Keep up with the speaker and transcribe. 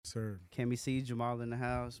sir. Can we see Jamal in the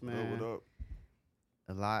house, man? What up?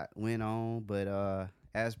 A lot went on, but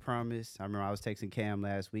as promised, I remember I was texting Cam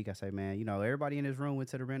last week. I said, man, you know, everybody in this room went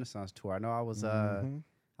to the Renaissance tour. I know I was I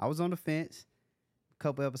was on the fence a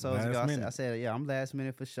couple episodes ago. I said, yeah, I'm last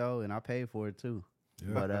minute for sure, and I paid for it too.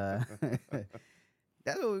 Yeah. But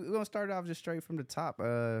that's what we're gonna start off just straight from the top.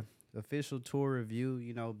 Official tour review.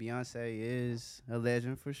 You know, Beyonce is a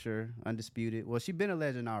legend for sure, undisputed. Well, she's been a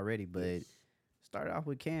legend already, but start off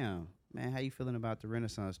with Cam. Man, how you feeling about the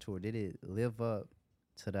Renaissance tour? Did it live up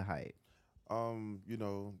to the hype? You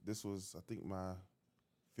know, this was, I think, my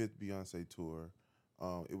 5th Beyonce tour.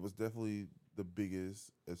 It was definitely the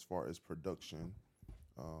biggest as far as production.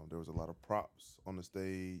 There was a lot of props on the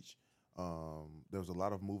stage. There was a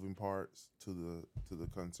lot of moving parts to the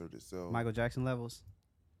concert itself. Michael Jackson levels?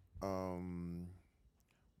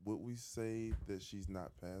 Would we say that she's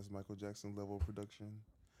not past Michael Jackson level of production?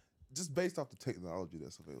 Just based off the technology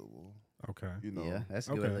that's available. Okay. You know. Yeah, that's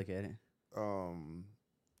a good way to look at it.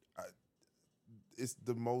 It's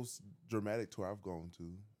the most dramatic tour I've gone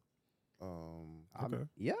to. Okay.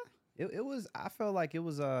 Yeah, it was. I felt like it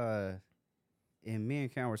was. And me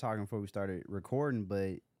and Cam were talking before we started recording,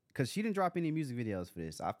 but because she didn't drop any music videos for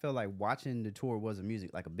this, I felt like watching the tour was a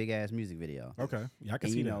big ass music video. Okay, yeah, I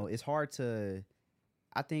can see you that. know, it's hard to.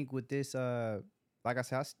 I think with this, like I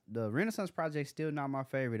said, the Renaissance Project still not my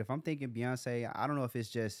favorite. If I'm thinking Beyonce, I don't know if it's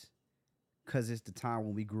just because it's the time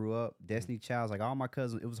when we grew up. Destiny Child's like all my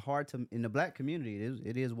cousins. It was hard to in the black community.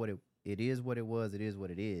 It is what it was. It is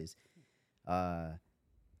what it is.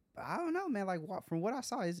 I don't know, man. Like from what I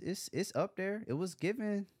saw, it's up there. It was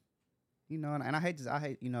given, you know, and I hate this.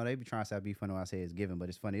 You know, they be trying to be funny when I say it's given, but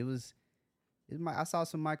it's funny. I saw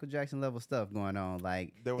some Michael Jackson level stuff going on,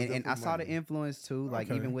 like, and I saw the influence too, like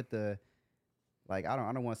even with the, like I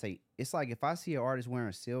don't want to say it's like if I see an artist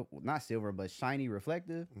wearing not silver but shiny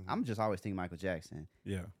reflective, I'm just always thinking Michael Jackson.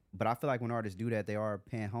 Yeah. But I feel like when artists do that, they are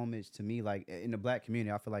paying homage to me. Like in the black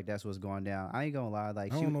community, I feel like that's what's going down. I ain't gonna lie.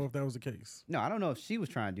 Like I don't know if that was the case. No, I don't know if she was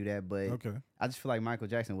trying to do that, but I just feel like Michael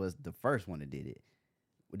Jackson was the first one that did it,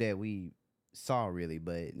 that we saw really.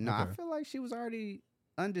 But no, I feel like she was already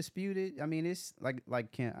undisputed. I mean, it's like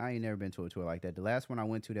I ain't never been to a tour like that. The last one I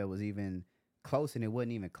went to that was even close, and it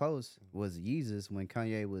wasn't even close, was Yeezus when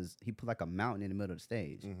Kanye he put like a mountain in the middle of the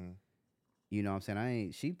stage. You know what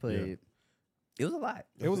I'm saying? It was a lot.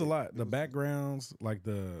 It was a lot. The backgrounds, like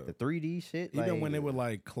the 3D shit. Even when they would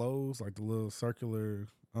like close, like the little circular,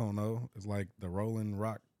 I don't know, it's like the rolling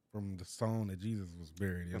rock from the stone that Jesus was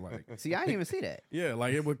buried in. Like, see, I didn't even see that. Yeah,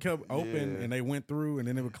 like it would kept open and they went through and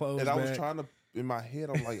then it would close. And back. I was trying to, in my head,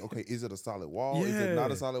 I'm like, okay, is it a solid wall? Is it not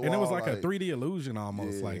a solid wall? And it was like a 3D illusion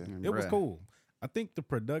almost. Yeah. Like it was cool. I think the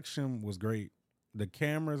production was great. The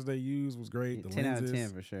cameras they used was great. The 10 lenses, out of 10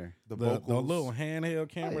 for sure. The little handheld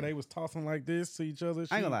camera, they was tossing like this to each other.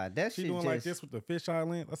 I ain't gonna lie, that she shit doing like this with the fisheye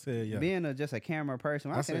lens. I said, yeah. Being just a camera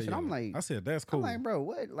person, when I said that shit, I'm like, I said that's cool. I'm like, bro,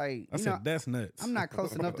 what? Like, I said that's nuts. I'm not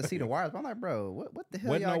close enough to see the wires, but I'm like, bro, what the hell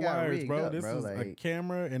Wasn't y'all no got wires, rigged bro. up, This bro? is a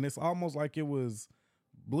camera, and it's almost like it was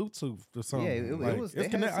Bluetooth or something. Yeah, it was.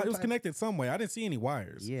 It was connected some way. I didn't see any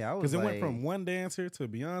wires. Yeah, I was because it went from one dancer to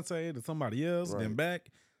Beyonce to somebody else, then back.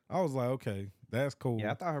 I was like, okay, that's cool.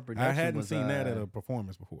 Yeah, I thought her production. I hadn't seen that at a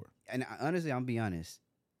performance before. And honestly, I'm be honest.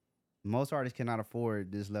 Most artists cannot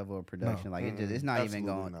afford this level of production. No. Like it's not even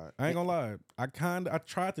going. Not. I ain't gonna lie. I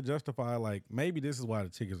tried to justify like maybe this is why the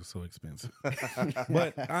tickets are so expensive,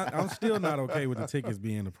 but I'm still not okay with the tickets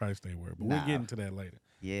being the price they were. But we'll get into that later.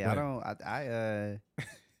 Yeah,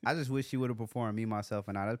 I just wish she would have performed Me, Myself,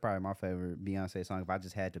 and I. That's probably my favorite Beyonce song if I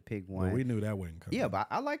just had to pick one. Well, we knew that wasn't coming. Yeah, but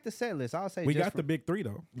I like the set list. I'll say we got the big three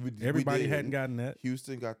though. Everybody hadn't gotten that.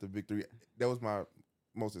 Houston got the big three. That was my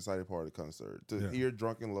most exciting part of the concert. To hear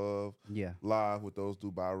Drunken Love live with those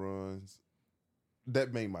Dubai runs,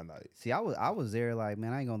 that made my night. See, I was there like,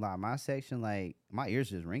 man, I ain't gonna lie. My section, like, my ears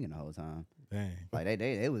just ringing the whole time. Dang. Like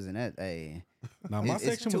they was in that. Hey, now my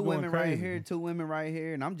section was two going women crazy. right here, 2 women right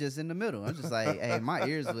here, and I'm just in the middle. I'm just like, hey, my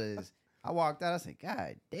ears was. I walked out. I said,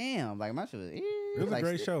 God damn! Like my shit was. It was like, a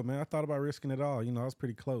great show, man. I thought about risking it all. You know, I was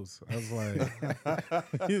pretty close. I was like,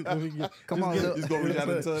 come on, just go reach out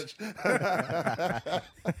and touch.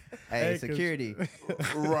 Hey, security.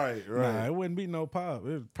 Right. Nah, it wouldn't be no pop. It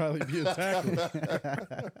would probably be a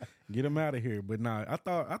tackle. Get him out of here. But nah, I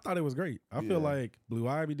thought it was great. I feel like Blue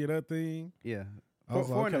Ivy did her thing. Yeah.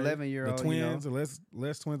 For an 11-year-old, the twins, the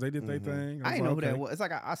Les twins, they did their thing. I didn't know who that was. It's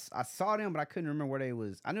like I saw them, but I couldn't remember where they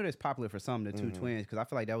was. I knew they was popular for some, the two twins, because I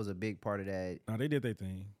feel like that was a big part of that. No, they did their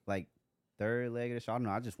thing. Like third leg of the show. I don't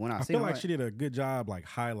know. I just went out. I feel like she did a good job, like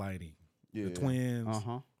highlighting the twins.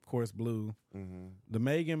 Uh-huh. Of course, Blue. The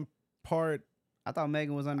Megan part, I thought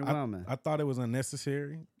Megan was underwhelming. I thought it was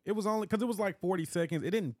unnecessary. It was only because it was like 40 seconds.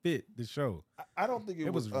 It didn't fit the show. I don't think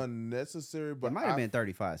it was unnecessary, but it might have been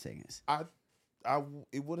 35 seconds.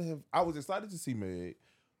 It would have. I was excited to see Meg.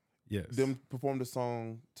 Yes. Them perform the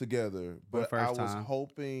song together, but I was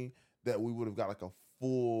hoping that we would have got like a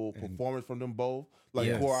full performance from them both, like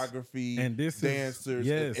choreography and dancers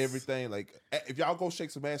and everything. Like, if y'all go shake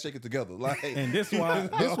some ass, shake it together. Like, and this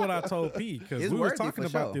what I told Pete, because we were talking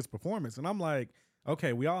about this performance, and I'm like,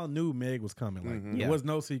 okay, we all knew Meg was coming. Like, it was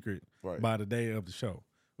no secret by the day of the show.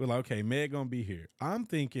 We're like, okay, Meg gonna be here. I'm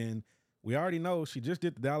thinking, we already know she just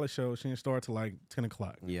did the Dallas show. She didn't start till like 10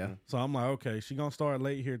 o'clock. Yeah. So I'm like, okay, she gonna start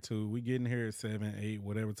late here too. We getting here at 7, 8,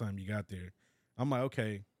 whatever time you got there. I'm like,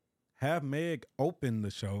 okay, have Meg open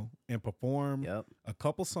the show and perform a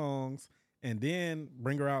couple songs, and then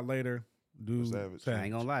bring her out later. Do Savage. I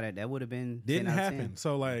ain't gonna lie, that would have been didn't happen.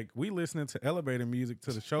 So like, we listening to elevator music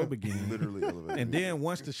till the show began. Literally elevator. And then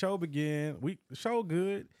once the show began, the show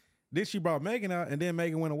good. Then she brought Megan out, and then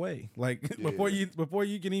Megan went away. Like before you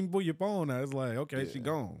can even pull your phone out, it's like, okay, she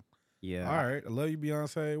gone. Yeah. All right, I love you,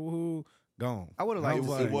 Beyonce. Woohoo, gone. I would have liked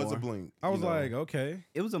it was a blink. I was like, okay.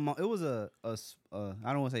 It was a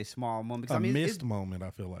I don't want to say small moment. A missed moment.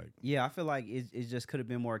 I feel like. Yeah, I feel like it just could have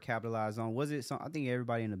been more capitalized on. Was it? I think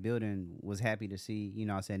everybody in the building was happy to see. You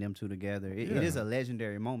know, I said them two together. It is a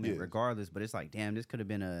legendary moment, regardless. But it's like, damn, this could have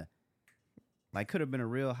been a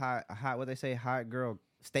real hot what they say, hot girl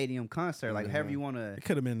stadium concert, like however you want to. It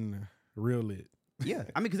could have been real lit. Yeah,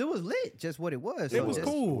 I mean, because it was lit, just what it was. It was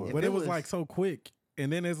cool, but it was like so quick,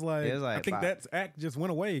 and then it's like I think that act just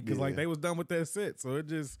went away because like they was done with that set, so it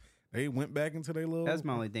just they went back into their little. That's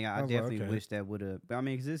my only thing. I definitely wish that would have. But I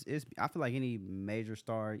mean, because it's I feel like any major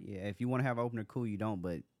star, if you want to have an opener, cool. You don't,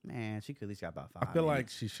 but man, she could at least got about 5. I feel like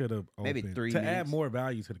she should have maybe 3 to minutes. Add more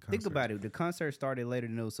value to the concert. Think about it. The concert started later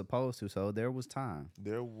than it was supposed to, so there was time.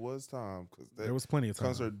 There was time because there was plenty of time.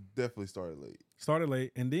 Concert definitely started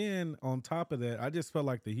late. And then on top of that, I just felt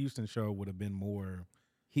like the Houston show would have been more.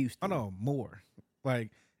 Houston. I know more.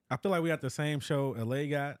 Like, I feel like we got the same show LA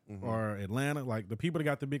got or Atlanta. Like the people that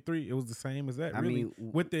got the big 3, it was the same as that. I mean,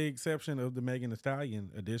 with the exception of the Megan Thee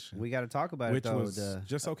Stallion edition. We got to talk about which it though. Was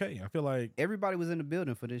just okay. I feel like everybody was in the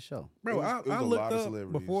building for this show. Bro, I looked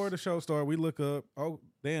up before the show started. We look up. Oh,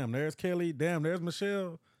 damn, there's Kelly. Damn, there's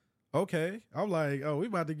Michelle. Okay, I'm like, oh, we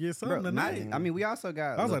about to get something tonight. I mean, we also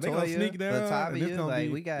got. I was like, they gonna sneak down. Latavia, like,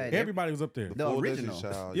 we got everybody was up there. The original,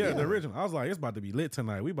 the original. I was like, it's about to be lit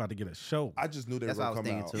tonight. We about to get a show. I just knew they were gonna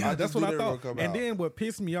come out. Yeah, that's what I thought. And then what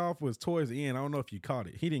pissed me off was towards the end. I don't know if you caught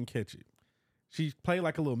it. He didn't catch it. She played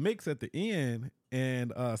like a little mix at the end,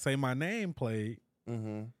 and Say My Name played,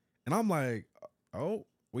 and I'm like, oh.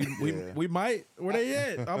 We might. Where they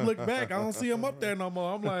at? I'm looking back. I don't see them up there no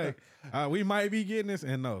more. I'm like, we might be getting this,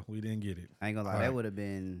 and no, we didn't get it. I ain't gonna lie, that would have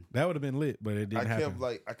been lit, but it didn't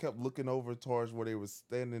happen. I kept looking over towards where they were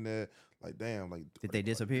standing there. Like, damn, like did they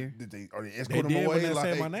disappear? Are they escort them away? When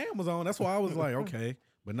Say My Name was on. That's why I was like, okay,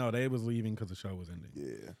 but no, they was leaving because the show was ending.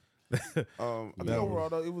 Yeah. I think overall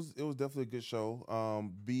though, it was definitely a good show.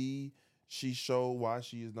 B, she showed why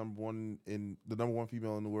she is the number one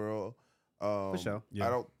female in the world. For sure. Yeah. I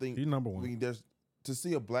don't think she's number 1. I mean, there's to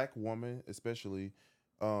see a black woman, especially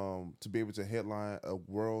to be able to headline a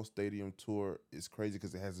world stadium tour is crazy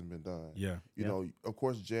because it hasn't been done. Yeah, you know, of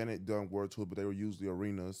course, Janet done world tour, but they were usually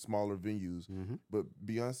arenas, smaller venues. But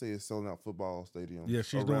Beyonce is selling out football stadiums. Yeah,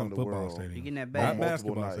 she's around doing the football world. stadiums. You getting that back? Not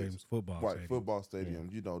basketball stadiums, football. Right, stadiums. football stadiums.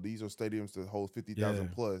 Yeah. You know, these are stadiums that hold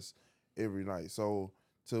 50,000 plus every night. So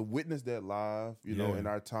to witness that live, you know, in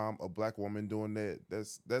our time, a black woman doing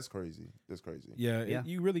that's crazy. That's crazy. Yeah.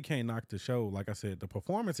 You really can't knock the show. Like I said, the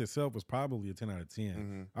performance itself was probably a 10 out of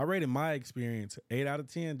 10. I rated my experience 8 out of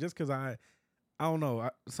 10 just because I don't know.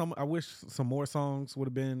 I wish some more songs would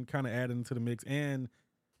have been kind of added into the mix, and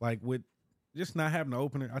like with just not having an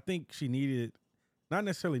opener, I think she not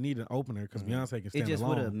necessarily need an opener because Beyonce can stand alone. It just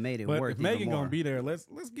would have made it but work. If Megan gonna be there, let's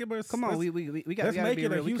give her. Come on, we got. Let's make it a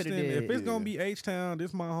real. Houston. If it's gonna be H-Town,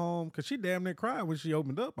 this my home. Because she damn near cried when she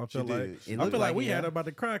opened up. I feel like we had her about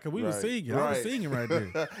to cry because we were singing. I was singing right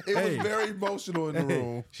there. It was very emotional in the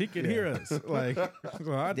room. She could hear us. Like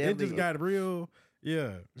so, it just got real.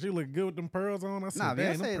 Yeah, she looked good with them pearls on. I said, nah,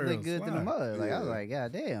 damn, Beyonce looked good in the mud. Like I was like,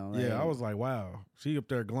 God damn. Like, yeah, I was like, wow, she up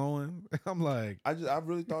there glowing. I'm like, I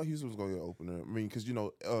really thought Houston was gonna get an opener. I mean, because you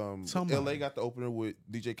know, LA got the opener with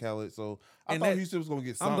DJ Khaled, so I thought Houston was gonna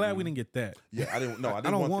get something. I'm glad we didn't get that. Yeah, I didn't. No, I I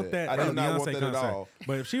don't want that. I did not want that at all.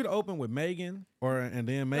 But if she would open with Megan, and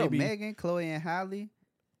then maybe Megan, Chloe, and Halle,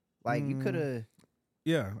 like you could have.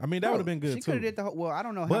 Yeah, I mean that would have been good she too. She could have did the whole. Well, I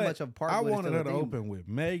don't know how much of part. I wanted her to open with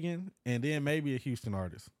Megan and then maybe a Houston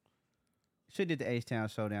artist. Should did the H-Town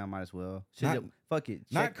Showdown, might as well. Fuck it.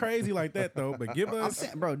 Not crazy like that though, but give I'm us.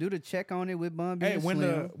 saying, bro, do the check on it with Bun B. Hey, and when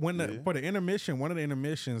Slim. for the intermission, one of the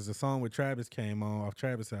intermissions, the song with Travis came on off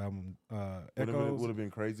Travis' album, Echoes. Would have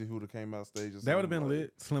been crazy who would have came out stage. That would have been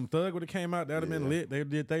lit. Slim Thug would have came out. That would have been lit. They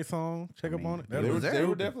did their song. Check up on it. They were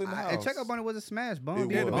definitely in the house. And check up on it was a smash. Bun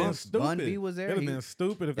B was there. It'd have been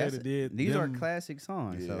stupid if they'd have did. These are classic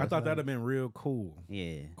songs. Yeah. So I thought that'd have been real cool.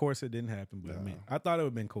 Yeah. Of course, it didn't happen, but I mean, I thought it would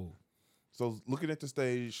have been cool. So looking at the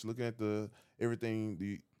stage, looking at everything,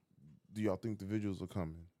 do y'all think the visuals are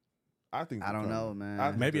coming? I think I don't know,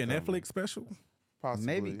 man. Maybe a Netflix special. Possibly.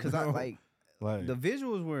 Maybe because I like the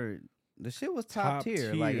visuals were the shit was top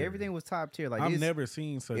tier. Like everything was top tier. Like I've never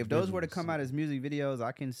seen such. If those were to come out as music videos,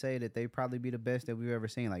 I can say that they probably be the best that we've ever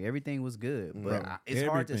seen. Like everything was good, but it's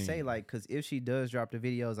hard to say. Like because if she does drop the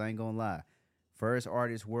videos, I ain't gonna lie. First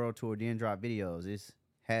artist world tour, then drop videos. It's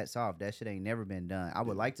hats off. That shit ain't never been done. I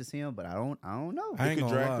would like to see him, but I don't know. It could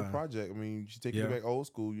drag the project. I mean, you take it back old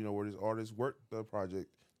school, where this artist worked the project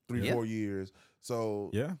 3-4 years.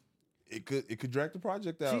 So it could drag the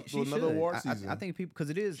project out to another award season. I think people, because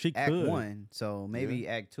it is Act 1, so maybe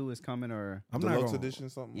Act 2 is coming, or I'm Deluxe edition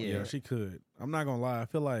something. Yeah, she could. I'm not gonna lie. I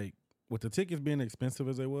feel like with the tickets being expensive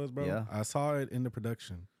as they was, bro. I saw it in the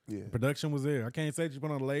production. Yeah, the production was there. I can't say she put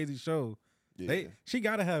on a lazy show. Yeah. She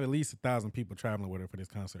got to have at least 1,000 people traveling with her for this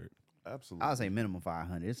concert. Absolutely. I would say minimum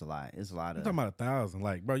 500. It's a lot. It's a lot of. I'm talking about 1,000.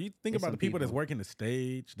 Like, bro, you think about the people that's working the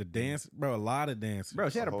stage, the dance, bro. A lot of dancers. Bro,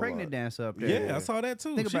 she had a pregnant dancer up there. Yeah, I saw that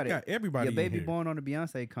too. She got everybody. Your baby born on the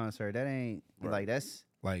Beyonce concert. That ain't like that's.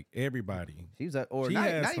 Like everybody. She was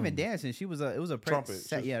not even dancing. She was it was a trumpet.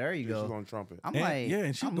 Yeah, there you go. She was on trumpet.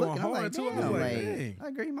 And she going hard too. I was like, I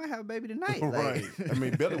agree, you might have a baby tonight. Right. I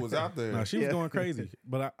mean, Belly was out there. No, she was going crazy.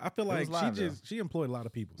 But I feel like she employed a lot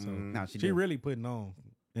of people. So she really putting on.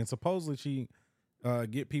 And supposedly she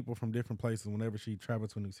get people from different places whenever she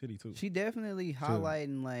travels to a new city too. She definitely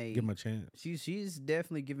highlighting like give them a chance. She's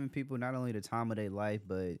definitely giving people not only the time of their life,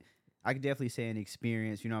 but I could definitely say an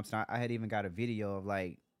experience. You know what I'm saying? I had even got a video of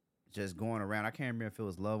like just going around. I can't remember if it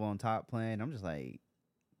was Love on Top playing. I'm just like,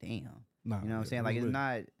 damn. Nah, you know what I'm saying? Like it's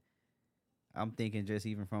not. I'm thinking just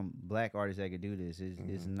even from black artists that could do this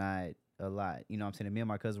is not a lot. You know what I'm saying? And me and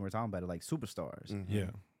my cousin were talking about it like superstars. Mm-hmm. Yeah.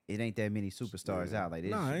 It ain't that many superstars out like this.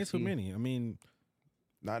 Nah, ain't so many. I mean,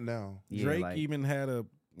 not now. Drake even had a.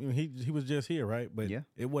 He was just here, right? But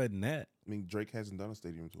it wasn't that. I mean, Drake hasn't done a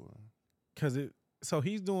stadium tour. So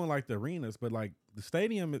he's doing like the arenas, but like the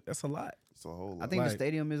stadium, that's a lot. It's a whole lot. I think the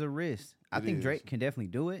stadium is a risk. I think Drake can definitely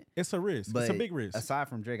do it. It's a risk. It's a big risk. Aside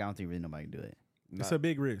from Drake, I don't think really nobody can do it. It's a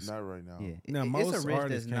big risk. Not right now. Yeah, now, most it's a risk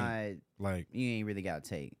artists that's not like you ain't really got to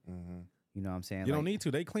take. Mm-hmm. You know what I'm saying? You don't need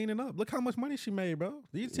to. They cleaning up. Look how much money she made, bro.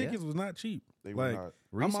 These tickets was not cheap. They were not.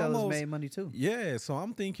 Resellers made money too. Yeah, so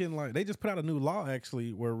I'm thinking like they just put out a new law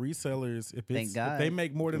actually where resellers, if they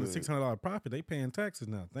make more than a $600 profit, they paying taxes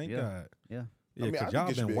now. Thank God. Yeah. I mean, I think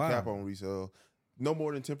it should be a cap on resale. No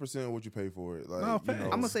more than 10% of what you pay for it. Like, no, I'm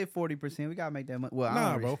gonna say 40%. We gotta make that money. Well,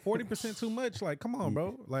 nah, bro, 40% too much. Like, come on,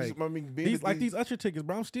 bro. Like, these Usher tickets,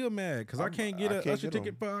 bro. I'm still mad because I can't get an Usher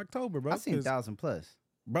ticket for October, bro. I seen 1,000 plus,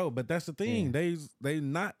 bro. But that's the thing. They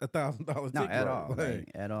not $1,000 ticket, not at all,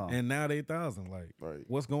 at all. And now they 1,000. Like,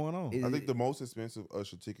 what's going on? I think the most expensive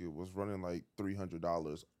Usher ticket was running like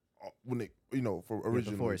 $300 when it, for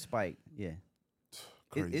originally before it spiked. Yeah.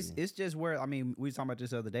 It's just where, I mean, we were talking about this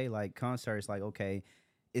the other day, like concerts, like, okay,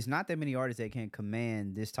 it's not that many artists that can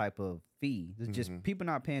command this type of fee. It's just people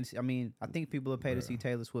not paying. I mean, I think people will pay to see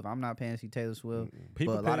Taylor Swift. I'm not paying to see Taylor Swift,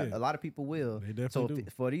 but a lot of people will. They definitely do.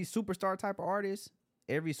 For these superstar type of artists,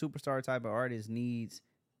 every superstar type of artist needs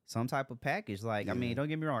some type of package. Like, I mean, don't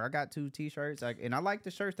get me wrong. I got 2 T-shirts, and I like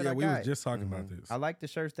the shirts that I got. Yeah, we was just talking about this. I like the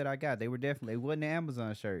shirts that I got. They wasn't the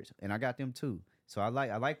Amazon shirts, and I got them too. So I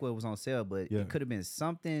like what was on sale, but it could have been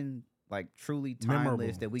something like truly timeless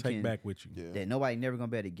memorable that we take can back with you. That nobody never gonna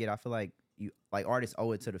be able to get. I feel like artists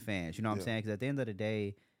owe it to the fans. You know what I'm saying? Because at the end of the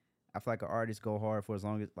day, I feel like an artist go hard for as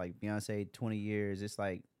long as like Beyonce 20 years. It's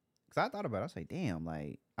like, because I thought about it, I was like, damn,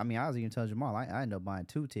 like, I mean, I was even telling Jamal, I ended up buying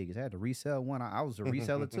 2 tickets. I had to resell one. I was a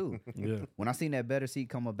reseller too. Yeah. When I seen that Better Seat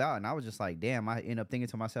come about, and I was just like, damn, I ended up thinking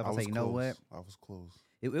to myself, I was like, you know what? I was close.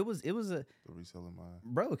 It was the reselling mine,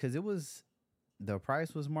 bro, because the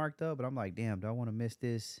price was marked up, but I'm like, damn, do I want to miss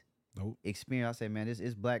this experience? I say, man, this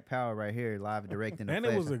is Black Power right here, live directing. And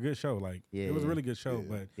it was a good show. Like, it was a really good show.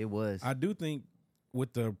 But it was. I do think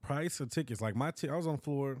with the price of tickets, like I was on the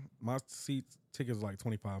floor, my seat tickets was like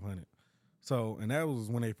 $2,500. So, and that was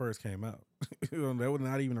when they first came out. That was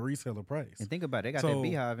not even a reseller price. And think about it, they got that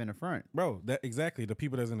beehive in the front, bro. Exactly the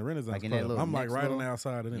people that's in the Renaissance like Club. I'm like right little, on the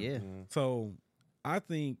outside of them. Yeah. So I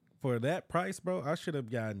think for that price, bro, I should have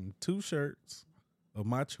gotten 2 shirts of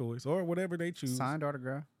my choice or whatever they choose. Signed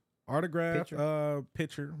autograph.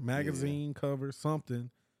 Picture, magazine cover, something,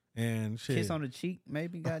 and shit. Kiss on the cheek,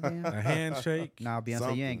 maybe. Goddamn. A handshake. Nah, Beyonce,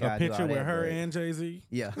 Something. you ain't A got to do picture all with that, her but- and Jay-Z.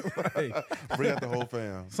 Yeah. Like, Bring out the whole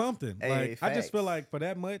fam. something. Hey, like I just feel facts. like for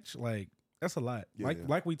that much, like that's a lot. Yeah.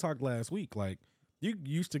 Like we talked last week. Like you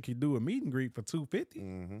used to could do a meet and greet for $250.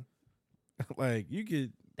 Mm-hmm. Like you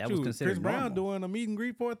could. That was considered Chris Brown normal. doing a meet and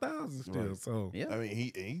greet for $1,000 still. Right. So Yeah. I mean,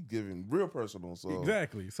 he's giving real personal. So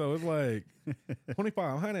exactly. So it's like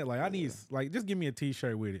 $2,500. Like I need like just give me a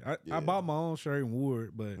T-shirt with it. I Yeah. bought my own shirt and wore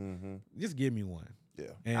it, but Mm-hmm. just give me one. Yeah.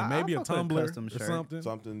 And I maybe a fuck with a tumbler custom or shirt.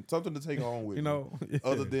 something. Something to take on with You know,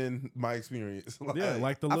 other than my experience. yeah,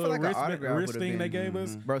 like the I feel little like an wrist, autograph wrist would've thing they been- gave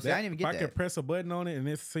us. Bro, see, I didn't even get if I that. could press a button on it and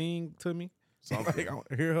it sing to me. Something. Like,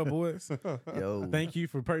 I hear her voice. Yo. Thank you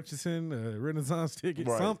for purchasing a Renaissance ticket.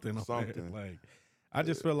 Right, Something. on something. there. Like, I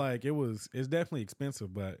just feel like it's definitely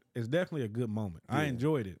expensive, but it's definitely a good moment. I Yeah.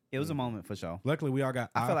 enjoyed it. It was a moment for sure. Luckily, we all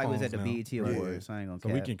got I feel like we was iPhones at the now, BET Right. Awards. So I ain't gonna so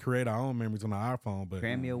we cap. can create our own memories on our iPhone. But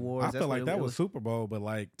Grammy Awards. I that's feel what like it that was was. Super Bowl, but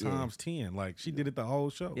like Yeah. times 10. Like she did it the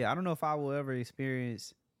whole show. Yeah, I don't know if I will ever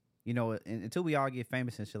experience, you know, until we all get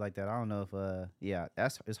famous and shit like that. I don't know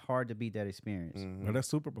if, it's hard to beat that experience. Mhm. But that's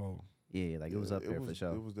Super Bowl. Yeah, like it was Yeah, up there for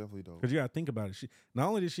sure. It was definitely dope. Because you got to think about it. She not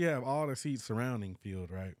only did she have all the seats surrounding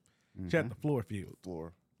field, right? She had the floor field.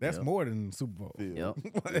 Floor That's Yep. more than Super Bowl. field.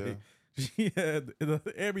 Yep. Like, Yeah. she had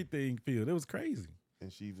everything field. It was crazy.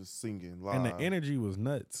 And she was singing live. And the energy was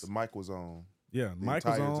nuts. The mic was on. Yeah, the Mike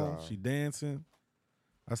was entire on. time. She dancing.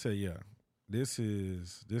 I said, yeah, this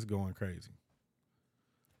going crazy.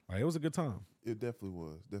 Like it was a good time. It definitely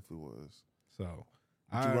was. Definitely was. So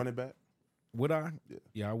Did you run it back? Would I? Yeah.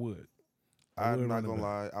 Yeah, I would. I I'm would not run it gonna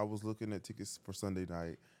back. lie. I was looking at tickets for Sunday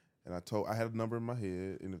night, and I had a number in my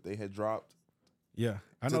head, and if they had dropped, Yeah,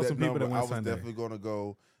 I to know that some people number, that I went was Sunday. definitely gonna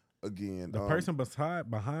go again. The person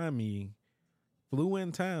behind me flew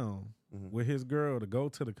in town Mhm. with his girl to go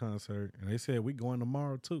to the concert, and they said we going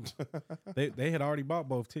tomorrow too. they had already bought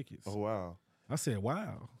both tickets. Oh wow. I said,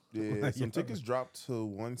 wow. Yeah, Like, some yo. tickets dropped to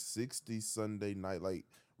 160 Sunday night, like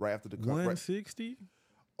right after the concert. 160.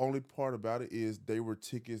 Only part about it is they were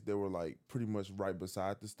tickets that were like pretty much right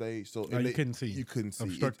beside the stage, so Oh, and you couldn't see. You couldn't see.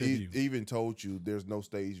 Obstructed It view. even told you there's no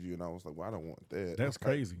stage view, and I was like, "Well, I don't want that." That's Like,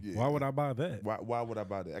 crazy. yeah. Why would I buy that? Why would I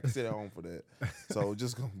buy that? I can sit at home for that. So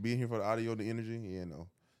just being here for the audio, and the energy, yeah, no.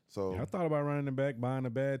 So Yeah, I thought about running it back, buying a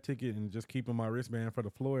bad ticket, and just keeping my wristband for the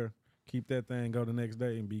floor. Keep that thing, go the next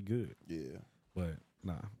day, and be good. yeah, But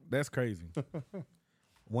nah, that's crazy.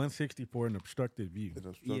 160 for an obstructed view. it Yeah,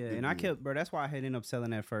 obstructed and I view. kept, bro. That's why I had ended up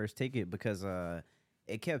selling that first ticket because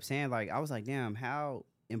it kept saying like I was like, damn, how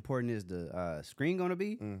important is the screen gonna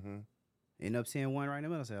be? Mhm. End up seeing one right in the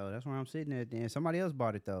middle. I said, oh, that's where I'm sitting at. Then somebody else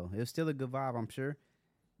bought it though. It was still a good vibe, I'm sure.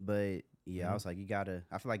 But yeah, I was like, you gotta.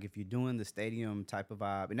 I feel like if you're doing the stadium type of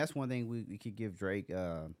vibe, and that's one thing we could give Drake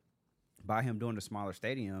by him doing the smaller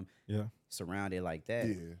stadium, Yeah. surrounded like that,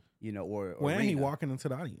 Yeah, you know, or Well, and he arena. walking into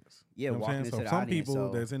the audience. Yeah, You know what I'm walking saying? into So the some audience, people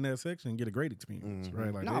so- that's in that section get a great experience, Mhm.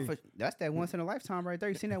 right? Like No, they- that's that once in a lifetime right there.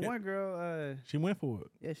 You seen that one girl? she went for it.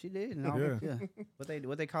 Yeah, she did. And Yeah. yeah.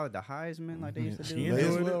 What they call it, the Heisman, like they used to She do. may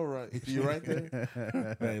as enjoyed it. well, right? You right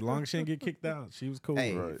there. Hey, long as she didn't get kicked out, she was cool.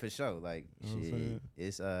 Hey, Right. for sure. Like You know what I'm shit, saying?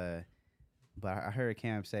 it's But I heard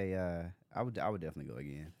Cam say I would definitely go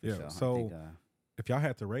again. For Yeah, sure. so- I think, If y'all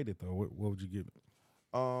had to rate it though, what would you give it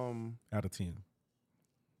out of 10?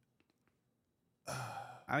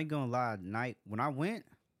 I ain't gonna lie. Night when I went,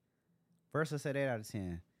 first I said 8 out of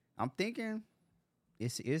 10. I'm thinking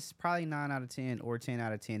it's probably 9 out of 10 or 10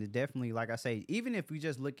 out of 10. It's definitely, like I say, even if we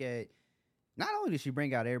just look at, not only did she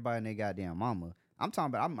bring out everybody and their goddamn mama, I'm talking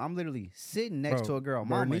about I'm literally sitting next Bro, to a girl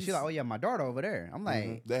mama, and she's Bernice- like, oh yeah, my daughter over there. I'm like,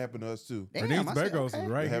 Mhm. That happened to us too. damn. Bernice I said, Burgos okay. is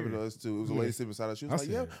right It happened here. to us too. It was a Yeah. lady sitting beside us. She was I like,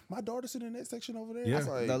 "Yeah, said- my daughter's sitting in that section over there." Yeah. I was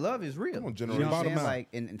like, The love is real. Come on, You know generation. what I'm brought 'em saying? out. Like,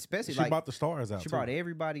 and especially She like brought the stars out. she too. brought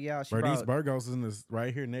everybody out. She Bernice brought, Burgos is in this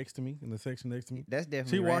right here next to me in the section next to me. that's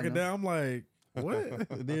definitely She walking random. down. I'm like,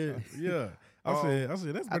 what? And then, yeah. I said, that's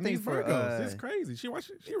I Bernice think for, Burgos. It's crazy. She right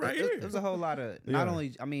here. It was a whole lot of Yeah. not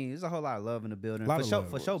only. I mean, there's a whole lot of love in the building. Lot For of sure, love.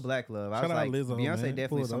 for sure, black love. I Shout was out like, Lizzo, Beyonce man. Pull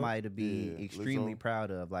definitely it up. somebody to be Yeah, extremely Lizzo.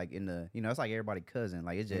 proud of. Like in the, it's like everybody cousin.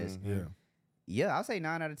 Like it's just, Mhm. Yeah. I'll say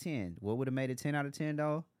 9 out of 10. What would have made it 10 out of 10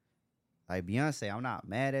 though? Like Beyonce, I'm not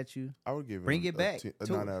mad at you. I would give it Bring it back, a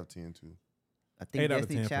too. 9 out of 10 too. I think 8 out of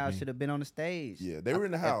Destiny 10 for Child me. should have been on the stage. Yeah, they were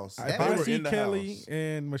in the house. That If They I were see in the Kelly house.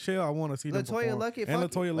 and Michelle, I want to see them Latoya perform. Luckett, and fuck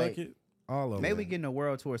it. Latoya Like, Luckett, all of Maybe them. we getting a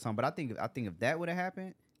world tour or something. But I think if that would have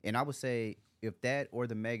happened, and I would say if that or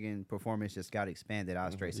the Megan performance just got expanded,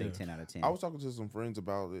 I'd straight say Yeah. 10 out of 10. I was talking to some friends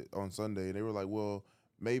about it on Sunday, and they were like, "Well,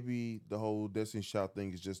 maybe the whole Destiny's Child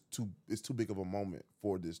thing is just too big of a moment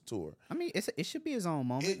for this tour. I mean, it should be his own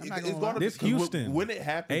moment. I'm not It's gonna going to lie. be This Houston. when it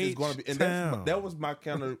happens. It's going to be, and that was my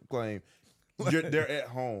counterclaim. They're at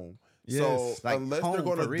home, so Yes. Like, unless home they're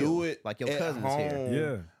going for to real. do it Like your at cousin's home, here.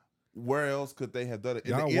 Yeah. where else could they have done it?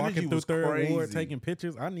 And Y'all the energy walking through was Third crazy. Ward taking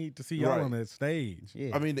pictures. I need to see y'all Right. on that stage.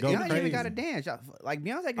 Yeah. I mean, the Go Y'all energy, ain't even crazy. got to dance. Y'all, like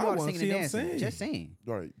Beyonce can do I all the wanna singing see and him dancing. sing. Just sing,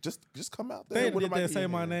 right? Just come out They there. with a did that mic in say your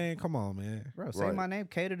my hand. name. Come on, man. bro. Say Right. my name,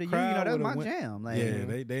 cater to you. You Crowd know that's would've my went- jam. Like,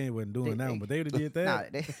 Yeah, they wasn't doing that one, but they would have did that. Nah,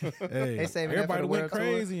 they Hey, they saving that for everybody the went world tour.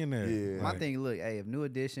 crazy in there. Yeah. My Like, thing, look, hey, if New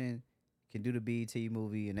Edition can do the BET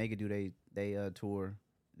movie and they can do they tour,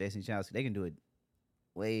 Destiny Child, they can do it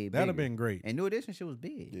way bigger. that'd have been great. And New Edition shit was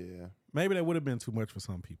big. Yeah, Maybe that would have been too much for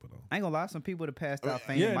some people though. I ain't gonna lie, some people would have passed out I mean,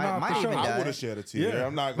 fainting. yeah, might, nah, might for even sure. I died. would have shed a tear.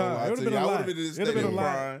 I'm not gonna lie it would to have you. been a I would lot. have been in the It'd have been a stadium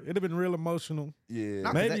lot. crying. It'd have been real emotional. Yeah,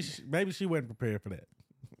 Nah, Maybe that- maybe she wasn't prepared for that.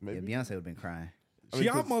 Yeah, maybe. Beyonce would have been crying. I She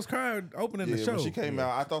mean, 'cause- almost cried opening the Yeah, show. when she came Yeah.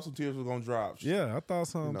 out, I thought some tears were gonna drop. Yeah, I thought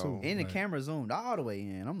so You know, too. And the Like, camera zoomed all the way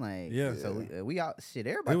in. I'm like, Yeah. So we out. Shit,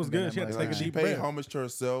 everybody. It was could've been good. She had that to And take a like, she deep paid breath. homage to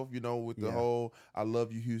herself, with the Yeah. whole "I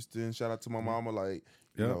love you, Houston." Shout out to my mama. Like,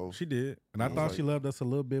 you Yeah, know, she did, and I was thought like- she loved us a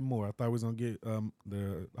little bit more. I thought we was gonna get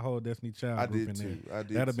the whole Destiny Child I group did in too. there. I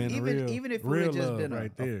did. That'd have been too. real- even if it would real have just love been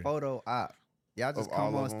right a there. photo op, y'all just Of come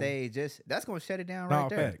all on of 'em. stage. That's gonna shut it down Nah, right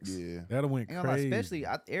there. facts. Yeah. That'd have went Ain't gonna lie, crazy. especially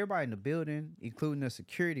everybody in the building, including the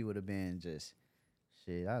security, would have been just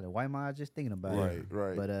shit. I had to wipe my eyes just thinking about it.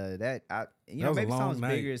 Right. But That was a maybe long something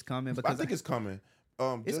night. bigger is coming But because I think it's coming.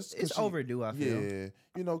 Just 'cause it's overdue. I feel. Yeah,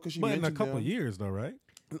 because she but in a mentioned couple them. years though, right?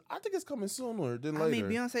 I think it's coming sooner than I later.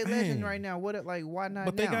 mean, Beyonce legend Dang. right now. What why not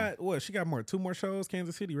But now? they got what? She got two more shows,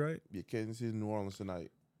 Kansas City, right? Yeah, Kansas City, New Orleans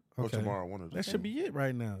tonight or Okay. tomorrow. One of them. That should be it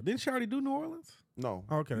right now. Didn't she already do New Orleans? No.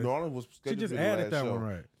 Okay. New Orleans was She scheduled just to be the added last that show. one,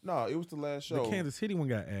 right? No, it was the last show. The Kansas City one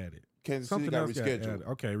got added. Kansas Something City got else got rescheduled. added.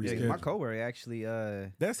 Okay, Yeah, 'cause rescheduled. my coworker actually.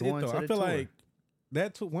 That's it going though. to I the feel tour.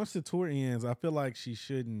 like once the tour ends, I feel like she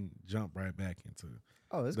shouldn't jump right back into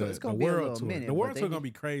Oh, it's the gonna be a world little tour. minute. The world but tour they gonna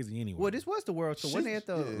be crazy anyway. Well, this was the world tour. When they at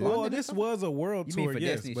the Yeah. London Well, or this something? was a world You tour, mean for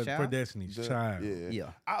yes, Destiny's but for Child? Destiny's The- Child. Yeah.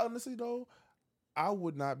 Yeah. I honestly though, I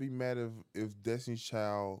would not be mad if Destiny's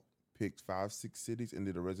Child picked 5-6 cities and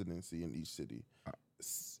did a residency in each city.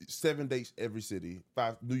 7 dates every city.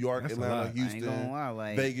 5 New York, That's a Atlanta, lot. I ain't gonna Houston, lie,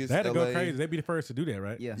 like Vegas, That'd LA. go crazy. They'd be the first to do that,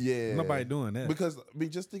 right? yeah. Yeah. Nobody doing that. Because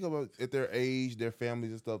just think about at their age, their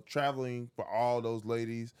families and stuff, traveling for all those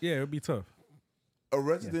ladies. Yeah, it'd be tough. A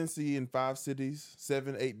residency in 5 cities,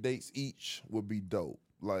 7-8 dates each would be dope.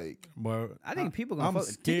 Like But I think people I'm gonna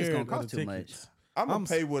tickets scared gonna of cost the too much. tickets. I'm gonna I'm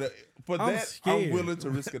pay what for I'm that. scared. I'm willing to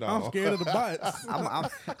risk it all. I'm scared of the bots. I'm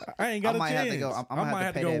I ain't got I a might chance. have to go- I'm I gonna might have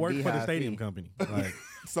have to to pay go that work for the Beehive stadium fee. company. Like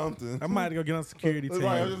Something. I might have to go get on security team.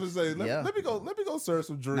 Right, I was just gonna say, Yeah. let me go serve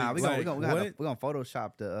some drinks. Nah, we Like, gonna what?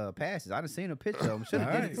 Photoshop the passes. I done seen a picture of them. Should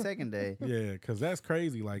have did it Alright. the second day. Yeah, because that's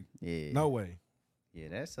crazy. Like Yeah. no way, Yeah,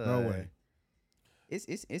 that's no way.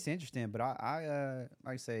 It's interesting, but I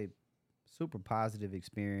like I say, super positive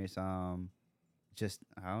experience. Just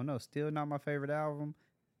I don't know, still not my favorite album,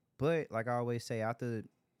 but like I always say,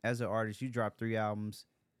 as an artist, you drop 3 albums.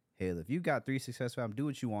 Hell, if you got 3 successful albums, do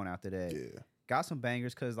what you want after that. Yeah. Got some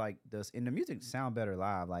bangers because like the music sound better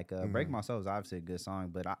live. Like Break My Soul is obviously a good song,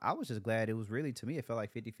 but I was just glad it was really, to me, it felt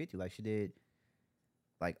like 50-50. Like she did,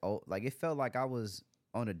 like it felt like I was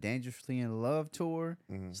on a Dangerously in Love tour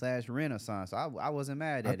 / Renaissance. So I wasn't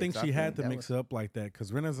mad at it. I think 'cause she had that to mix was- it up like that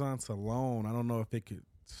because Renaissance alone, I don't know if it could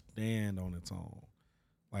stand on its own.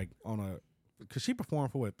 Like because she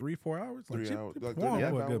performed for what 3-4 hours? Like 3 she hours, like performed 3.5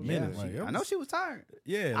 for a good hours, minute. yeah. Like, it I know was- she was tired.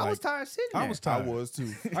 Yeah, I like, was tired sitting there. I was I tired. was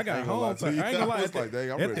too. I got ain't gonna lie home. to you. I ain't gonna lie. I was At the, like,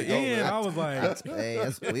 dang, I'm at ready the to go, end, man. I was like,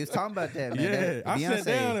 Hey, we was talking about that, man. yeah. I sat Beyonce-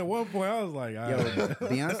 down at one point. I was like, all Yo, right.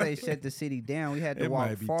 Beyonce shut the city down. We had to It walk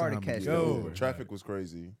might be far to time to catch the go. Uber. Traffic was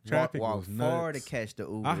crazy. Traffic walk was far to nuts. catch the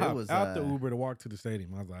Uber. I It hopped was out the Uber to walk to the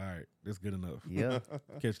stadium. I was like, all right, that's good enough. Yeah,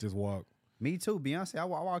 Catch this walk. me too. Beyonce, I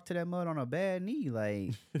walked to that mud on a bad knee.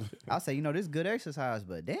 Like I say, this good exercise,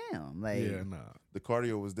 but damn, like Yeah, nah. The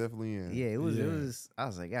cardio was definitely in. yeah, it was. Yeah. It was. I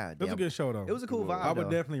was like, God It was damn. a good show though. It was a cool vibe. I would though.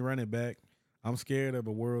 definitely run it back. I'm scared of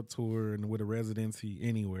a world tour and with a residency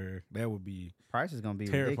anywhere. That would be Price is gonna be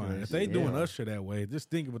terrifying. ridiculous. If they doing Yeah. Usher that way, just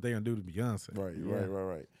think of what they gonna do to Beyonce. Right, Yeah.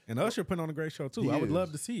 right. And Usher putting on a great show too. He I would is.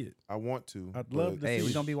 love to see it. I want to. I'd love but to Hey, see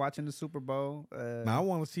we it. gonna be watching the Super Bowl. Now I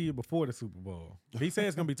want to see it before the Super Bowl. He said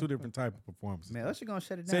it's gonna be 2 different type of performances. Man, Usher gonna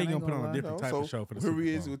shut it down. Say he I ain't gonna put on a lie. different type of show for the here Super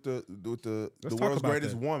he is Bowl. with the Let's talk world's about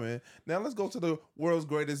greatest that. woman. Now let's go to the world's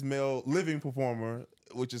greatest male living performer,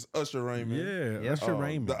 which is Usher Raymond. Yeah, Yeah. Usher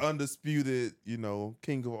Raymond. The undisputed,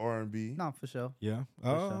 king of R&B. No, for sure. Yeah. For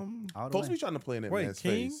sure. All the Supposed to way. be trying to play in that Wait, man's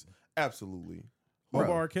King? face. Absolutely. Over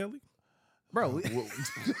Bro. R. Kelly? Bro,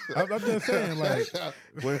 I'm just saying, like,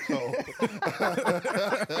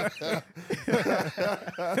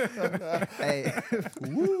 hey,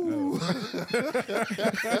 woo.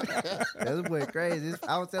 That boy crazy.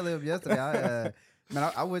 I was telling him yesterday.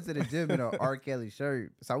 I went to the gym in an R. Kelly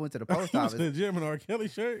shirt, so I went to the post he was office. in the gym in R. Kelly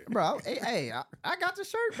shirt. Bro, I got the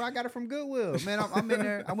shirt, bro. I got it from Goodwill. Man, I'm in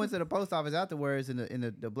there. I went to the post office afterwards, and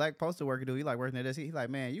the black postal worker dude, he like working at this. He like,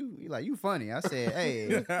 man, you funny. I said,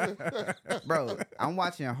 hey, bro, I'm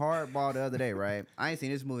watching Hardball the other day, right? I ain't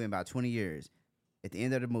seen this movie in about 20 years. At the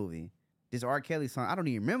end of the movie, this R. Kelly song, I don't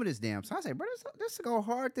even remember this damn song. I said, bro, this go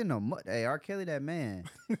hard than the mud. Hey, R. Kelly, that man.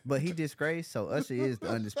 But he disgraced, so Usher is the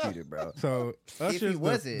undisputed, bro. So Usher's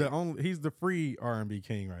wasn't, the only, he's the free R&B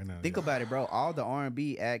king right now. Think about it, bro. All the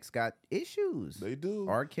R&B acts got issues. They do.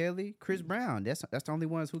 R. Kelly, Chris Brown. That's the only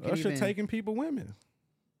ones who can Usher even. taking people women.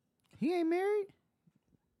 He ain't married.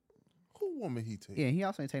 Who woman he take? Yeah, he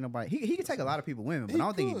also ain't take nobody. He can take a lot of people women, but I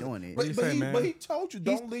don't think he's doing it. What you say, man? But he told you,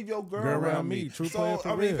 don't leave your girl around me. True So, player for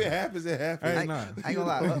I mean, if real. it happens, it happens. Hey, I nah. ain't gonna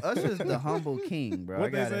lie. Usher's the humble king, bro.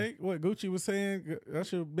 What they say? What Gucci was saying?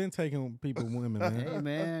 Usher been taking people women, man. Hey,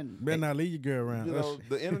 man. Better not leave your girl around. You know, Usher.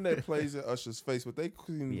 the internet plays in Usher's face, but they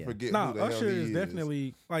couldn't Yeah. forget No, who the Usher hell he is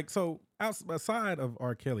definitely like so. Outside of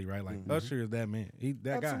R. Kelly, right? Like Usher is that man. He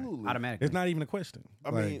that guy. Absolutely. Automatically. It's not even a question.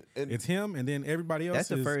 I Like, mean, and- it's him, and then everybody else. That's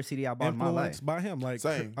the is first CD I bought in my life. influenced by him. Like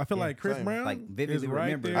Same. I feel Yeah, like Chris same. Brown, Like, vividly is right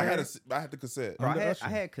remember. there. I had the cassette. Bro, Under I Usher.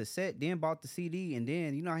 had cassette, then bought the CD, and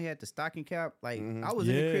then you know I had the stocking cap. Like I was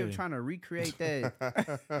Yeah. in the crib trying to recreate that.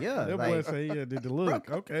 Yeah, That boy like say he did the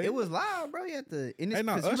look. Okay, it was loud, bro. You had to. And Hey,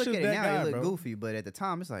 no, you look Usher's at it that now, guy, it look bro. goofy, but at the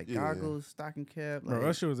time it's like Yeah. goggles, stocking cap. Like, bro.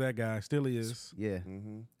 Usher was that guy. Still is. yeah,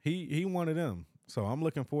 He one of them. So I'm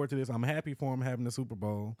looking forward to this. I'm happy for him having the Super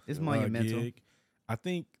Bowl. It's monumental. Gig. I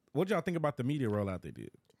think. What y'all think about the media rollout they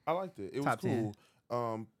did? I liked it. It was Top 10.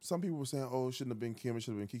 cool. Some people were saying, "Oh, it shouldn't have been Kim. It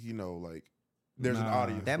should have been Kiki." No, like there's an Nah.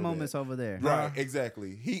 audience. that for moment's over there. right.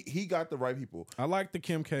 Exactly. He got the right people. I like the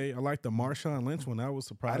Kim K. I like the Marshawn Lynch one. That was I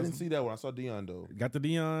surprising. didn't see that one. I saw Deion though. Got the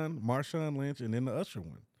Deion, Marshawn Lynch, and then the Usher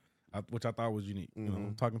one, which I thought was unique. You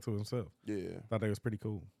know, talking to himself. Yeah. Thought that was pretty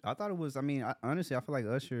cool. I thought it was. I mean, honestly, I feel like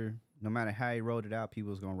Usher, no matter how he rolled it out, people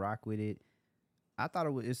was gonna rock with it. I thought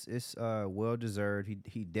it was it's well deserved.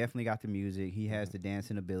 He definitely got the music. He has the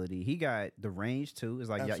dancing ability. He got the range too. It's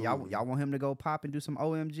like y'all want him to go pop and do some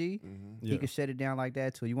OMG. Yeah. He can shut it down like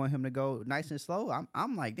that too. You want him to go nice and slow.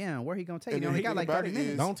 I'm like, damn, where he gonna take? And You the know, he got thing like about 30 it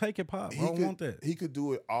minutes. is- Don't take it pop. I He don't could, want that. He could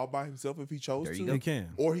do it all by himself if he chose There you to. go. He can.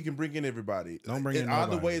 Or he can bring in everybody. Don't bring in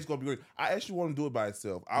either nobody. way, it's gonna be great. I actually want him to do it by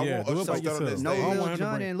himself. I Yeah, want do it Usher by to stand on that yourself. No I stage. don't Lil want him to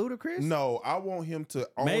Jon bring- and Ludacris. No, I want him to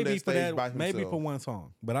own Maybe that for stage by that, himself. maybe for one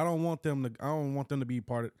song, but I don't want them to. I don't want them to be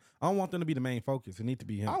part of. I don't want them to be the main focus. It need to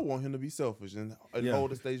be him. I want him to be selfish and Yeah.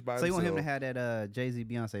 hold the stage by So you himself. want him to have that Jay-Z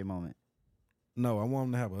Beyonce moment? No, I want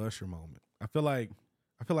him to have an Usher moment. I feel like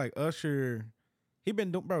Usher.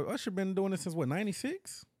 Usher been doing this since what,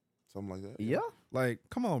 96? Something like that. Yeah. Like,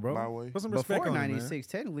 come on, bro. My way. Put some respect Before on it, man. '96,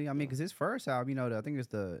 technically. I mean, because his first album, you know, I think it's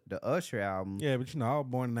the Usher album. Yeah, but you know, I was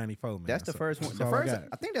born in '94, man. That's the so first one. that's The all first, I got.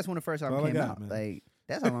 I think that's when the first That's album all I came got, out. man. Like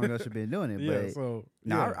that's how long Usher been doing it. Yeah, But so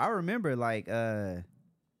now yeah. I remember like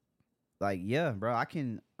yeah, bro. I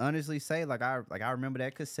can honestly say like I remember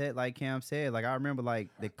that cassette. Like Cam said, like I remember like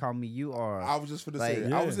they called me you are. I was just for the Like,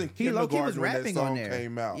 say. I was in He low-key kindergarten was when that rapping song on there.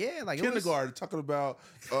 came out. Yeah, like it was- kindergarten talking about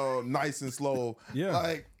nice and slow. Yeah.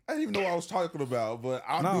 Like I didn't even know what I was talking about, but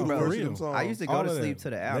I No, knew the for words real. of them songs. I used to go All to of sleep that. to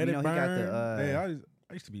the Let album. You know, It he got Burn. the Hey,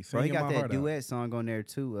 I used to be bro, singing he got my that heart out. duet song on there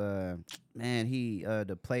too. Man, he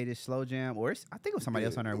the play this slow jam, or I think it was somebody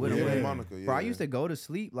else on there with him. Yeah, but- Monica. Yeah. Bro, I used to go to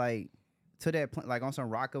sleep like to that like on some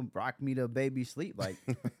rock me to baby sleep, like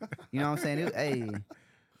you know what I'm saying?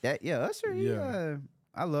 Usher. Yeah.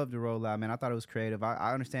 I love the rollout, man. I thought it was creative.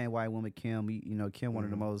 I understand why he went with Kim. Kim one of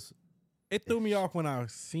the most. It threw me off when I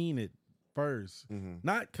seen it first. Mhm.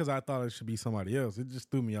 Not because I thought it should be somebody else. It just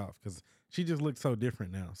threw me off because she just looked so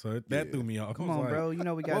different now. So that Yeah. threw me off. I Come was on, like, bro. You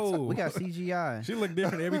know we got whoa. CGI. She looked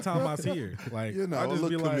different every time I see her. Like You know, I just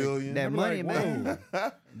look be like, chameleon. That I be money, like, man. whoa.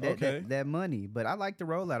 That, Okay. that money, but I like the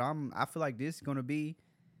rollout. I feel like this is gonna be.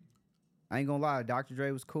 I ain't gonna lie. Dr.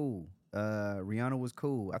 Dre was cool. Rihanna was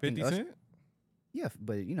cool. I 50 think Usher, Cent? yeah,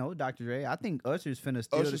 but Dr. Dre. I think Usher's finna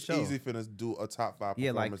steal the Usher's show. easy finna do a top 5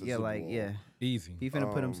 Yeah, performance at Super Bowl. Easy. He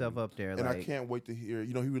finna put himself up there. And Like, I can't wait to hear.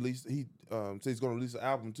 You know, he said he's going to release an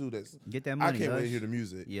album too. That's get that I money. can't wait to Lush. hear the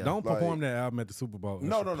music. Yeah. Don't Like- perform that album at the Super Bowl.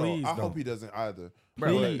 No, Usher. no, no. Please I hope don't. he doesn't either.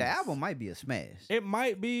 Bro, Please. the album might be a smash. It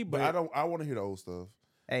might be, But I want to hear the old stuff.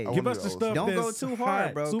 Hey, I give wanna us hear the old stuff. don't go that's too hot,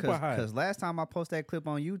 hard, bro. Super hot. Because last time I posted that clip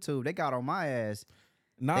on YouTube, they got on my ass.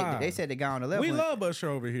 Nah, They said they got on the level. we love Usher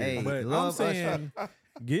over here, Hey, but I'm love saying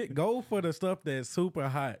go for the stuff that's super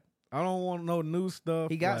hot. I don't want no new stuff.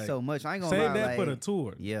 He got like, so much. I ain't gonna save lie. that for the like,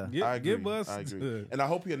 tour. Yeah. I agree. Give us I agree. And I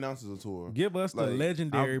hope he announces a tour. give us the Like,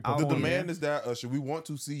 legendary I'll- The Oh, performance. demand is that, Usher. We want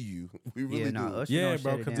to see you. We really Yeah, nah, do. Usher Yeah, don't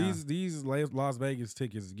bro, shut it because down. these Las Vegas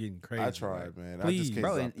tickets is getting crazy. I tried, like, man. I Please, just can't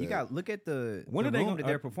Bro, stop and you that. got look at the when are room they that gonna?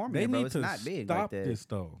 they're performing They in, bro. need It's to not big stop like that. this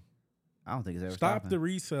though. I don't think it's ever Stop stopping. the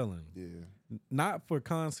reselling. Yeah, Not for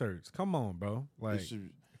concerts. Come on, bro. Like,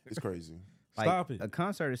 it's crazy. Like, stop it. A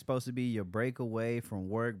concert is supposed to be your break away from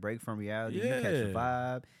work, break from reality. You catch a Yeah.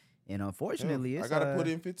 vibe. And unfortunately, Hell, it's I gotta put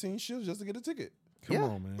in 15 shifts just to get a ticket. Come yeah.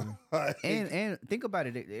 on, man. and think about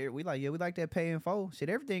it. We like that paying for shit.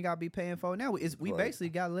 Everything got to be paying for now. We Right. basically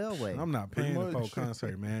got layaway. I'm not Pretty paying for a much.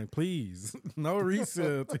 concert, man. Please, no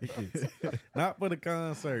resale tickets. Not for the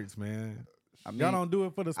concerts, man. I mean, Y'all don't do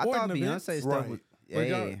it for the I sporting thought events, Beyonce stuff Right. was. But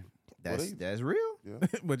y'all- Hey, that's they- real. Yeah.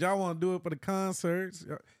 but y'all want to do it for the concerts.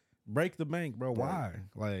 Break the bank, bro. Why?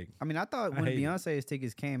 Like, I mean, I thought I when hate it. Beyonce's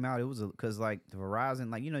tickets came out, it was because like the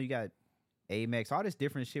Verizon, like you got Amex, all this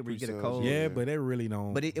different shit where you get a Pre-sales, code. yeah, yeah. but they really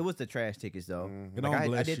don't. But it was the trash tickets though. Mhm. It Like don't I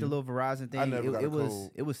bless did the you. little Verizon thing. I never got a it was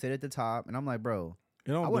code. it was set at the top, and I'm like, bro,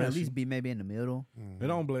 it don't I want to bless at least you. be maybe in the middle. It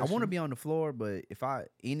don't bless I want to you. be on the floor, but if I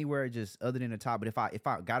anywhere just other than the top, but if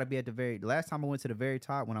I gotta be at the last time I went to the very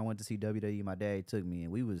top when I went to see WWE, my dad took me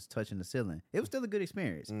and we was touching the ceiling. It was still a good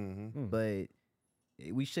experience, Mm-hmm. but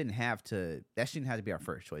we shouldn't have to. That shouldn't have to be our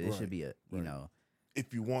first choice. It Right, should be a right.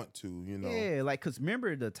 If you want to, yeah, like because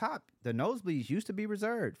remember the nosebleeds used to be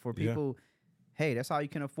reserved for Yeah. people. Hey, that's all you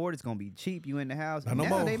can afford. It's gonna be cheap. You in the house. Not no Now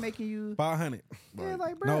more. they making you. 500 Yeah, Right.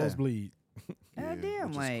 like bro. nosebleed. God damn,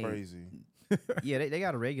 which like is crazy. yeah, they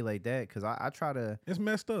got to regulate that because I try to. It's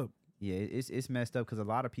messed up. Yeah, it's messed up because a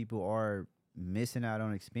lot of people are missing out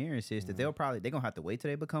on experiences that they're gonna have to wait till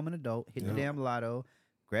they become an adult, hit the Yeah. damn lotto,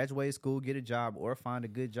 graduate school, get a job, or find a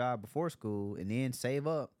good job before school, and then save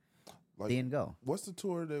up, Like, then go. what's the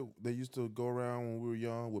tour that they used to go around when we were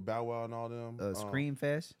young with Bow Wow and all them? Scream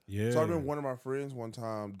Fest. Yeah. So I remember one of my friends one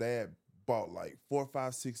time, dad bought like 4,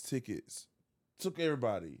 5, 6 tickets, took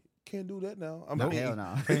everybody. Can't do that now. I Nope. mean, Hell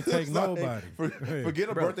no. Can't take it's like, nobody. Forget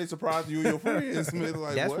a Bro. birthday surprise to you and your friends. Man.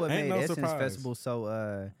 Like, That's what Ain't made no Essence surprise. Festival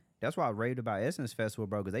so. That's why I raved about Essence Festival,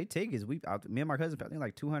 bro. Because they tickets, me and my cousin, I think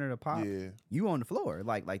like 200 a pop. Yeah, You on the floor,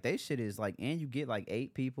 like they shit is like, and you get like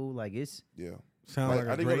 8 people, like it's. yeah. Sound like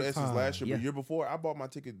I a didn't go great to Essence time. last year, Yeah. but year before, I bought my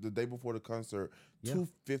ticket the day before the concert. Yeah.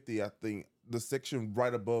 $250, I think, the section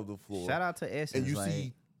right above the floor. Shout out to Essence, and you like,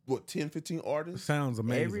 see what 10, 15 artists? Sounds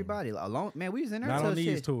amazing. everybody alone. Man, we was in there Not till on these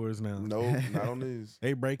shit. tours now. No, not on these.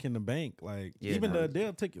 They breaking the bank. Like Yeah, even the no.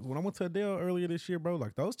 Adele tickets. When I went to Adele earlier this year, bro,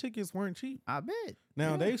 like those tickets weren't cheap. I bet.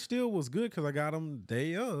 Now Yeah. they still was good because I got them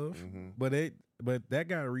day of, Mhm. but that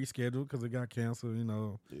got rescheduled because it got canceled. You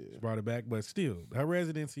know, Yeah. she brought it back. But still, her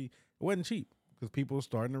residency wasn't cheap because people were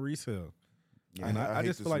starting to resell. Yeah. And I I hate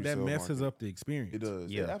just this feel like that resale messes market. up the experience. It does.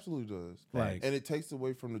 Yeah. It absolutely does. Like And it takes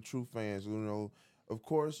away from the true fans. You know, of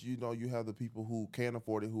course, you have the people who can't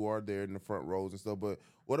afford it, who are there in the front rows and stuff. But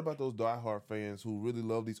what about those diehard fans who really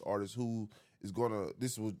love these artists? Who is gonna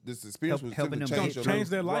this experience was Helping simply them change, get change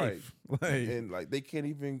their Right. life. Like And like they can't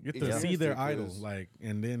even you get to experience see their it 'cause- idol. Like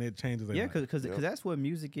and then it changes their Yeah, life. because Yep. that's what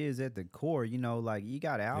music is at the core. You know, like you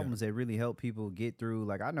got albums that really help people get through.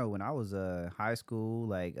 Like I know when I was high school,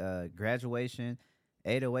 like graduation,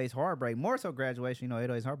 808's Heartbreak, more so graduation. You know,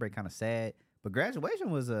 808's Heartbreak kind of sad, but graduation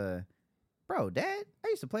was bro, Dad. I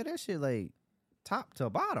used to play that shit like top to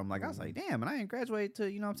bottom. Like I was like, damn, and I ain't graduated till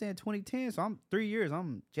 2010. So I'm 3 years.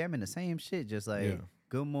 I'm jamming the same shit, just like Yeah.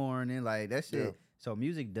 good morning, like that shit. Yeah. So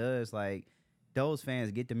music does like. Those fans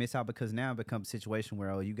get to miss out because now it becomes a situation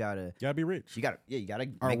where you gotta Gotta be rich. you gotta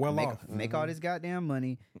Are make, well make, off. make all this goddamn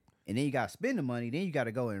money, and then you gotta spend the money. Then you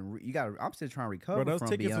gotta go and you gotta. I'm still trying to recover Bro, those from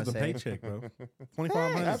tickets Beyonce. is a paycheck, bro.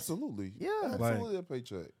 2,500. Absolutely. Yeah. Absolutely a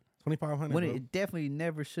paycheck. 2,500. When bro. it definitely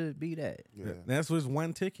never should be that. Yeah. That's just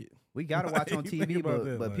one ticket. We gotta watch on Like, think TV, about but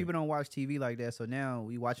that, but like- people don't watch TV like that. So now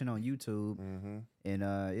we watching on YouTube, Mm-hmm.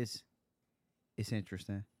 and it's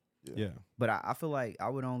interesting. Yeah. But I feel like I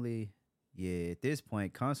would only. Yeah, at this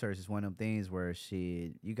point, concerts is one of them things where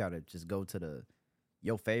shit, you gotta just go to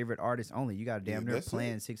your favorite artist only. You gotta damn near that's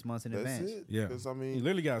plan it. 6 months in That's advance. it. Yeah. Because I You mean,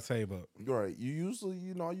 literally gotta save up. right. You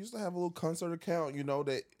usually, I used to have a little concert account,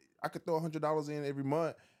 that I could throw $100 in every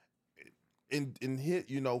month and hit,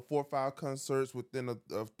 4 or 5 concerts within a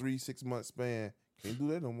 3-6 month span. Can't do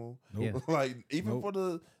that no more. Nope. Like even for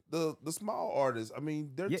the small artists, I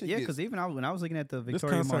mean, their tickets. Yeah, because even when I was looking at the This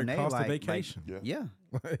Victoria concert Monet, cost a like, vacation. yeah,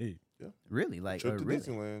 Like, really, like Trip to really.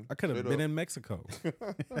 Disneyland. I could have Straight been up. in Mexico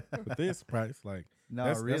with this price. Like, No,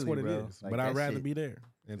 that's really, what bro. it is. Like, But I'd that rather shit- be there.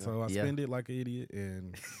 And so I Yeah. spend it like an idiot,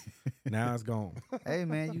 and now it's gone. Hey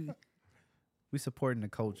man, we supporting the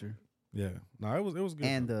culture Yeah. No, it was good.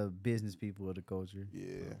 and the business people of the culture.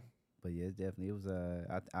 Yeah. But yeah, it was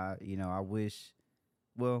I wish.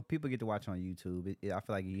 Well, people get to watch on YouTube. I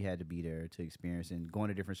feel like you had to be there to experience and going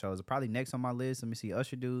to different shows. Probably next on my list, let me see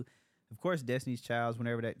Usher do. Of course, Destiny's Child's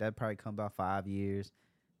whenever that probably come about 5 years,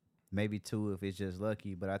 maybe 2 if it's just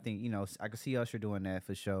lucky. But I think I could see Usher doing that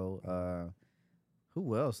for sure.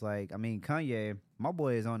 Who else? Like I mean, Kanye, my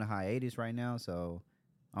boy is on a hiatus right now, so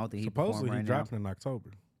I don't think he Supposedly perform he right dropping now. in October.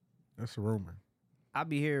 That's a rumor. I'll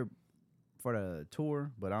be here for the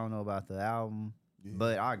tour, but I don't know about the album. Yeah.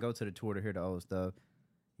 But I go to the tour to hear the old stuff.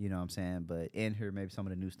 You know what I'm saying? But and hear maybe some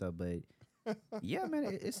of the new stuff. But yeah,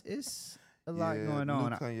 man, it's a lot going new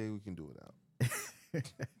on. Kanye, we can do without.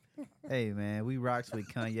 Hey man, we rocks with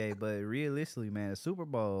Kanye, but realistically, man, the Super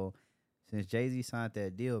Bowl, since Jay-Z signed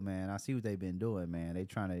that deal, man, I see what they've been doing, man. They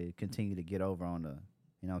trying to continue to get over on the,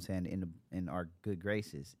 you know what I'm saying, in our good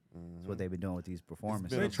graces. That's what they've been doing with these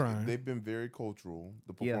performances. They trying. They've been very cultural.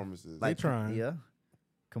 The Yeah. performances. Like- trying. Yeah.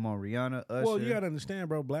 Come on, Rihanna, Usher. Well, you gotta understand,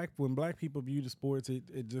 bro. When black people view the sports,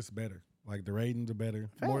 it just better. Like the ratings are better,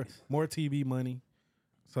 Facts. more TV money.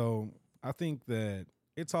 So I think that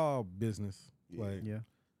it's all business. Yeah. Like Yeah.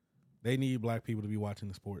 they need black people to be watching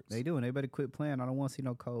the sports. They do, and they better quit playing. I don't want to see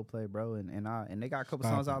no Coldplay, bro. And they got a couple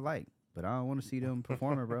Stop songs it. I like, but I don't want to see them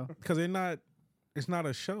performing, bro. Because it's not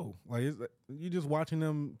a show. Like you just watching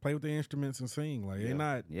them play with the instruments and sing. Like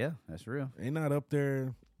Yeah, that's real. they not up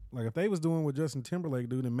there. Like if they was doing what Justin Timberlake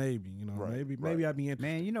do, then maybe Right, maybe I'd be interested.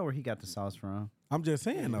 Man, you know where he got the sauce from. I'm just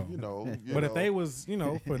saying though. But if they was,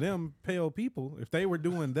 for them pale people, if they were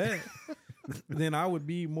doing that, then I would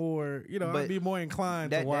be more, But I'd be more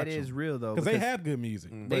inclined to That watch is them. real though, Because they have good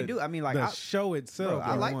music. They but do. I mean, like the I, show itself.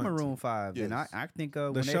 I like want to. Maroon 5, and Yes. I think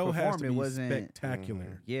The when show they has performed, to it be wasn't.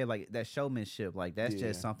 spectacular. Yeah, like that showmanship, like that's Yeah.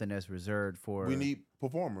 just something that's reserved for. we need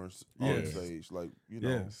performers on Yes. stage. Like,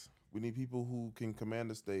 Yes. we need people who can command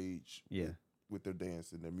the stage Yeah. with their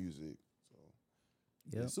dance and their music. So,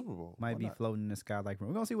 Yep. yeah, Super Bowl. might Why be not? floating in the sky like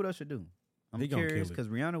we're gonna see what Usher do. I'm He gonna curious kill it. because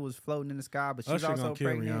Rihanna was floating in the sky, but she's Usher also gonna kill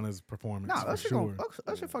pregnant. Rihanna's performance Nah, for Usher sure.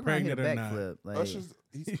 Usher fucking around hit a Pregnant or not. backflip. Like, Usher's,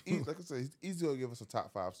 he's like I said, he's gonna give us a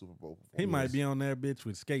top 5 Super Bowl performance. He might be on that bitch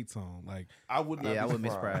with skates on. Like I would not. Yeah, I be wouldn't be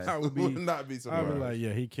surprised. surprised. I would be- would not be I'd surprised. be like,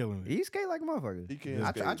 yeah, he killing it. he skate like a motherfucker. He can. I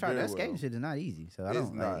skate tried very that skating well. shit is not easy, so I It's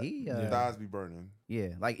don't like not. he. Yeah. Thighs be burning. Yeah,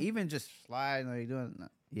 like even just sliding or doing.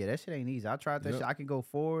 Yeah, that shit ain't easy. I tried that Yep. shit. I can go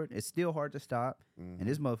forward. It's still hard to stop, and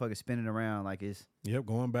this motherfucker spinning around like it's. Yep,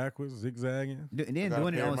 going backwards, zigzagging. And then I got a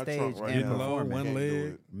doing it pair in on my stage trunk right and Getting now. low, performing. one Can't do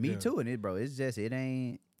leg. it. Me Yeah. too, and it, bro. It's just it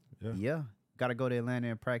ain't. Yeah. Yeah, gotta go to Atlanta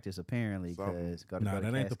and practice apparently Something. because gotta Nah, go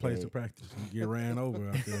to that ain't the place to Cascade. practice. You get ran over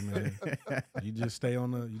out there, man. You just stay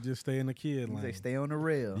in the kid They lane. stay on the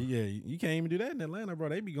rail. Yeah, you can't even do that in Atlanta, bro.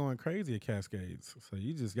 They be going crazy at Cascades. So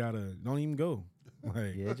you just gotta don't even go.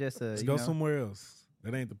 Like, Yeah, just just you go know, somewhere else.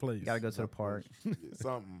 That ain't the place. You gotta go to the park. Yeah,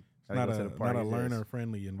 something. It's not Gotta go to the park. not a It's just- learner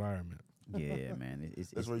friendly environment. Yeah, man. It's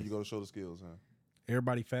That's where you it's- go to show the skills, huh?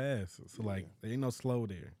 Everybody fast. So like there ain't no slow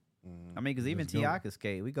there. I mean, because even Just go. T.I. could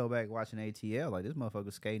skate. We go back watching ATL. Like, this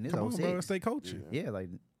motherfucker skating his Come own on, bro. six. It's they coaching. Yeah. Yeah, like,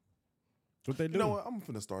 What they do. You know what? I'm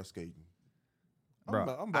finna start skating. Bro, I'm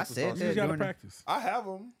I about to said start You that just skating. gotta during the- practice. I have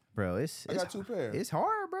them. bro, it's I got 2 pairs. It's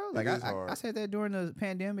hard, bro. Like is I hard. said that during the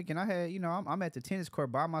pandemic, and I had, I'm at the tennis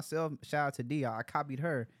court by myself. Shout out to D. I copied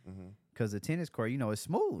her because the tennis court, it's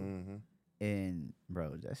smooth. Mm-hmm. And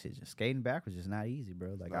bro, that shit just skating back was just not easy,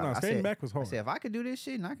 bro. Like No, I skating said, back was I hard. said if I could do this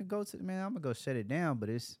shit and I could go to man, I'm gonna go shut it down. But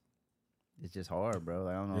it's just hard, bro.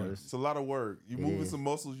 Like I don't know. Yeah. It's a lot of work. You It moving is. some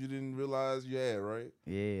muscles you didn't realize you had, right?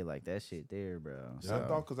 Yeah, like that shit there, bro. So I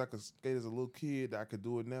thought because I could skate as a little kid, that I could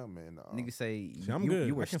do it now, man. Niggas say See, I'm you, good.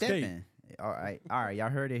 you were I can skate. stepping. All right, y'all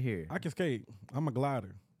heard it here. I can skate. I'm a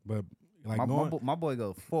glider, but like my boy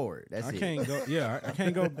go forward. That's I it. can't go. Yeah, I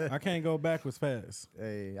can't go. I can't go backwards fast.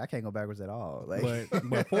 Hey, I can't go backwards at all. Like,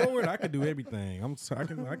 But forward, I can do everything. I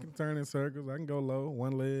can turn in circles. I can go low,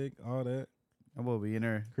 one leg, all that, I'm gonna be in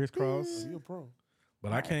there. crisscross. You a pro.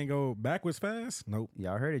 But I can't go backwards fast. Nope.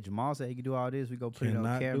 Y'all heard it. Jamal said he can do all this. We go put it on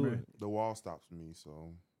Cannot do camera. it. The wall stops me,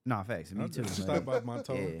 so Nah, facts. Me I'll too. just man. stop out my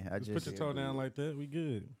toe. Yeah, I just just put your toe down like that. We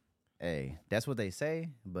good. Hey, that's what they say,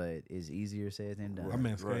 but it's easier said than done. I've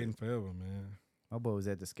been Right. skating forever, man. My boy was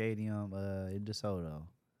at the stadium in DeSoto.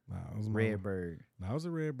 Nah, I was Redbird. Nah, I was a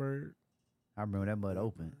Redbird. I remember that mud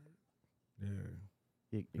open. Yeah.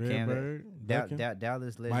 Redbird,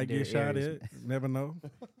 Dallas legendary. might get shot areas. at. Never know.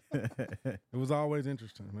 It was always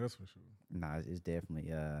interesting. That's for sure. Nah, it's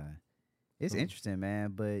definitely it's interesting,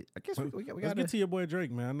 man. But I guess we Let's got get to your boy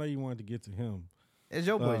Drake, man. I know you wanted to get to him. It's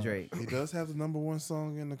your boy Drake. He does have the #1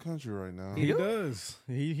 song in the country right now. He does.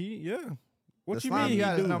 Yeah. What The you Slime mean?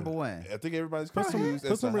 God He is do? #1. I think everybody's Put confused.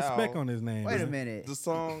 some as to respect how on his name. Wait a man. minute. the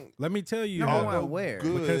song. Let me tell you, Number how- one where?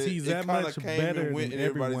 Good. Because he's It that kinda much came better and went than in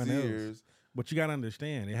everybody's everyone else. ears. But you gotta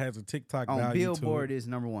understand, it has a TikTok On value Billboard to it. is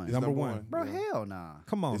 #1. It's number one. Bro, yeah. hell nah.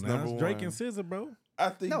 Come on It's now, number it's Drake one. and SZA, bro. I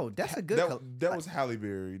think No, that's a good That was Halle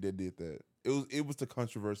Berry that did that. It was the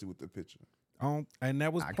controversy with the picture. And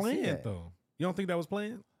that was I can see playing that. though. You don't think that was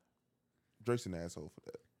playing? Drake's an asshole for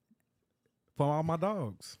that. For all my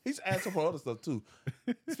dogs. He's an asshole for other stuff too.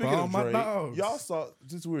 Speaking all of my Drake, dogs. y'all saw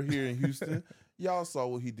since we're here in Houston, y'all saw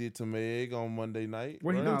what he did to Meg on Monday night.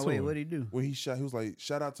 What he right? do No, to wait, him? what'd he do? When he was like,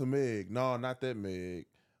 "Shout out to Meg." No, not that Meg.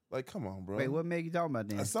 Like, come on, bro. Wait, what Meg you talking about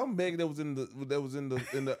then? Some Meg that was in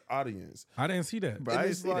the audience. I didn't see that. Bro, And I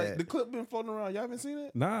didn't it's see like that. the clip been floating around. Y'all haven't seen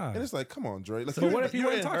it? Nah. And it's like, come on, Drake. Like, So what if he you're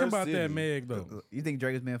wasn't in talking her about that city. Meg though? You think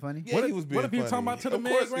Drake is being funny? Yeah, What he if- was being what if he funny. talking about to the Of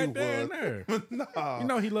Meg course right he there and was. there? Nah. You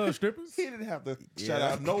know he loves strippers. He didn't have to shout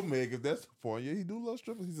out no Meg if that's the point. Yeah, he do love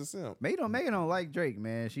strippers. He's a simp. Megan don't like Drake,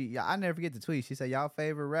 man. I never forget the tweet. She said, y'all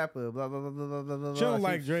favorite rapper, blah, blah, blah, blah, blah, blah. She don't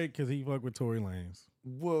like Drake because he fuck with Tory Lanez.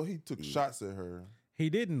 Well, he took shots at her. He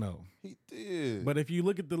didn't know. He did. But if you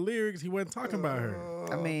look at the lyrics, he wasn't talking about her.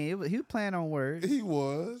 I mean, he was playing on words. He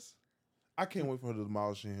was. I can't wait for her to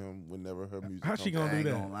demolish him whenever her music. How she comes gonna out. do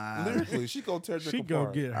I that? ain't gonna lie. Lyrically, she gonna tear Drake She gonna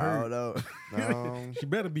apart. get I hurt. don't know. No. She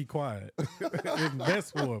better be quiet. It's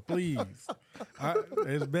best for her, please.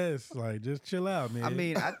 It's best. Like, just chill out, man. I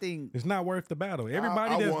mean, I think it's not worth the battle.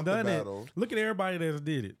 Everybody I that's want the done it. battle. Look at everybody that's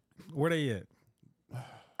did it. Where they at?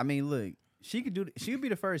 look, she could be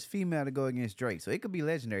the first female to go against Drake. So it could be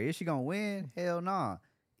legendary. Is she gonna win? Hell nah.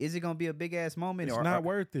 Is it gonna be a big ass moment? It's not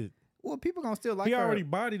worth it. Well, people gonna still like He her. already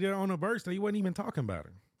bodied her on a verse that he wasn't even talking about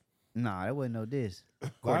her. Nah, that wasn't no diss.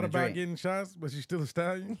 Lied According to about Drake. getting shots, but she's still a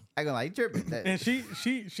stallion. I gonna like tripping. That- And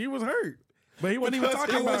she was hurt. But he wasn't even Because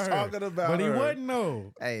talking he about was her. talking about but he her. wasn't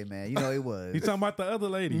no. Hey man, you know it was. He's talking about the other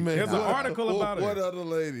lady. Man, There's an what- article about her. What other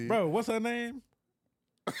lady? Bro, what's her name?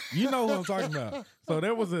 You know who I'm talking about. So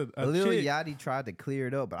there was a Lil chick. Yachty tried to clear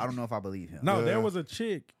it up, but I don't know if I believe him. No, Yeah. there was a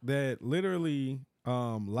chick that literally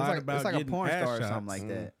lied about it's like a getting porn ass star or shots, something like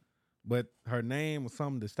that. but her name was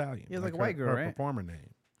something the stallion. Yeah, like a her, white girl, her right? performer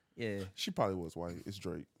name. Yeah, She probably was white. It's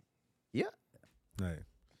Drake. yeah. Hey,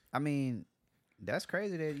 I mean, that's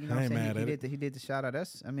crazy that you know I what ain't I'm saying. mad He at did he did the shout out.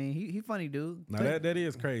 That's he funny dude. now that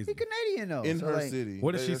is crazy. He Canadian though. In so her like, city.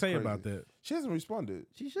 What did she That's say crazy. about that? She hasn't responded.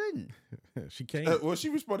 She shouldn't. She can't. Well, she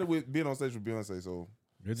responded with being on stage with Beyonce. So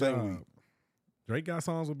Good same job. week. Drake got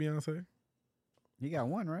songs with Beyonce. He got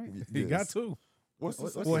one right. He yes. got two. What's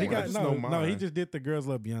this? What's Well, he the got I just no. know No, he mine. just did the Girls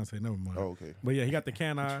Love Beyonce. Never mind. Oh, okay. But yeah, he got the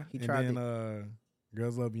Can I, He and tried then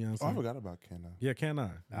Girls Love Beyonce. Oh, I forgot about Kenna. Yeah, Can I?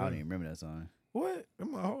 I don't even remember that song. What?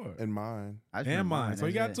 Am I hard? And mine. I just And remember mine. So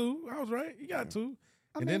he that's got it. two. I was right. He got two.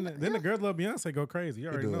 I And mean, then the Girls Love Beyonce go crazy. You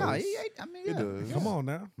already does. know. No, It he ain't. I mean, yeah. It does. Come on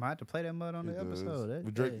now. Might have to play that mud on the It does. episode.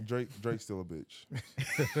 That- But yeah. Drake's still a bitch.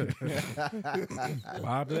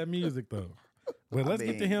 Vibe to that music though. But let's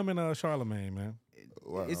get to mean- him and Charlemagne, man.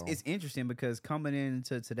 Wow. It's interesting because coming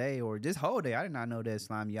into today or this whole day, I did not know that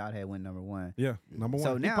Slime Yacht had went #1. Yeah, number one.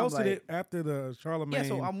 So He now I'm posted like- it after the Charlemagne. Yeah,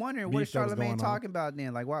 so I'm wondering what is beef that was Charlemagne going on. talking about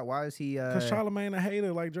then? Like, why is he? Because Charlemagne a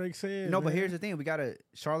hater, like Drake said. No, but man. here's the thing: we gotta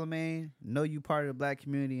Charlemagne. Know you part of the black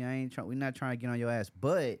community. We're not trying to get on your ass,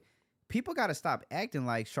 but people gotta stop acting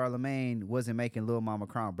like Charlemagne wasn't making Lil Mama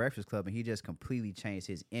Crown Breakfast Club and he just completely changed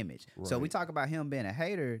his image. So we Right. talk about him being a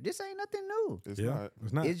hater. This ain't nothing new. It's Yeah, not.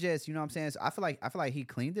 it's not. It's just, you know what I'm saying? So I feel like he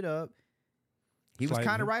cleaned it up. He was Slightly.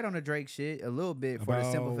 kind of right on the Drake shit a little bit for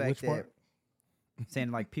the simple About fact which that part?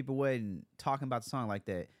 saying like people wasn't talking about the song like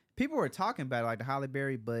that. People were talking about it like the Halle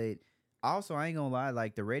Berry, but also I ain't gonna lie,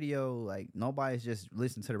 like the radio, like nobody's just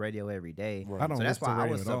listening to the radio every day. Right. I don't So that's listen to why I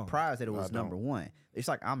radio was at all. surprised that it I was don't. #1. It's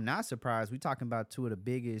like I'm not surprised. We talking about two of the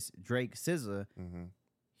biggest Drake SZA, Mm-hmm.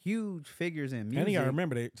 huge figures in music. And you gotta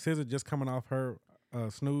remember that SZA just coming off her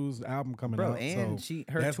Snooze album coming Bro, out. and so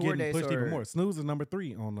her that's tour getting days pushed even are- more. Snooze is number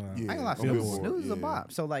 3 on Yeah. I ain't gonna lie, on Snooze, Billboard, Snooze is a yeah.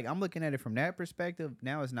 bop. So like I'm looking at it from that perspective.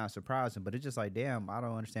 Now it's not surprising, but it's just like, damn, I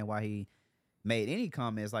don't understand why he made any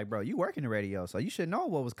comments. Like, bro, you work in the radio, so you should know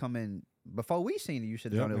what was coming before we seen it. You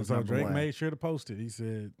should have Yep, known it and was so number Drake one. made sure to post it. He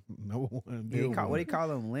said, "No one." Yeah, what he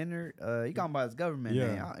call him, Leonard? He call him by his government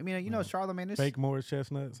Yeah. name. I mean, you know, Charlemagne. This, Fake Morris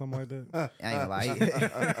Chestnut, something like that. I ain't gonna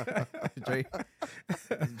lie.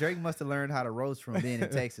 Drake must have learned how to roast from being in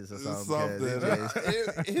Texas or something.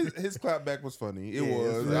 His clapback was funny. It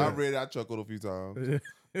was. Yeah. I read it. I chuckled a few times.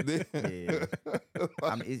 Yeah.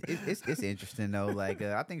 I mean, it's interesting though. Like,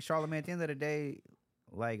 I think Charlamagne at the end of the day,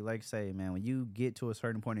 like say, man, when you get to a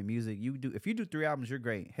certain point in music, if you do 3 albums, you're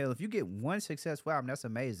great. Hell, if you get one successful album, that's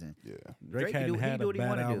amazing. Yeah. Drake hadn't had a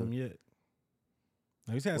bad album yet.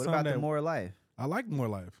 He's had what some about that the More Life? I liked More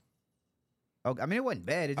Life. Oh, I mean, it wasn't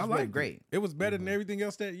bad. It just wasn't great. It was better than everything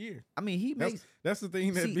else that year. I mean, he makes. That's the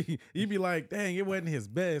thing that you'd be like, dang, it wasn't his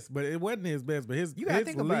best, but it wasn't his best. But his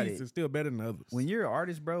release is still better than others. When you're an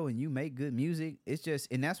artist, bro, and you make good music, it's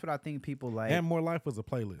just, and that's what I think people like. And More Life was a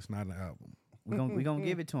playlist, not an album. We gonna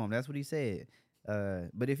give it to him. That's what he said.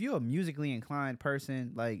 But if you're a musically inclined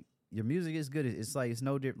person, like your music is good. It's like it's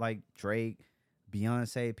no different. Like Drake,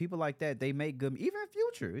 Beyonce, people like that, they make good. Even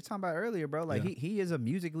Future, we were talking about earlier, bro. Like he is a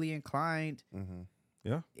musically inclined. Mm-hmm.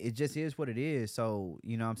 Yeah, it just is what it is. So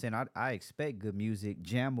you know what I'm saying, I expect good music,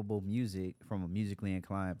 jammable music from a musically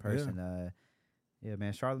inclined person. Yeah,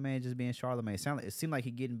 man, Charlamagne just being Charlamagne. It seemed like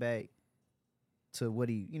he getting back to what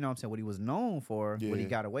he, you know what I'm saying, what he was known for, what he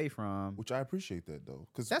got away from. Which I appreciate that though,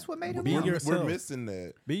 because that's what made him. We're missing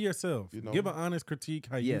that. Be yourself. You know? Give an honest critique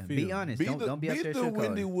how you feel. Be honest. Don't be out there the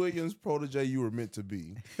Wendy Williams protege you were meant to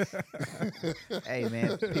be. Hey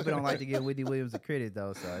man, people don't like to give Wendy Williams the credit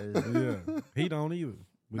though. So he don't either.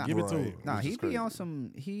 But give it to him. Nah, he be on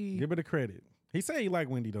some. He give it the credit. He say he like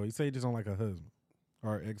Wendy though. He say he just don't like her husband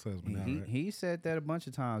or ex-husband. He said that a bunch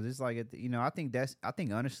of times. It's like I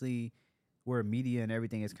think honestly, where media and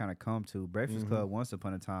everything has kind of come to, Breakfast Club once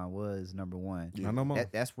upon a time was number one. Yeah. Not no more.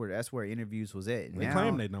 That's where interviews was at. They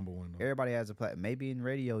claim they number one though. Everybody has a platform. Maybe in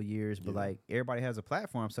radio years, but like everybody has a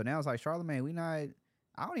platform. So now it's like Charlamagne.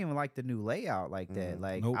 I don't even like the new layout like that.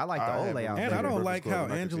 Like I like the old layout. And I don't like how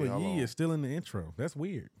Angela Yee is still in the intro. That's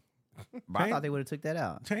weird. But I thought they would have took that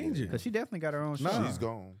out. Change it, because she definitely got her own show. She's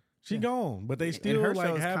gone. She gone, but they still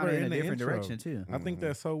like have her in a different direction too. I think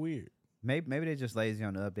that's so weird. Maybe they're just lazy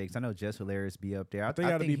on the updates. I know Jess Hilarious be up there. They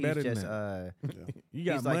got to be better than that. You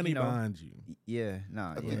got money behind you. Yeah,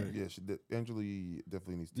 nah, Angela Yee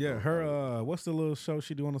definitely needs to. Yeah, her. What's the little show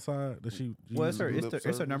she do on the side? Does she? Well, it's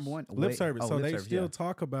her number one. Lip service. So they still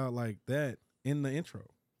talk about like that in the intro.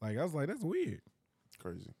 Like I was like, that's weird.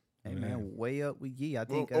 Crazy. Hey man, way up with Yee. I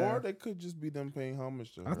think, or they could just be them paying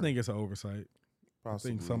homage to her. I think it's an oversight.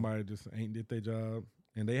 Possibly. I think somebody just ain't did their job.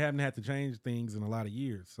 And they haven't had to change things in a lot of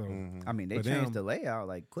years. So I mean, they changed the layout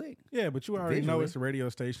like quick. Yeah, but you already know it's a radio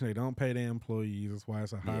station. They don't pay their employees. That's why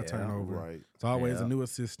it's a high turnover. Right. It's always a new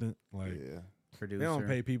assistant. Like producer. They don't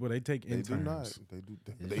pay people. They take interns.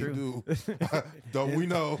 They do. Don't we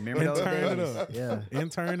know? Intern it up. Yeah.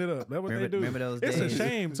 Intern it up. That's what they do. Remember those days? It's a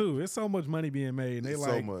shame too. It's so much money being made. And they like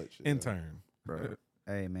so much, intern. Bro.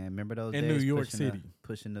 Hey man, remember those in days New York City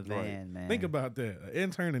pushing the van, man. Think about that. An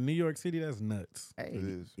intern in New York City, that's nuts. Hey, it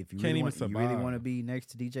is. If you really want to be next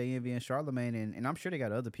to DJ Envy and Charlamagne, and I'm sure they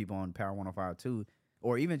got other people on Power 105 too,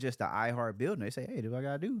 or even just the iHeart building. They say, hey, do what I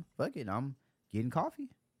gotta do? Fuck it, I'm getting coffee.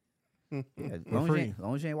 Yeah, as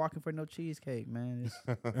long as you ain't walking for no cheesecake, man.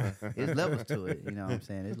 It's levels to it. You know what I'm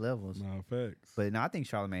saying? It's levels. No, facts. But no, I think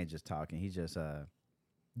Charlamagne just talking. He's just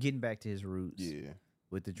getting back to his roots. Yeah.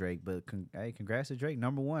 With the Drake, but hey, congrats to Drake,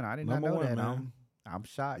 number one. I did not know that. Man. I'm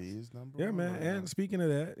shocked. He is number one. Yeah, man. And speaking of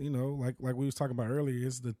that, you know, like we was talking about earlier,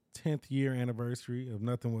 it's the 10th year anniversary of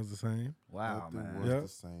Nothing Was the Same. Wow, Nothing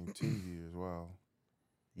was the same. 2 years. Wow.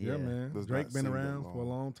 Yeah, man. Drake been around for a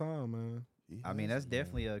long time, man. I mean, that's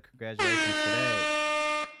definitely a congratulations for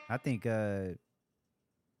that. I think,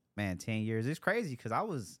 man, 10 years. It's crazy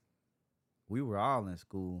because we were all in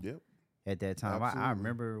school. Yep. At that time, I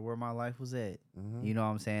remember where my life was at. You know what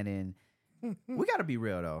I'm saying? And we got to be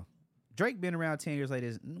real, though. Drake been around 10 years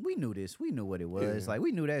later. We knew this. We knew what it was. Like,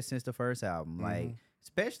 we knew that since the first album. Like,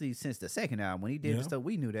 especially since the second album. When he did the stuff,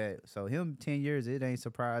 we knew that. So him 10 years, it ain't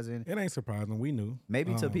surprising. It ain't surprising. We knew.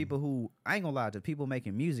 Maybe to people who, I ain't gonna lie, to people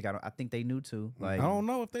making music, I think they knew too. Like, I don't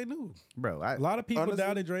know if they knew. Bro, a lot of people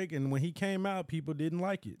doubted Drake, and when he came out, people didn't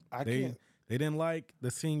like it. They didn't like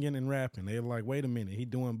the singing and rapping. They were like, wait a minute, he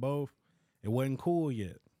doing both. It wasn't cool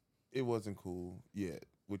yet. It wasn't cool yet,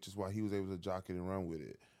 which is why he was able to jock it and run with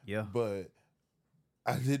it. Yeah. But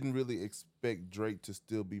I didn't really expect Drake to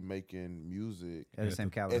still be making music at the same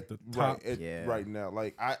caliber. At the top, right now.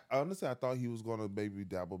 Like I thought he was gonna maybe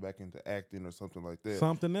dabble back into acting or something like that.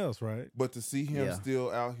 Something else, right? But to see him still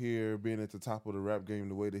out here being at the top of the rap game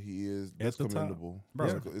the way that he is, that's commendable.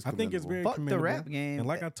 Bro, I think it's very commendable. The rap game, and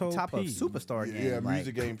like I told top Pete, of superstar game. Yeah,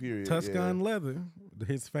 music game period. Tuscan Leather,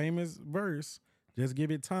 his famous verse, Just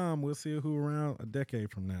give it time. We'll see who around a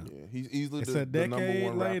decade from now. Yeah, he's easily It's the a number decade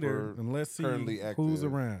one later, rapper and let's see currently who's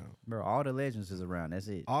active. around. Bro, all the legends is around. That's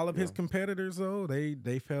it. All of his competitors, though,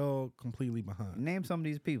 they fell completely behind. Name some of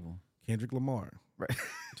these people. Kendrick Lamar, Right.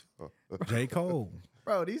 J. Cole,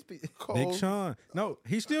 Bro, these people. Big Sean. No,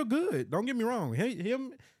 he's still good. Don't get me wrong.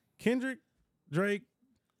 Him, Kendrick, Drake,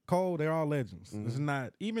 Cole, they're all legends. This is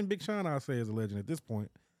not even Big Sean. I'll say is a legend at this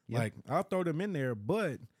point. Yep. Like I'll throw them in there,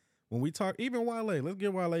 but when we talk, even Wale, let's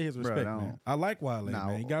give Wale his respect. Man. I like Wale.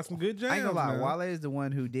 Man, he got some good jams. I ain't gonna lie, man. Wale is the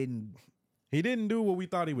one who didn't. He didn't do what we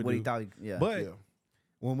thought he would do. He thought, yeah. But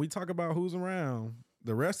when we talk about who's around,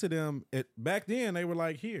 the rest of them, back then they were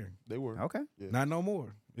like here. They were okay. Yeah. Not no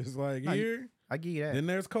more. It's like here. I give you that. Then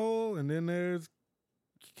there's Cole, and then there's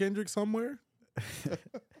Kendrick somewhere.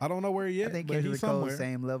 I don't know where he is. I think but Kendrick he's Cole somewhere.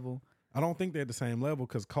 same level. I don't think they're at the same level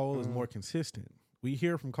because Cole is more consistent. We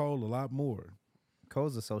hear from Cole a lot more.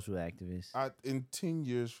 Cole's a social activist. In 10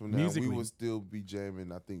 years from now, Musically. we would still be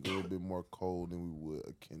jamming. I think a little bit more Cole than we would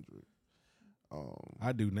a Kendrick.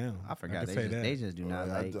 I do now. I forgot. can They say just, that. they just do not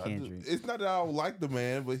like I Kendrick. it's not that I don't like the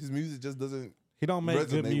man, but his music just doesn't. He don't make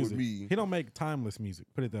good resonate with music. me. He don't make timeless music.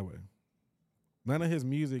 Put it that way. None of his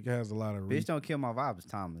music has a lot of. Bitch, don't kill my vibe. It's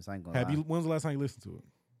Thomas. I ain't gonna Have lie. you? When's the last time you listened to it?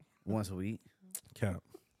 Once a week. Cap.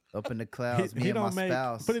 Up in the clouds. Me he and my don't make.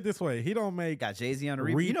 spouse. Put it this way. He don't make. Got Jay-Z on the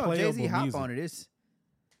replay. You know Jay-Z replayable hop music. on it. It's,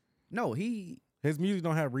 no, he. His music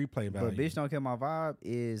don't have replay value. But Bitch Don't Kill My Vibe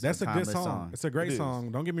is That's a good timeless song. It's a great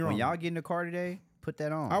song. Don't get me wrong. When y'all get in the car today, put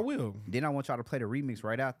that on. I will. Then I want y'all to play the remix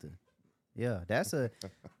right after. Yeah, that's a.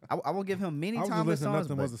 I won't give him many I was just timeless listening. songs.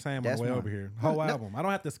 Nothing was the same on that's the way one. over here. Bro, Whole album. I don't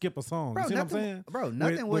have to skip a song. Bro, you see what I'm nothing- saying? bro,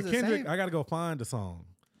 nothing was with the Kendrick, same. I got to go find the song.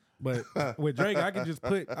 But with Drake,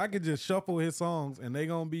 I could just shuffle his songs and they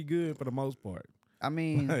gonna be good for the most part. I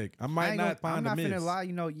mean, Like, I might not find I'm not a miss. finna lie.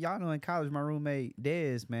 You know, y'all know in college, my roommate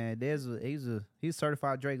Dez, man, he's a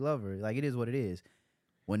certified Drake lover. Like it is what it is.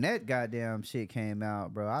 When that goddamn shit came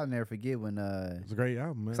out, bro, I'll never forget when It's a great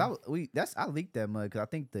album, man. I leaked that mug because I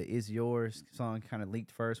think the "Is Yours" song kind of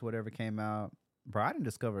leaked first. Whatever came out, bro, I didn't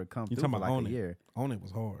discover it come You through talking for about like On a It? year. On It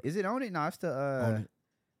was hard. Is it on it? No, it's the On It.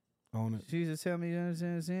 On It. She just tell me,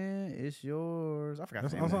 it's yours. I forgot.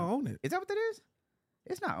 That's the name of also it. On It. Is that what that is?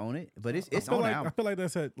 It's not on it, but it's I feel on the like, I album. feel like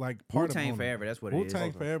that's at like part of Wu-Tang On It. Forever. That's what it is.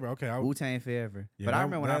 Wu-Tang Forever. Okay. Wu-Tang Forever. Yeah, but I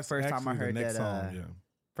remember when that's first time I actually the heard next that. song, yeah.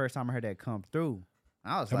 First time I heard that come through,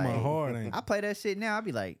 I was That like, mud hard, ain't it? I play that shit now. I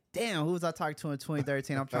be like, damn, who was I talking to in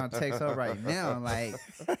 2013? I'm trying to text her right now. Like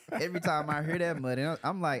every time I hear that mud, and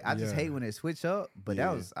I'm like, I just Yeah. hate when it switch up. But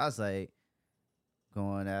Yeah. I was like,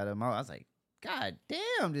 going at him. I was like, God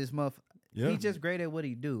damn, this motherfucker. Yeah. He just great at what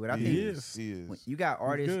he do. And I He think is. He when is. you got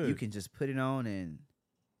artists, good. you can just put it on and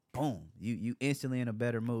boom, you instantly in a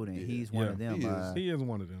better mood. And Yeah. he's one of Yeah, them. he is. He is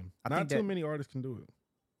one of them. I Not think too that- many artists can do it.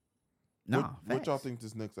 Nah, What y'all facts. think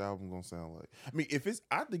this next album gonna sound like? I mean,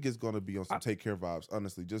 I think it's gonna be on some Take Care vibes.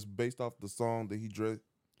 Honestly, just based off the song that he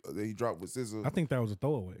dropped with SZA. I think that was a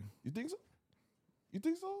throwaway. You think so? You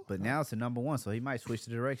think so? But now it's the number one, so he might switch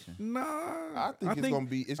the direction. Nah, I think it's gonna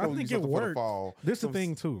be. It's I gonna be think it something for the worked. fall. This is the Some-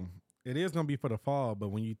 thing too. It is gonna be for the fall, but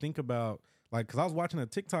when you think about like, cause I was watching a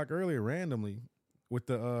TikTok earlier randomly with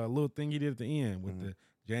the little thing he did at the end with the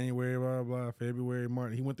January, blah blah, February,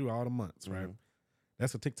 March. He went through all the months, right?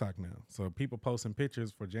 That's a TikTok now. So people posting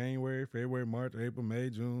pictures for January, February, March, April, May,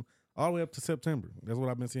 June, all the way up to September. That's what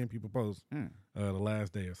I've been seeing people post the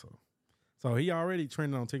last day or so. So he already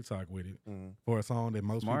trending on TikTok with it for a song that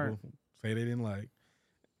most Smart. people say they didn't like.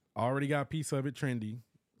 Already got a piece of it trendy.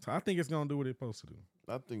 So I think it's gonna do what it's supposed to do.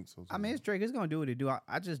 I think so. Too. I mean, it's Drake. It's gonna do what it do.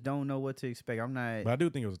 I just don't know what to expect. I'm not. But I do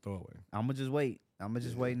think it was a throwaway. I'm gonna just wait. I'm gonna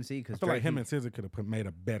just wait and see. I Because feel like him and SZA could have made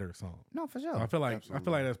a better song. no, for So sure. I feel like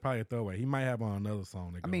Absolutely. that's probably a throwaway. He might have on another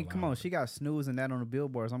song. That I mean, go come along on. with She got Snooze and that on the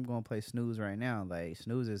billboards. I'm gonna play Snooze right now. Like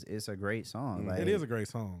Snooze is a great song. Like it is a great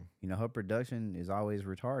song. you know, her production is always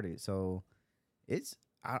retarded. So it's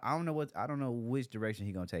I don't know which direction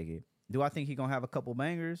he gonna take it. Do I think he gonna have a couple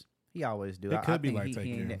bangers? He always do. It could I be think like he Take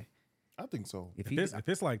ain't Care. there. I think so. If If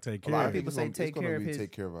it's like Take A lot Care, of people say It's Take gonna Care of be his.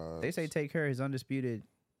 Take Care vibes. They say Take Care of his undisputed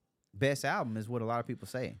best album is what a lot of people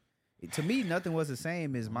say. To me, Nothing Was the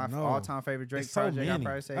Same is my No. all-time favorite Drake it's so project. many. I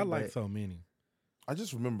probably say. I like but so many. I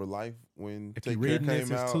just remember Life when If Take you Care reading this,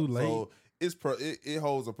 came it's out. too late. So it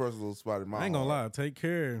holds a personal spot in my I ain't gonna heart. lie. Take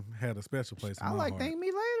Care had a special place in I my like heart. Thank Me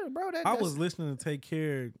Later, bro. I was listening to Take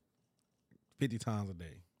Care 50 times a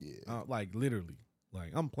day. Yeah. Like literally.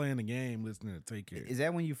 Like I'm playing the game listening to Take Care. Is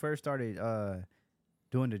that when you first started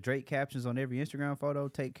doing the Drake captions on every Instagram photo.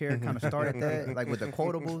 Take Care kind of started that, like with the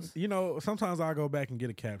quotables. You know, sometimes I'll go back and get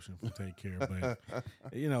a caption from Take Care, but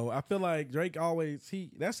you know, I feel like Drake always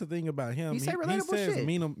that's the thing about him. He say he relatable says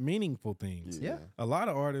shit. meaningful things. Yeah. A lot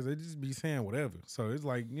of artists they just be saying whatever, so it's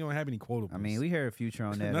like you don't have any quotables. I mean, we heard Future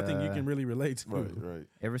on that. Nothing you can really relate to. Right.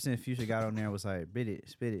 Ever since Future got on there, and was like,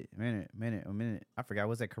 spit it, minute. I forgot,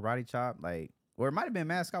 was that Karate Chop? Like, or it might have been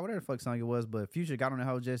Mascot, whatever the fuck song it was, but Future got on the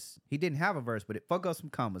whole he didn't have a verse, but it fuck up some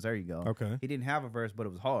commas. There you go. Okay. He didn't have a verse, but it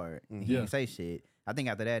was hard. Mm-hmm. He didn't say shit. I think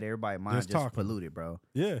after that, everybody's mind just talking. polluted, bro.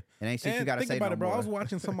 Yeah. And ain't shit you gotta think say about no it, bro. more. I was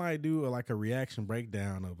watching somebody do a reaction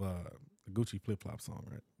breakdown of the Gucci Flip Flop song,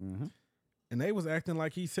 right? Mm-hmm. And they was acting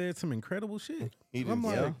like he said some incredible shit. He I'm didn't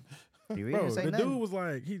like, say. He really bro, didn't say the nothing. dude was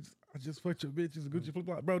like, I just fucked your bitches, Gucci Flip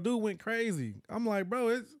Flop. Bro, dude went crazy. I'm like,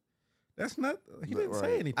 bro, that's not. He didn't say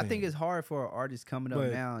Right. anything. I think it's hard for an artist coming up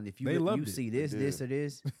But now, and if they you loved it. see this, They this, did. or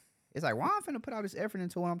this, it's like, why I'm finna put all this effort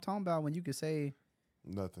into what I'm talking about when you could say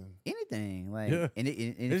Nothing. anything, like, Yeah. and It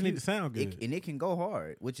if just need you- to sound good. and it can go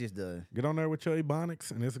hard, which is the Get on there with your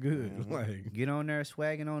ebonics, and it's good. Mhm. Like, get on there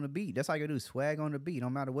swagging on the beat. That's all you gotta do, swag on the beat, no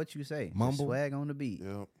matter what you say. Just Mumble. swag on the beat.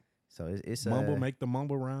 Yep. So it's mumble, make the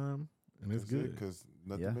mumble rhyme, and it's good. Because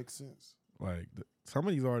nothing Yeah. makes sense. Like some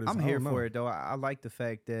of these artists, I'm I here don't for know. it though. I like the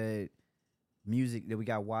fact that music that we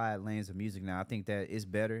got wide lanes of music now. I think that it's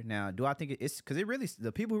better now. Do I think it's because it really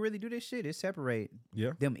the people who really do this shit, it separate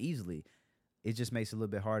Yeah. them easily. It just makes it a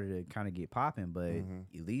little bit harder to kind of get popping, but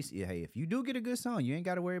at least hey, if you do get a good song, you ain't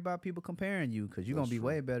got to worry about people comparing you because you're gonna That's be true.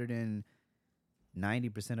 way better than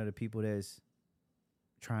 90% of the people that's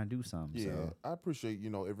trying to do something. Yeah, So I appreciate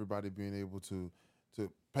everybody being able to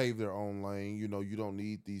pave their own lane. You don't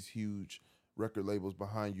need these huge record labels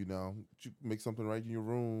behind you now. You make something right in your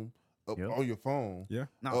room, Yep. on your phone, Yeah.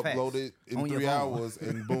 no, upload facts. it in On your 3 phone. hours,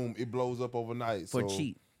 and boom, it blows up overnight. For So,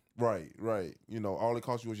 cheap. Right. All it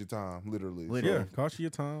costs you is your time, literally. Literally. Yeah, cost you your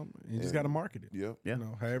time. You just Yeah. got to market it. Yep. Yeah. You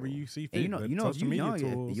know, however you see fit. And but if social you media young,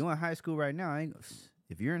 tools. if you in high school right now,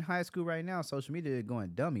 if you're in high school right now, social media is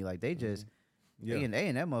going dummy. Like they just yeah, they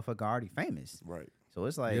and that motherfucker already famous. Right. So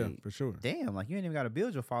it's like, yeah, for sure. damn, like you ain't even got to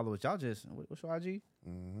build your followers. Y'all just what's your IG?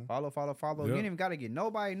 Mm-hmm. Follow. Yeah. You ain't even got to get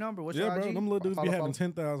nobody number. What's Yeah, your bro, IG? them little dudes Follow, be having follow.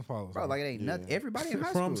 10,000 followers. Bro, like it ain't Yeah. nothing. Everybody in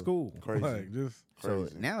high from school. Crazy. Like just So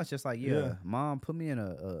Crazy. now it's just like, Yeah. mom, put me in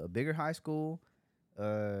a bigger high school.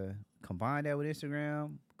 Combine that with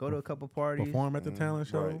Instagram. Go to a couple parties. perform at the talent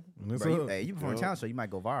show. right. And it's Bro, you, up. hey, you perform a Yep. talent show, you might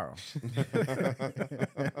go viral.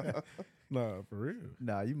 Nah, for real.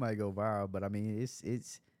 Nah, you might go viral, but I mean,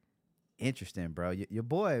 it's interesting, bro. Your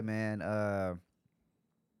boy, man.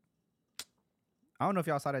 I don't know if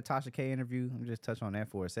y'all saw that Tasha K interview. Let me just touch on that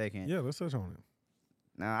for a second. Yeah, let's touch on it.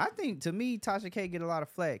 Now, I think to me, Tasha K get a lot of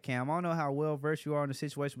flack. Cam, I don't know how well versed you are in the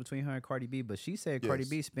situation between her and Cardi B, but she said Cardi Yes.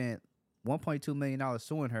 B spent $1.2 million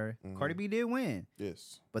suing her. Mhm. Cardi B did win.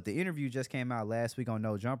 Yes. But the interview just came out last week on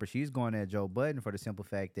No Jumper. She's going at Joe Budden for the simple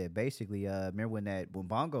fact that basically, remember when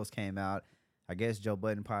Bongos came out, I guess Joe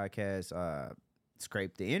Budden podcast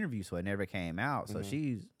scraped the interview, so it never came out. So Mhm.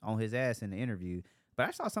 she's on his ass in the interview. But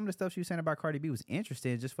I saw some of the stuff she was saying about Cardi B was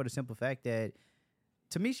interesting just for the simple fact that,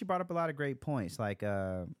 to me, she brought up a lot of great points. Like,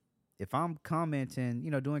 if I'm commenting,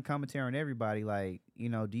 doing commentary on everybody, like,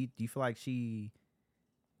 do you feel like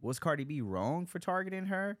was Cardi B wrong for targeting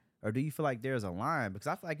her? Or do you feel like there's a line? Because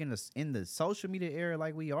I feel like in the social media era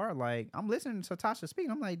like we are, like, I'm listening to Tasha speak,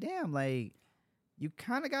 I'm like, damn, like, you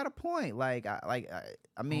kind of got a point. Like, I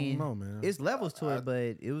mean, know, man. it's levels to it,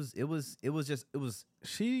 but it was.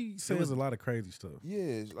 She says a lot of crazy stuff. Yeah.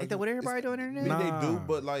 Ain't that what everybody do on the internet? I mean, they do, Nah.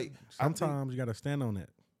 but like Sometimes you got to stand on that.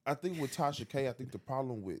 I think with Tasha K, I think the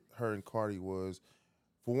problem with her and Cardi was,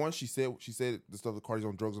 for one, she said the stuff that Cardi's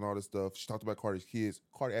on drugs and all this stuff. She talked about Cardi's kids.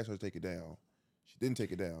 Cardi asked her to take it down. She didn't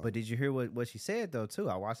take it down. But did you hear what she said though too?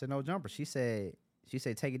 I watched the No Jumper. She said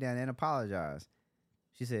take it down and apologize.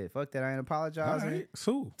 She said, fuck that, I ain't All apologizing. right,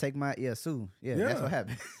 sue. Take my sue. Yeah, that's Yeah. what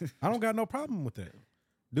happened. I don't got no problem with that.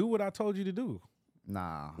 Do what I told you to do.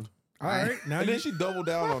 Nah. All right, now and you then she doubled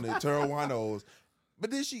down on it, Tara Winos.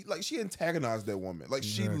 But then she antagonized that woman. Like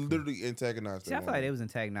she Exactly. literally antagonized See, I that feel like woman. they was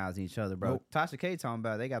antagonizing each other, bro. Nope. Tasha K talking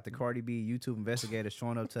about they got the Cardi B YouTube investigator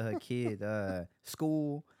showing up to her kid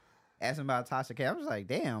school, asking about Tasha K. I'm just like,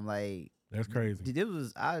 damn, like That's crazy.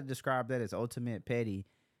 I described that as ultimate petty,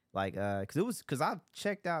 like because I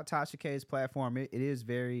checked out Tasha K's platform. It is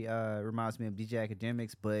very reminds me of DJ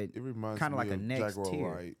Academics, but It reminds kinda me like a of next Jaguar tier.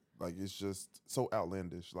 Wright. Like it's just so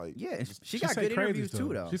outlandish. Like Yeah, and just- she got good crazy interviews stuff.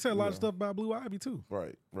 too, though. She said a lot of Yeah. stuff about Blue Ivy too.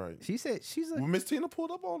 right. She said she's Well, Miss Tina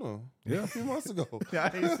pulled up on her. Yeah. A few months ago. I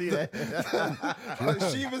didn't see that. Like,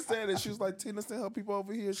 she even said that she was like, Tina sent her people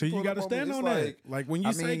over here. So She you pulled got to up me. stand It's on like, that. Like when you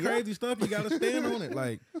I say mean, yeah. crazy stuff, you got to stand on it.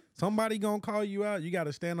 Like somebody gonna call you out, you got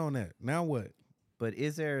to stand on that. Now what? But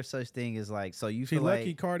is there such thing as like, so you She feel lucky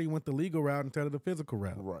like, Cardi went the legal route instead of the physical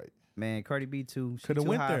route. Right. man, Cardi B too, she Coulda too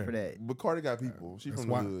went high there. for that. But Cardi got people. She That's from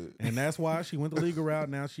the why, hood. and that's why she went the legal route.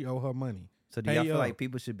 Now she owe her money. So do Hey, y'all feel yo. like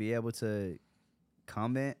people should be able to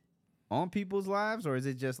comment on people's lives, or is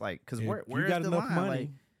it just like, because If where's you got the enough line? money, Like,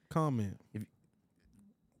 comment.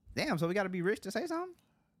 damn, so we got to be rich to say something?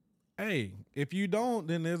 Hey, if you don't,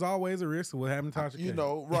 then there's always a risk of what happened to Tasha K. You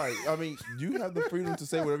know, right. I mean, you have the freedom to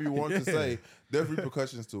say whatever you want to Yeah. say. There's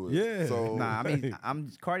repercussions to it. Yeah. So Nah, I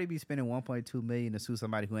mean, Cardi B spending 1.2 million to sue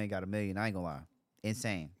somebody who ain't got $1 million. I ain't gonna lie,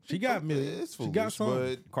 insane. she got millions. it's She foolish, got some.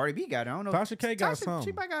 but Cardi B got it. I don't know. Tasha K got She some.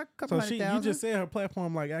 probably got a couple So hundred you thousand. just said her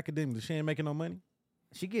platform like academic. She ain't making no money.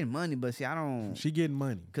 She getting money, but see, I don't. She getting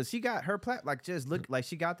money. Cause she got her like just look like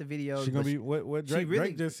she got the video. She gonna be what she Drake, really-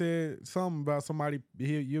 Drake just said something about somebody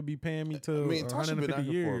you'll be paying me I till mean, Tasha been 150 out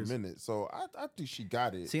here years. for a minute, so I think she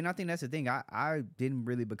got it. See, and I think that's the thing. I didn't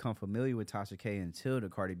really become familiar with Tasha K until the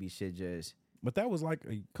Cardi B shit just. But that was like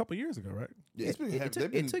a couple years ago, right? Yeah, it's been,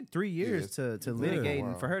 It took 3 years to litigate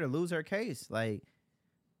and for her to lose her case. Like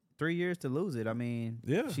 3 years to lose it. I mean,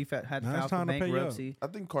 Yeah. she had to Now file it's for time to pay up. bankruptcy. I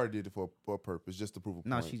think Cardi did it for a purpose, just to prove a point.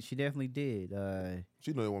 No, she definitely did.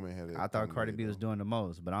 She knew that woman had it. I thought Cardi B was doing the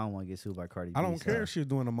most, but I don't want to get sued by Cardi B. I don't so- care if she's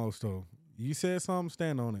doing the most though. You said something,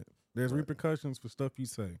 stand on it. There's repercussions for stuff you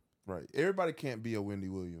say. Right. Everybody can't be a Wendy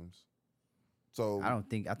Williams. So I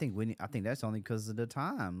think that's only because of the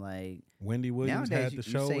time. Like Wendy Williams nowadays, had the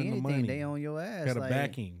you show say and the anything, money. they on your ass. Had a like,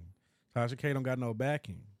 backing. Tasha K don't got no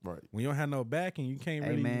backing. right. When you don't have no backing, you can't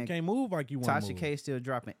Hey, really man, you can't move like you want to Tasha move. K still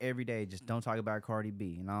dropping every day. Just don't talk about Cardi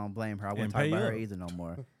B, and I don't blame her. I wouldn't And talk pay about her up. either no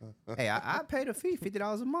more. Hey, I paid a fee,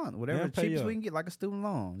 $50 a month, whatever And the pay cheapest up. we can get, like a student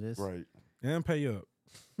loan. Just Right. And pay up.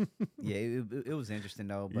 yeah, it was interesting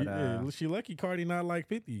though. But Yeah, she lucky Cardi not like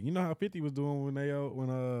 50. You know how 50 was doing when they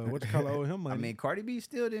what you call it, owed him money. I mean, Cardi B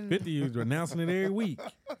still didn't. 50 was announcing it every week.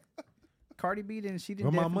 Cardi B didn't. She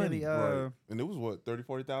didn't Where my definitely. money? Right. And it was what, 30,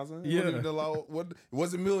 40,000? Yeah. It wasn't even a lot, it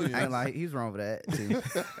wasn't millions. I ain't like he's wrong for that. Too.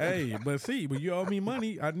 Hey, but see, when you owe me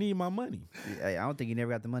money, I need my money. Hey, I don't think he never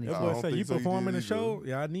got the money. That's I what I don't say. think You so, you performing did the show?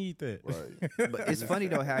 Yeah, I need that. Right. But it's funny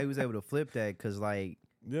though how he was able to flip that because like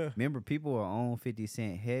Yeah. remember people were on 50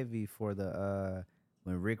 Cent heavy for the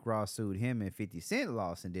when Rick Ross sued him and 50 Cent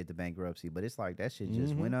lost and did the bankruptcy, but it's like that shit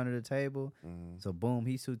just went under the table. So boom,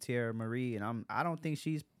 he sued Tierra Marie, and I don't think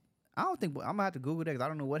I'm gonna have to Google that because I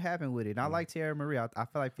don't know what happened with it. And I like Tierra Marie. I feel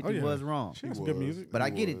like 50 yeah. was wrong. She has some good music. But He I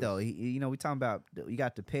get it was. though. You know, we talking about you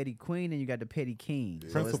got the petty queen and you got the petty king.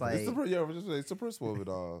 So it's Principal. like It's the principle of it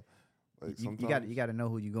all. Like you got to know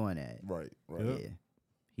who you going at. Right. Right. Yep. Yeah,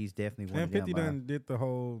 he's definitely one And of 50 them. done did the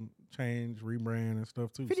whole change, rebrand and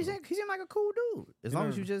stuff too. 50 so. Cent, he seemed like a cool dude as You long know-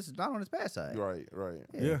 as you just not on his bad side. Right. Right.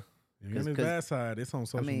 Yeah. If you're on his 'Cause- bad side, it's on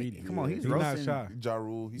social I mean, media. come on, he's He's not roasting shy. Ja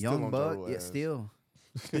Rule, he's Young still on Ja Buck, Rule yeah, ass. still.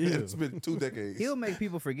 It's been 2 decades. He'll make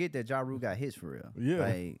people forget that Ja Rule got hits for real. Yeah.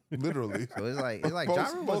 Like, Literally. so it's like Ja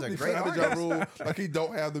Rule was a Mostly great shout out to artist. Ja Rule, like he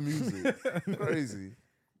don't have the music. Crazy.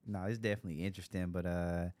 No, it's definitely interesting, but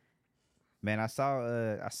man, I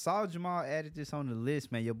saw Jamal added this on the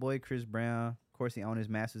list, man. Your boy Chris Brown, of course, he owned his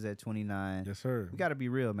masters at 29. Yes, sir. We got to be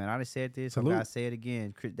real, man. I just said this, so I Salute. gotta say it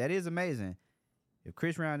again. That is amazing. If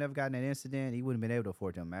Chris Brown never got in that incident, he wouldn't have been able to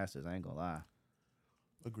afford them masters. I ain't gonna lie.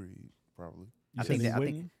 Agreed. Probably. You I think said that,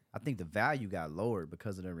 he I think the value got lowered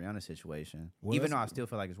because of the Rihanna situation. Well, even though I that's- still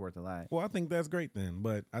feel like it's worth a lot. Well, I think that's great then.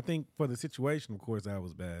 But I think for the situation, of course, that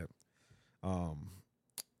was bad.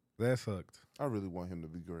 That sucked. I really want him to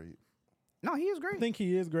be great. No, he is I great. think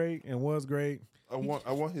he is great and was great. I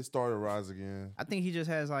want his star to rise again. I think he just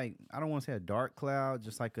has like I don't want to say a dark cloud,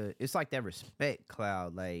 just like it's like that respect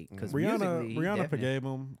cloud, like because Rihanna forgave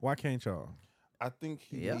him. Why can't y'all? I think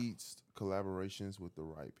he Yeah. needs collaborations with the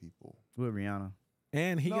right people. with Rihanna.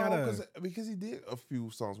 And he gotta because he did a few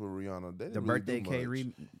songs with Rihanna. They didn't The really birthday do K much.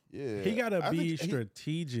 Yeah, he gotta I be think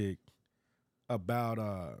strategic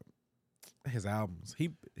about his albums.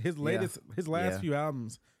 His last Yeah. few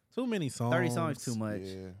albums, too many songs. 30 songs too much.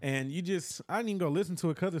 Yeah. And I didn't even go listen to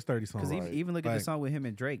it because it's 30 songs. Because even look at the Like- song with him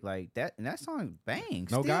and Drake, like that, and that song bang,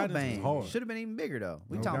 No still Guidance was bang. hard. Should have been even bigger though.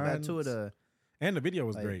 We No talking about two of Guidance. the. And the video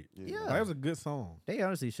was Like, great. Yeah. Yeah. That was a good song. They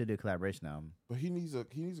honestly should do a collaboration album. But he needs a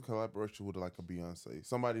collaboration with like a Beyonce,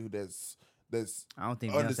 somebody who that's I don't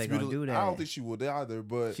think Beyonce gonna do that. I don't think she would either.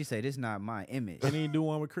 But She said, "This not my image." And he do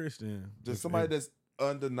one with Christian. just somebody that's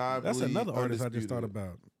undeniably. That's another artist I just thought undisputed.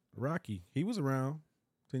 about. Rocky. He was around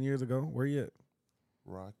 10 years ago. Where he at?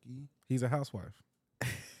 Rocky. He's a housewife.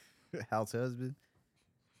 House husband.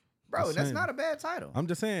 Bro, Just that's saying. not a bad title. I'm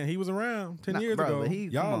just saying he was around 10 Nah, years bro, ago. but come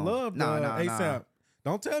Y'all on. loved Nah. ASAP.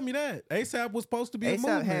 Don't tell me that. ASAP was supposed to be a ASAP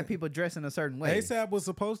movement. had people dressing a certain way. ASAP was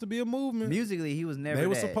supposed to be a movement. Musically, he was never They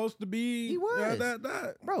were that. supposed to be. He was.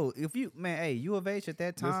 That. Bro, if you U of H at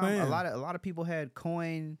that Just time, a saying. lot of people had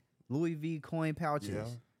Louis V coin pouches. Yeah.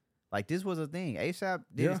 Like this was a thing. ASAP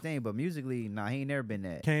did his thing, but musically, nah, he ain't never been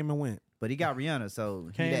that. Came and went. But he got Rihanna, so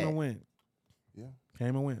he Came that. and went. Yeah.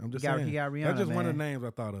 Came and went. I'm just He got- saying. he got Rihanna, That's just one of the man. names I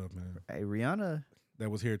thought of, man. Hey, Rihanna. That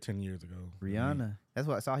was here 10 years ago. Rihanna.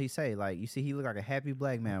 That's all he say. Like, you see, he look like a happy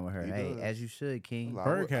black man with her. He Hey, does. as you should, King. Well,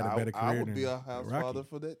 Berg had a better I career would be than a house Rocky. father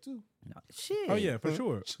for that too. No, shit. Oh yeah, for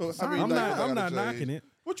sure. So, I'm I'm not change. knocking it.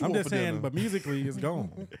 What you I'm want just for saying, dinner? but musically, it's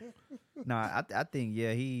gone. Nah, I think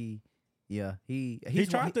he He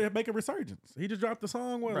tried to make a resurgence. He just dropped the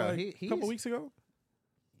song Bro, a he's- couple weeks ago.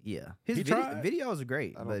 Yeah, his He tried. videos are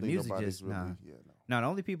great, I don't but think music nobody's just really. nah. Yeah, no. No, the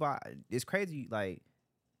only people it's crazy. Like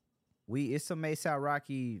it's some ASAP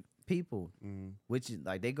Rocky people, Mhm. which is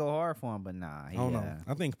like they go hard for him, but nah. I don't know.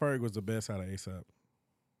 I think Ferg was the best out of ASAP.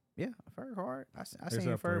 Yeah, Ferg hard. I seen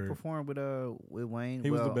A$AP Ferg Ferg. perform with Wayne.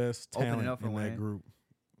 He was the Well, best opening talent up for in Wayne. that group.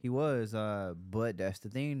 He was, but that's the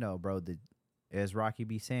thing though, bro. As Rocky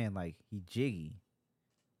be saying, like he jiggy.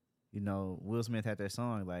 You know, Will Smith had that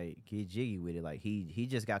song, like get jiggy with it. Like he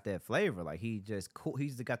just got that flavor. Like he just cool.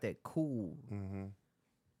 He's got that cool, Mhm.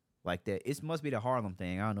 like that. It must be the Harlem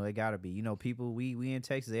thing. I don't know. It gotta be. You know, people we in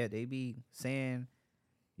Texas, they be saying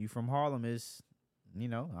you from Harlem is, you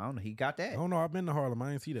know, I don't know. He got I that. don't know. I've been to Harlem.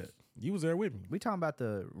 I didn't see that. You was there with me. We talking about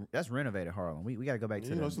that's renovated Harlem. We got to go back to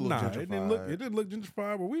You know, it's a the. little Nah, it gentrified. didn't look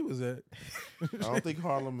gentrified where we was at. I don't think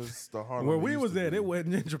Harlem is the Harlem. Where it we used was to at, be. it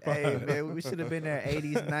wasn't gentrified. Hey man, we should have been there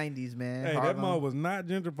 80s, 90s, man. Hey, that Harlem. mall was not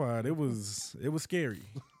gentrified. It was scary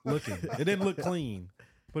looking. It didn't look clean.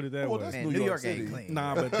 Put it that Well, way. that's Man, New New York York ain't City. clean.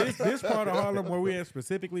 Nah, but this part of Harlem where we at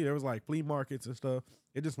specifically, there was like flea markets and stuff.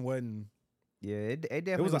 It just wasn't Yeah, it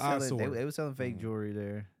definitely was was an selling. eyesore. They was selling fake jewelry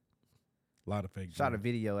there. a lot of fake. Shot a jewelry.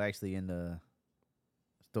 video actually in the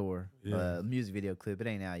store. Yeah. Music video clip. It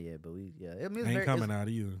ain't out yet, but it was Ain't very, coming out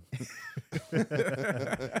either.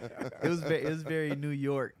 It was very New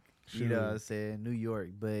York. You know Sure. what I'm saying? New York.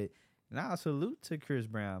 But now salute to Chris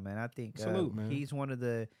Brown, man. I think Salute, man. he's one of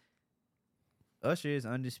the Usher is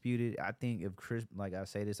undisputed. I think if Chris, like I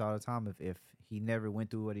say this all the time, if he never went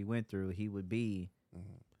through what he went through, he would be, Mhm.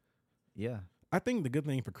 yeah. I think the good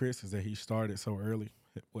thing for Chris is that he started so early.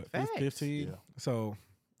 What, Facts. 15? Yeah. So,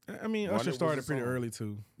 I mean, Run It Usher was started a pretty song. early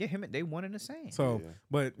too. Yeah, they one and the same. So, Yeah.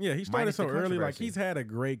 but yeah, he started Minus the so early. Like controversy. he's had a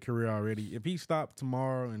great career already. If he stopped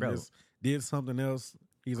tomorrow and Bro. just did something else,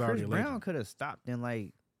 he's already Chris a legend. Brown could have stopped in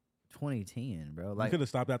like 2010, bro. He Like could have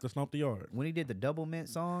stopped after Stomp the Yard. when he did the Double Mint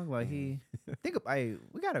song, like he think of, hey,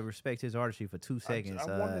 we gotta respect his artistry for 2 seconds.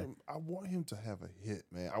 I want him to have a hit,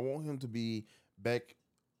 man. I want him to be back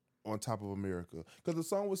on top of America because the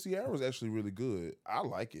song with Ciara was actually really good. I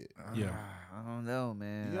like it. Yeah. I don't know,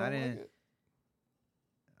 man. You I don't didn't. like it?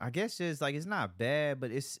 I guess it's like it's not bad,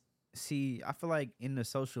 but I feel like in the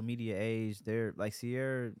social media age, they're like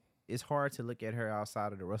Ciara. It's hard to look at her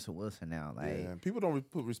outside of the Russell Wilson now. Like Yeah, people don't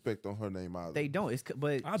put respect on her name either. they don't.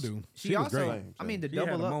 But I do. She, She was also. great. I mean, the She had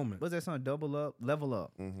double a up. moment. What's that song? Double up, level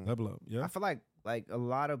up. Mhm. Level up. Yeah. I feel like a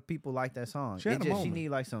lot of people like that song. She had a She moment. need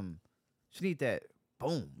like she need that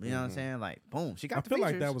boom. You know what I'm Mhm. saying? Like boom. She got I the feel like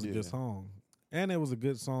features. that was a Yeah. good song. And it was a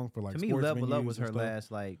good song for like to me. sports Level Up venues was and her stuff.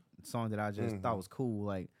 last like song that I just thought was cool.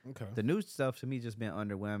 Like Okay. the new stuff to me just been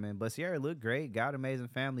underwhelming. But Ciara looked great. Got Amazing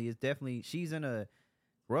Family. It's definitely she's in a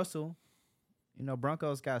Russell. You know,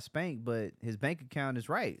 Broncos got spanked, but his bank account is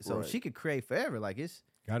right, so Right. she could create forever. Like it's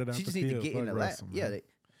Got it out she the just needs to field. get in Fuck the lap. Russell, Yeah, man.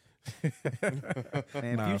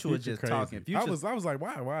 man. Nah, Future was just crazy. talking. I was like,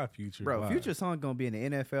 why Future? Bro, Why? Future song gonna be in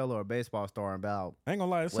the NFL or a baseball star in about I ain't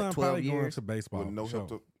gonna lie, his what, son 12 probably going years? to baseball. With no for help,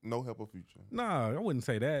 sure. no help of Future. Nah, I wouldn't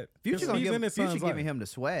say that. Future gonna he's give in his Future son's giving life. him the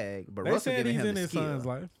swag, but They Russell said giving he's him in the his skill. son's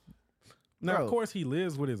life. Now, Bro, of course, he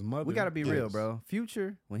lives with his mother. We gotta be real, Yes. bro.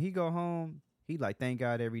 Future, when he go home, he like thank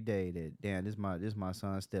God every day that damn this my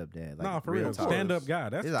son's stepdad. Like, Nah, for real. talk. Stand up guy.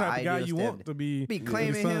 That's This the is type an of guy ideal you step- want to be. Be in his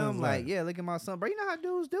claiming son's him like, life. yeah, look at my son, bro. You know how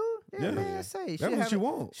dudes do? Yeah, Yeah. man. Say That's what you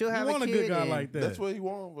want. She'll have you want a a kid good guy and like that. That's what he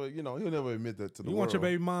want, but he'll never admit that to the you world. want your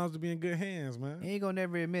baby moms to be in good hands, man. He ain't gonna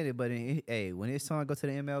never admit it, but hey, when his son go to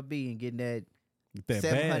the MLB and getting that That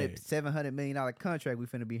bag. $700 million contract we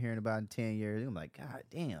finna be hearing about in 10 years, I'm like, God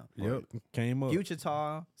damn. Yep, came up. Future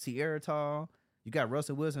tall, Ciara tall, You got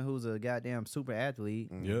Russell Wilson, who's a goddamn super athlete.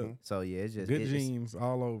 Yep. So yeah, it's just Good genes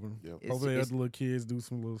all over. Yep. Hopefully, other little kids do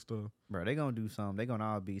some little stuff. Bro, they gonna do something. They gonna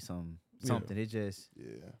all be something. It just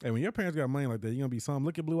Hey, when your parents got money like that, you gonna be something.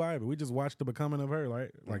 Look at Blue Ivy. We just watched the becoming of her,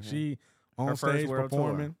 right? Like she on Her first stage world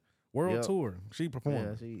performing. World Yep. tour. She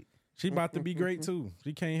performing. Yeah, She about to be great too.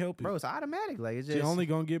 She can't help it. bro, it's automatic. Like it's just She only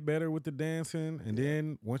gonna get better with the dancing, and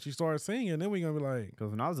then once you start singing, then we gonna be like, because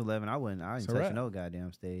when I was 11, I didn't touch no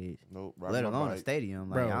goddamn stage. Nope. Let alone a stadium.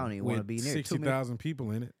 Like bro, I don't even want to be near 60,000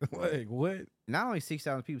 people in it. Like what? Not only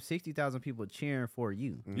 6,000 people, 60,000 people cheering for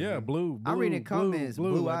you. Yeah, blue. I'm reading comments.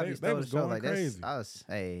 Blue like, Ivy they stole was the show. going Like crazy. that's us.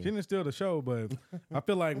 Hey, She didn't steal the show, but I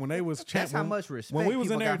feel like when they was that's chanting, how much respect. when we was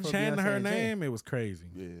in people there got for chanting Beyonce her and Jay. name, it was crazy.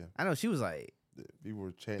 Yeah. I know she was like, People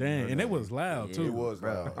were chanting. Dang, her and it name. was loud Yeah, too. It was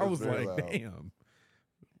Bro. loud. I It was very like, loud. damn,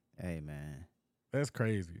 "Hey man, that's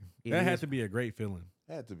crazy. It That had is- to be a great feeling.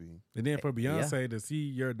 Had to be. And then for Yeah. Beyonce to see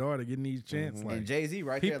your daughter getting these chants, like and Jay-Z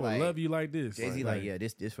right people there, like love you like this. Jay-Z, like yeah,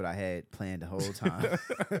 this what I had planned the whole time.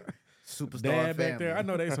 Superstar Dad family. back there, I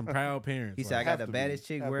know they some proud parents. He said, "I like, got have the to be. baddest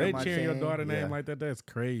chick Have to wearing they my cheering your chain." daughter name Yeah. like that. That's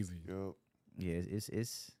crazy. Yep. Yeah,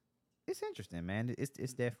 it's interesting, man.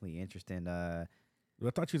 It's definitely interesting. I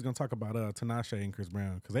thought she was gonna talk about Tinashe and Chris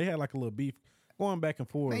Brown because they had like a little beef going back and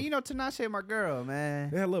forth. Man, you know Tinashe, my girl, man.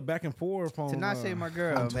 They had a little back and forth on Tinashe, my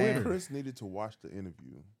girl, on man. Twitter. Chris needed to watch the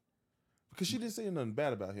interview because she didn't say nothing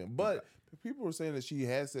bad about him, but people were saying that she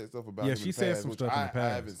had said stuff about Yeah, him. she in the said past, some which stuff in the I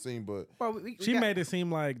past. haven't seen, but Bro, we She got- made it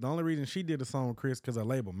seem like the only reason she did a song with Chris because her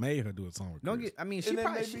label made her do a song with Don't Chris. get. I mean, she and that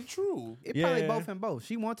probably may be true. it probably Yeah. both and both.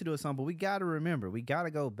 She wanted to do a song, but we got to remember, we got to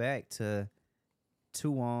go back to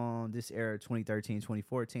this era, 2013,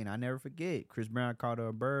 2014. I never forget. Chris Brown called her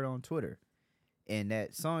a bird on Twitter, and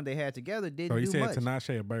that song they had together didn't So he do said much.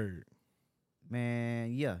 Tinashe a bird.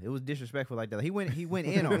 Man, yeah, it was disrespectful like that. He went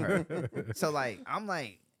in on her. So like, I'm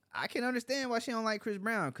like, I can understand why she don't like Chris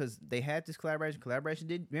Brown because they had this collaboration. Collaboration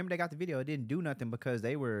did. Remember they got the video. It didn't do nothing because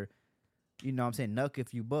they were, you know, what I'm saying nuck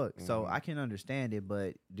if you buck. So I can understand it.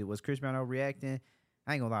 But was Chris Brown overreacting?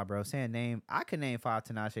 I ain't gonna lie, bro. Saying name, I could name 5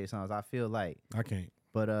 Tinashe songs. I feel like, I can't.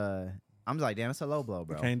 but I'm like, damn, it's a low blow,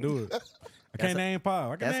 bro. Can't do it. I can't name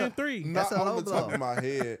 5. I can that's name a- 3. That's Not a low on the top blow. of my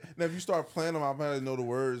head. Now, if you start playing them, I might know the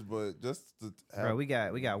words, but just to have, Bro, we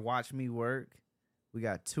got Watch Me Work. We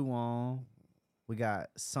got 2 On. We got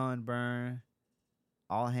Sunburn.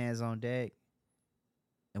 All Hands on Deck.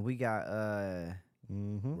 And we got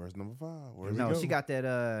where's number 5? Where's no, go. she got that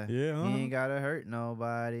Yeah, You Ain't Gotta Hurt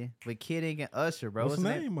Nobody. With Kid Ink and Usher, bro. What's the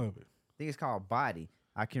name of it? I think it's called Body.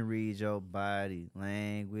 I Can Read Your Body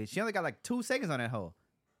Language. She only got like 2 seconds on that hoe.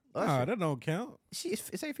 Nah, Usher. that don't count.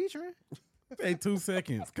 It ain't featuring. Hey, 2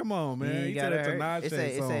 seconds. Come on, You man. Ain't You said Gotta a Hurt.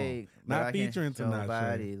 Tinashe song. but Not I Can featuring Show Tinashe.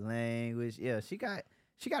 Body Language. Yeah, she got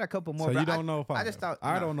a couple more. So but you don't know 5. I just thought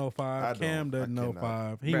I nah. don't know 5. I Cam don't. I doesn't know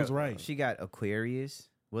cannot. 5. He Bro, was right. She got Aquarius.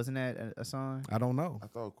 Wasn't that a song? I don't know. I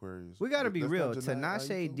thought Aquarius. We got to be That's real. not Janai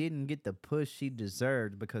Tinashe didn't get the push she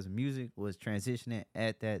deserved because music was transitioning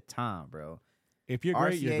at that time, bro. If you're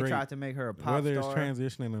great, you're RCA great. tried to make her a pop Whether star, it's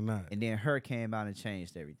transitioning or not. and then her came out and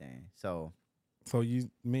changed everything. So So you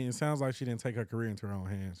mean it sounds like she didn't take her career into her own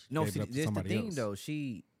hands. She no, gave it see, up to this the somebody thing else. though.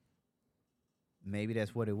 Maybe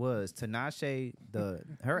that's what it was. Tinashe,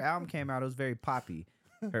 her album came out. It was very poppy.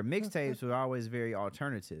 Her mixtapes were always very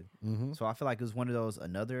alternative. Mm-hmm. So I feel like it was one of those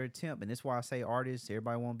another attempt, and that's why I say artists.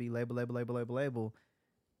 Everybody want to be label.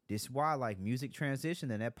 This is why like music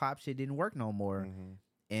transition and that pop shit didn't work no more.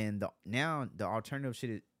 And now the alternative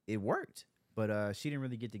shit it worked, but she didn't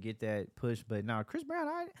really get that push. But now Chris Brown,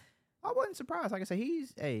 I wasn't surprised. Like I said,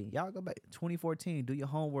 y'all go back 2014, do your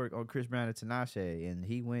homework on Chris Brown and Tinashe, and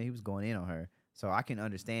he was going in on her. So I can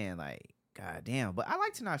understand like, goddamn. But I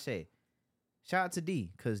like Tinashe. Shout out to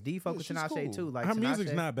D, because D fuck with she's Tinashe cool. too. Like Her Tinashe,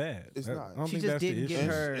 music's not bad. It's I not. don't She think just that's the didn't issue. get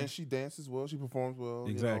her- And she dances well. She performs well.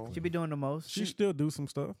 Exactly. You know. she be doing the most. She still do some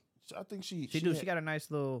stuff. I think she She got a nice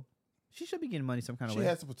little. She should be getting money some kind of She way.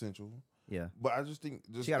 has the potential. Yeah. But I just think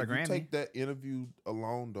She got a if you Grammy. take that interview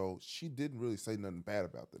alone though, she didn't really say nothing bad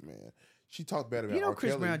about the man. She talked bad about You know R.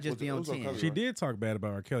 Chris Kelly. Brown just Was be it- on it was R. 10. Kelly, She right? did talk bad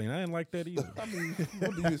about R. Kelly, and I didn't like that either. I mean,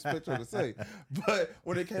 what do you expect her to say? But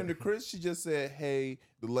when it came to Chris, she just said, "Hey,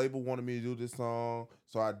 the label wanted me to do this song,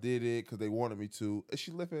 so I did it because they wanted me to." And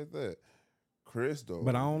she left it at that. Chris, though,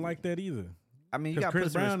 But I don't like that either. I mean, you 'Cause got to Chris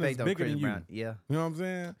put some Brown is respect on bigger Chris than you. Brown. Yeah. You know what I'm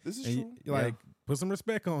saying? This is And true. like, put some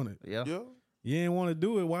respect on it. Yeah. Yeah, You ain't want to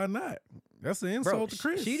do it. Why not? That's an insult to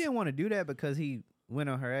Chris. She didn't want to do that because he went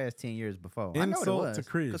on her ass 10 years before. I know Insult what it was. to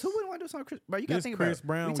Chris. Because who wouldn't want to do something? Chris, bro, you got to This think Chris about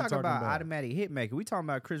Brown We we talking talking about about. automatic hitmaker. We talking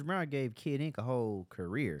about Chris Brown gave Kid Ink a whole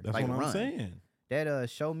career. That's like what I'm run. saying. that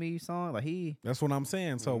Show Me song, like That's what I'm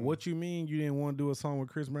saying. So what you mean you didn't want to do a song with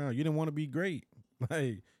Chris Brown? You didn't want to be great. Like,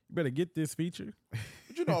 you better get this feature.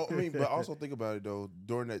 But I mean, but also think about it though.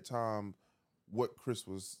 During that time, what Chris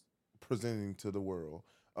was presenting to the world.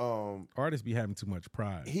 Artists be having too much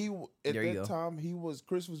pride.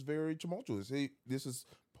 Chris was very tumultuous. This is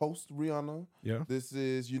post Rihanna. Yeah. This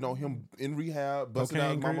is him in rehab, busting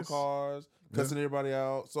out mama cars, cussing everybody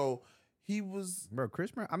out. So he was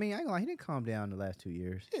Chris Brown. I mean, I ain't gonna lie, he didn't calm down the last 2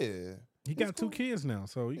 years. Yeah, he got 2 kids now,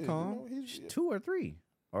 so he calm. 2 or 3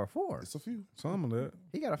 or 4. It's a few. Some of that.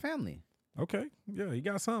 He got a family. Okay. Yeah, he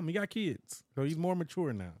got some. He got kids. So he's more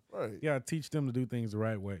mature now. Right. You gotta teach them to do things the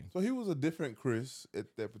right way. So he was a different Chris at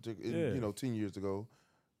that particular 10 years ago.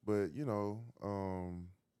 But,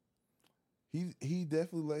 he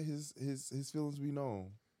definitely let his feelings be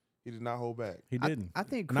known. He did not hold back. He didn't. I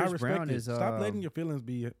think Chris Brown is stop letting your feelings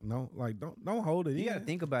be don't hold it. You gotta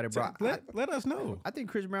think about it, bro. Let us know. I think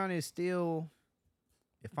Chris Brown is still,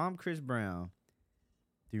 if I'm Chris Brown,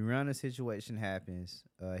 the Rihanna situation happens.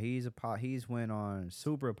 He's went on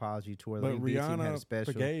super apology tour. But Rihanna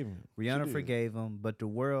forgave him. Rihanna forgave him, but the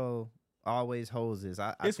world always holds this.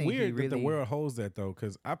 It's weird that the world holds that though,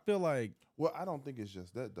 because I feel like. Well, I don't think it's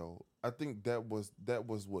just that though. I think that was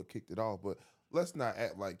what kicked it off. But let's not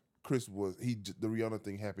act like Chris was the Rihanna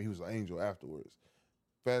thing happened. He was an angel afterwards.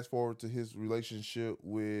 Fast forward to his relationship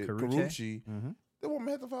with Karrueche. The woman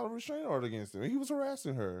had to file a restraining order against him. He was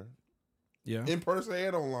harassing her. Yeah, in person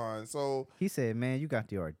and online. So he said, "Man, you got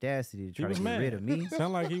the audacity to try to get rid of me."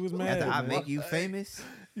 Sound like he was mad. After I make you famous,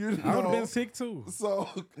 I would have been sick too. So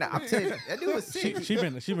I'm telling you, that dude was sick.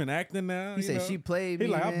 She been acting now. He said she played me.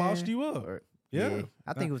 He like, man. I bossed you up. Yeah.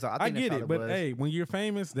 I think it was. I get it, but hey, when you're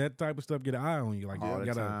famous, that type of stuff get an eye on you. Like you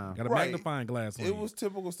got a magnifying glass on you. It was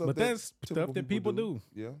typical stuff. But that's stuff that people do.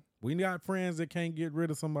 Yeah, we got friends that can't get rid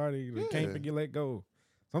of somebody. That can't let go.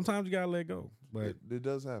 Sometimes you gotta let go, but it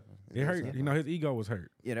does happen. It hurt. Happen. His ego was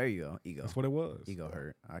hurt. Yeah, there you go. Ego. That's what it was. Ego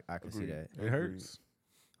hurt. I can see that. It hurts.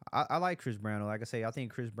 I like Chris Brown. Like I say, I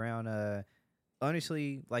think Chris Brown.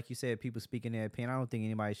 Honestly, like you said, people speaking their opinion. I don't think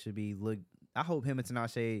anybody should be I hope him and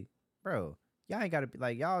Tinashe, bro. Y'all ain't gotta be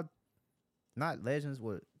like y'all. Not legends.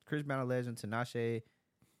 What Chris Brown a legend. Tinashe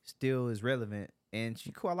still is relevant, and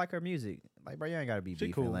she cool. I like her music. Like, bro, y'all ain't gotta be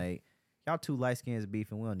beefing. Cool. Like. Y'all two light skins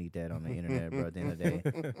beefing. We don't need that on the internet, bro. At the end of the day,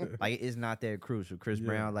 like it's not that crucial. Chris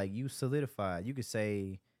Brown, like you solidified. You could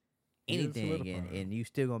say anything, and you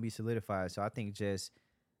still gonna be solidified. So I think just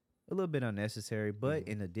a little bit unnecessary. But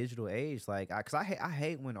in the digital age, like, cause I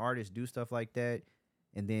hate when artists do stuff like that,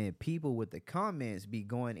 and then people with the comments be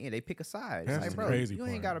going in. They pick a side. It's like, bro, crazy you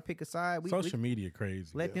ain't gotta pick a side. Social media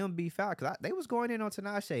crazy. Let them be foul. Cause they was going in on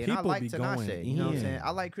Tinashe, and I like Tinashe. You know what I'm saying?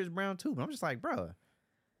 I like Chris Brown too, but I'm just like, bro.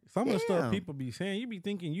 Some of the stuff people be saying, you be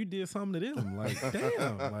thinking you did something to them. Like,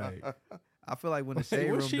 damn. Like, I feel like when the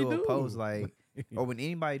Shade Room do a post, like, or when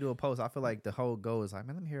anybody do a post, I feel like the whole goal is like,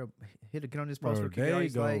 man, let me get on this post. They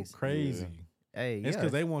go crazy. Yeah. Hey, it's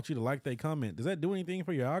because they want you to like their comment. Does that do anything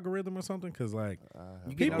for your algorithm or something? Because like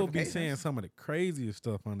people be saying some of the craziest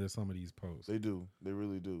stuff under some of these posts. They do. They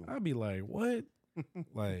really do. I'd be like, what?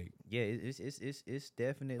 Like, yeah, it's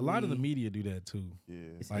definitely a lot of the media do that too.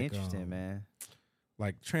 Yeah, it's like, interesting, man.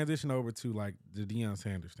 Like transition over to like the Deion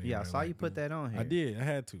Sanders thing. Yeah, right? I saw you put that on here. I did. I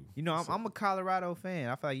had to. You know, I'm a Colorado fan.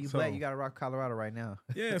 I feel like you black. You got to rock Colorado right now.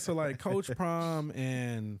 Yeah, so like Coach Prom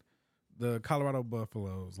and the Colorado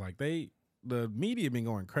Buffaloes, like the media been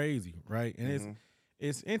going crazy, right? And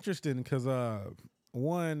it's interesting because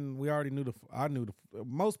one, we already knew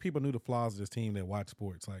most people knew the flaws of this team that watch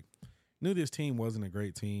sports. Like knew this team wasn't a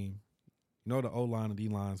great team. You know the O line and D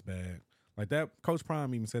line's bad. Like that, Coach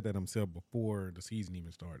Prime even said that himself before the season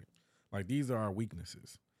even started. Like, these are our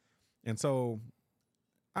weaknesses. And so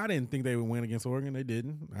I didn't think they would win against Oregon. They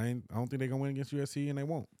didn't. I don't think they're going to win against USC, and they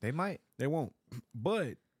won't. They might. They won't.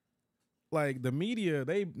 But, like, the media,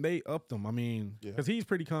 they upped them. I mean, because he's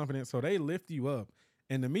pretty confident, so they lift you up.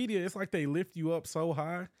 And the media, it's like they lift you up so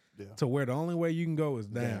high to where the only way you can go is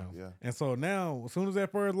down. Yeah. And so now, as soon as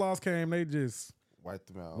that first loss came, they just...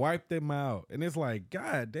 Wiped them out. And it's like,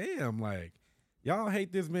 God damn, like, y'all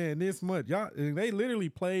hate this man this much. They literally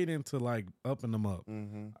played into, like, upping them up.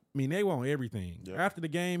 Mm-hmm. I mean, they want everything. Yep. After the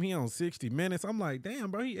game, he on 60 Minutes. I'm like,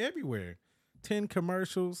 damn, bro, he everywhere. 10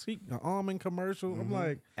 commercials. An almond commercial. I'm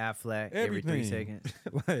like, Aflac every 3 seconds.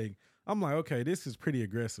 Like, I'm like, okay, this is pretty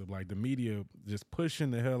aggressive. Like, the media just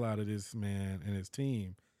pushing the hell out of this man and his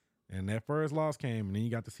team. And that first loss came, and then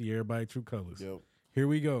you got to see everybody true colors. Yep. Here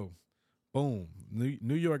we go. Boom.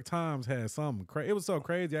 New York Times had something crazy. It was so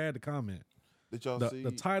crazy, I had to comment. Did y'all see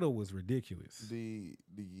the title was ridiculous. The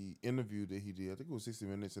interview that he did? I think it was 60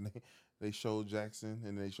 Minutes, and they showed Jackson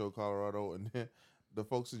and they showed Colorado, and then the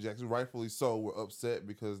folks in Jackson, rightfully so, were upset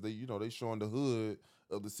because they showing the hood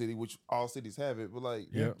of the city, which all cities have it, but like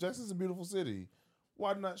Jackson's a beautiful city.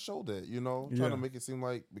 Why not show that? Trying to make it seem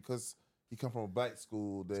like because he come from a black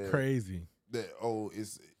school that it's crazy. That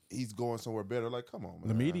he's going somewhere better. Like, come on, man.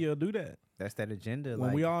 The media do that. That's that agenda.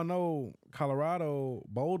 When we all know Colorado,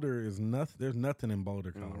 Boulder is nothing. There's nothing in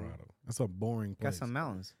Boulder, Colorado. That's a boring place. Got some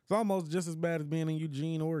mountains. It's almost just as bad as being in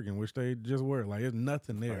Eugene, Oregon, which they just were. Like, there's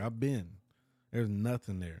nothing there. Right. I've been. There's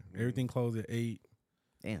nothing there. Everything closed at 8.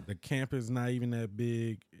 Damn. The campus not even that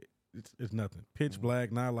big. It's nothing. Pitch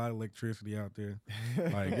black. Not a lot of electricity out there.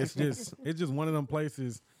 Like, it's just one of them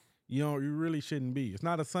places. You really shouldn't be. It's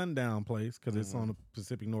not a sundown place because it's on the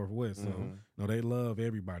Pacific Northwest. So, they love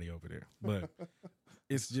everybody over there. But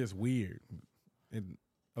it's just weird.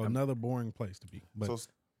 Another boring place to be. But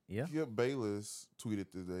Skip Bayless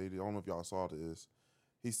tweeted today. I don't know if y'all saw this.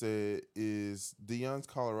 He said, "Is Deion's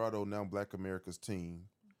Colorado now Black America's team?"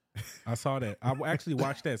 I saw that. I actually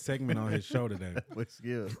watched that segment on his show today. What's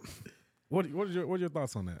good? What are your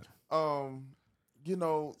thoughts on that?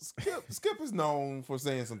 Skip is known for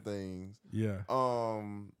saying some things. Yeah.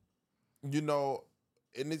 And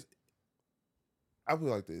it's, I feel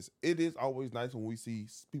like this. It is always nice when we see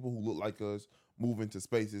people who look like us move into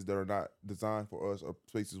spaces that are not designed for us or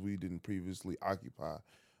spaces we didn't previously occupy.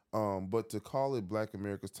 But to call it Black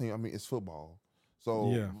America's team, I mean, it's football.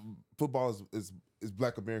 So football is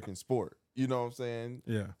Black American sport. You know what I'm saying?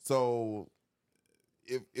 Yeah. So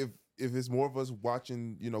if it's more of us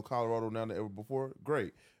watching, Colorado now than ever before,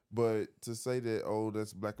 great. But to say that,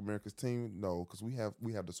 that's Black America's team, no, because we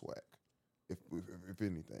have the swag. If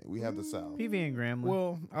anything, we have the South. PV and Grambling.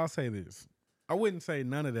 Well, I'll say this: I wouldn't say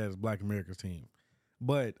none of that is Black America's team,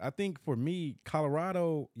 but I think for me,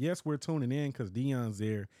 Colorado, yes, we're tuning in because Deion's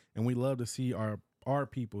there, and we love to see our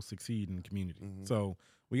people succeed in the community. So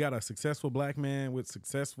we got a successful black man with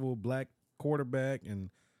successful black quarterback, and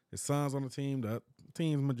his son's on the team. The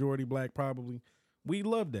team's majority black, probably. We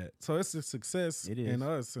love that. So it's a success in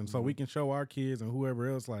us. And so we can show our kids and whoever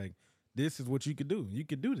else, like, this is what you could do. You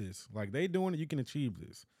could do this. Like, they doing it, you can achieve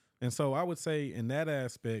this. And so I would say in that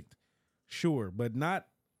aspect, sure, but not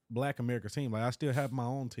Black America's team. Like, I still have my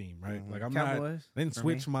own team, right? Like, I'm Cowboys, not, I didn't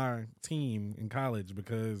switch my team in college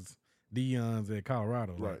because Deion's at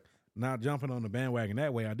Colorado. Right. Like, not jumping on the bandwagon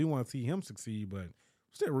that way. I do want to see him succeed, but I'm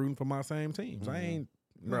still rooting for my same teams. I ain't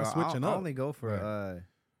switching up. I only go for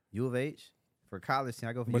U of H. For college team,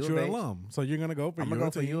 I go for U of H. But you're an alum, so you're going to go for I'm going to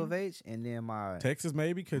go for U of H, and then my Texas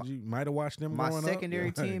maybe, because you might have watched them growing up. My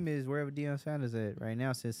secondary team is wherever Deion Sanders is at right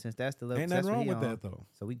now, since that's the level. Ain't nothing wrong with that, though.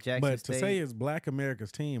 So we Jackson But State. to say it's Black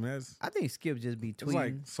America's team, I think Skip just be tweeting. It's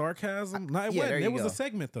like sarcasm. No, it wasn't. It was a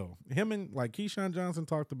segment, though. Him and, like, Keyshawn Johnson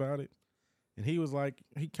talked about it, and he was like,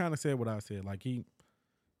 he kind of said what I said. Like,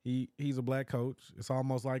 he's a black coach. It's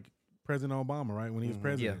almost like President Obama, right? When he was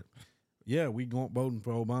president. Yeah, we voting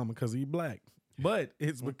for Obama because he's black. But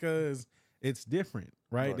it's because it's different,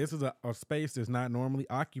 right? This is a space that's not normally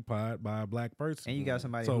occupied by a black person. And you got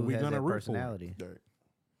somebody who has that personality.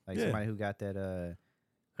 Like somebody who got that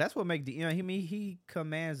that's what makes he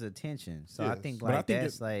commands attention. So I think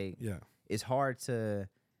it's hard to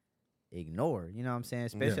ignore, you know what I'm saying?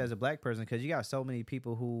 Especially as a black person, because you got so many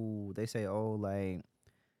people who they say,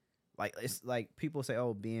 like it's like people say,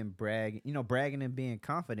 bragging and being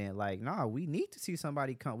confident. Like, nah, we need to see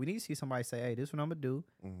somebody we need to see somebody say, hey, this is what I'm gonna do.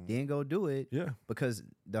 Then go do it. Yeah. Because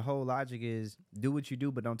the whole logic is do what you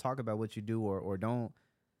do, but don't talk about what you do, or don't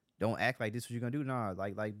act like this is what you're gonna do. Nah,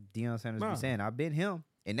 like Deion Sanders be saying, I've been him.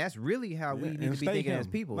 And that's really how we need to be thinking as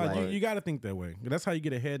people. Like, you got to think that way. That's how you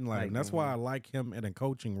get ahead in life. And that's why I like him in a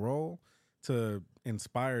coaching role, to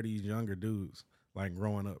inspire these younger dudes. Like,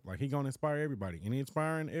 growing up, like, he gonna inspire everybody, and he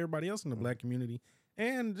inspiring everybody else in the black community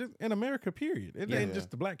and just in America. Period. It ain't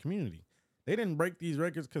just the black community. They didn't break these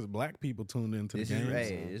records because black people tuned into the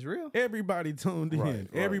games. It's real. Everybody tuned in. Right.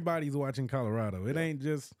 Everybody's watching Colorado. It ain't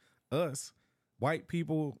just us, white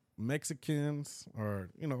people, Mexicans, or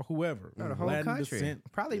whoever. The whole Latin country. descent.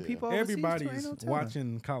 Probably people overseas. Everybody's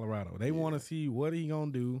watching Colorado. They want to see what he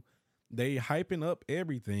gonna do. They hyping up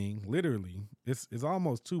everything, literally. It's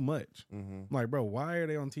almost too much. Like, bro, why are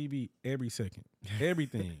they on TV every second?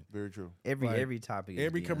 Everything. Very true. Every topic.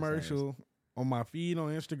 Every commercial on my feed on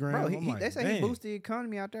Instagram. Bro, they say he boosted the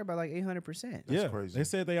economy out there by like 800%. That's crazy. They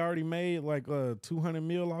said they already made like 200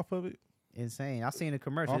 mil off of it. Insane. I seen a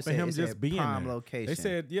commercial. Off of him just being prime there. Location. They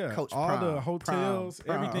said, Coach all Prime, the hotels,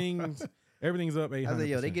 Prime. everything's up 800%. I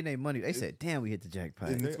said, they getting their money. They said, damn, we hit the jackpot.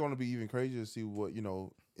 And it's going to be even crazier to see what,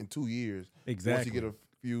 in 2 years. Exactly. Once you get a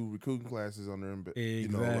few recruiting classes on there, Exactly. you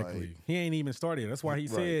know, like, He ain't even started. That's why he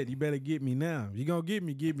said, "You better get me now. You gonna get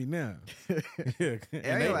me now." Yeah.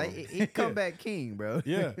 He comeback king, bro.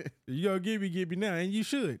 Yeah. You gonna get me now, and you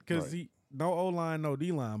should, because Right. no O line, no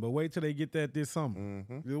D line. But wait till they get that this summer.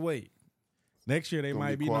 Mhm. Just wait. Next year they Gonna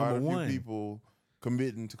might be quite number a few one. people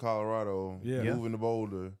committing to Colorado, Yeah. moving to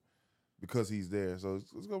Boulder because he's there. So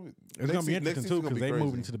it's gonna be interesting too, because they moving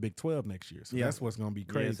moving to the Big 12 next year. So that's what's gonna be Yeah,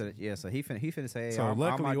 crazy. so he finna say, hey, So I'm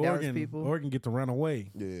luckily my Dallas people. Oregon get to run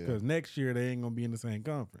away. Yeah. Because next year they ain't gonna be in the same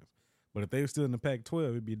conference. But if they were still in the Pac-12,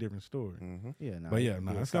 it'd be a different story. Yeah, no, But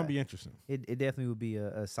it's gonna be interesting. It definitely would be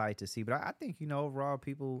a sight to see. But I think, you know, overall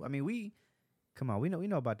people, I mean, we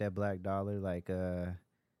know about that black dollar. Like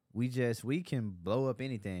we can blow up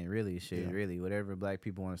anything, really. Really. Whatever black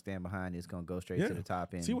people want to stand behind is gonna go straight to the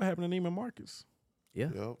top end. See what happened to Neiman Marcus. Yeah.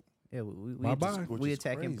 Yep. Yeah, we Bye-bye. we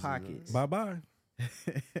attacking Crazy, pockets. Bye-bye.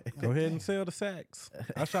 Go ahead and sell the Saks.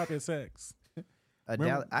 I shop at Saks.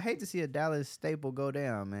 I hate to see a Dallas staple go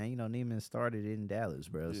down, man. You know, Neiman started in Dallas,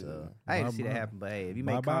 bro. So Yeah. I hate to see that Bye-bye. happen. But hey, if you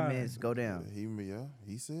make Bye-bye. comments, go down,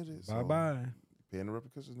 He said it. So Bye-bye. paying the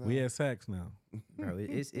repercussions now. We at Saks now. bro.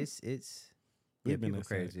 It's We've yeah, been people at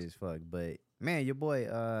crazy Saks. as fuck. But man, your boy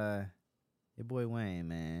Wayne,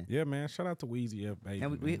 man. Yeah, man. Shout out to Weezy F, baby.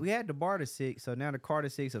 And man. we had the Barter 6, so now the Carter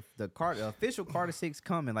 6, the official Carter 6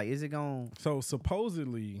 coming. Like, is it going? So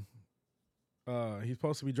supposedly, he's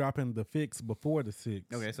supposed to be dropping the fix before the 6.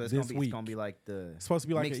 Okay, so it's this gonna be week. it's gonna be like the It's supposed to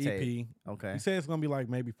be like an mixtape. EP. Okay, He said it's gonna be like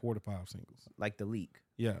maybe 4 to 5 singles. like the leak.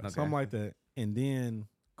 Yeah, Okay. something like that. And then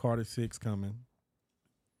Carter 6 coming.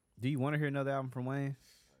 Do you want to hear another album from Wayne?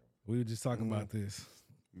 We were just talking about this.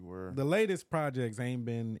 You were. The latest projects ain't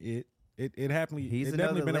been it. It happened. He's It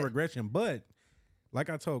definitely another been a regression. But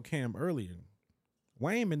like I told Cam earlier,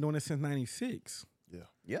 Wayne been doing this since '96.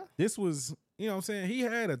 Yeah. This was, you know what I'm saying? He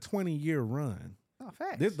had a 20-year run. Oh,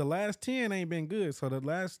 facts. The last 10 ain't been good. So the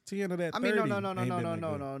last 10 of that 30 I mean, no. ain't been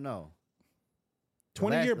that good.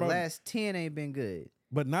 20-year, bro. The last 10 ain't been good.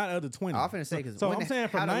 But not other 20. I'm finna say, because so I'm saying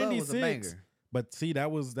from 96. 96. But see,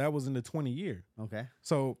 that was in the 20-year. Okay.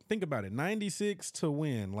 So think about it. 96 to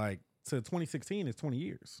when? Like to 2016 is 20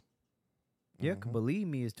 years. Yeah, believe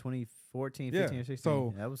me, it's 2014, 15, or 16.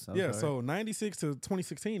 So that was yeah, so 96 to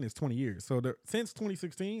 2016 is 20 years. So since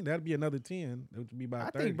 2016, that'd be another 10. That would be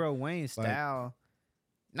about 30. I think, bro, Wayne's style,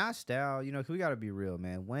 not style, you know, 'cause we got to be real,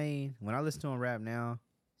 man. Wayne, when I listen to him rap now,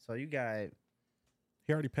 so you got.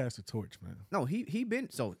 He already passed the torch, man. No, he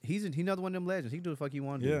been, so he's another one of them legends. He can do the fuck he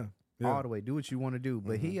want to do. Yeah. All the way. Do what you want to do.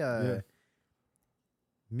 But he,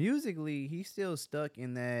 musically, he's still stuck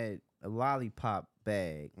in that lollipop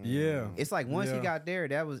bag. Yeah. It's like once he got there,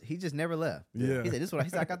 he just never left. Yeah. He said, "This is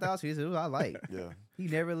what I got the house." He said, "This is what I like." Yeah. He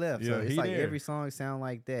never left. Yeah, So it's he like there. every song sound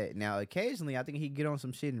like that. Now, occasionally, I think he get on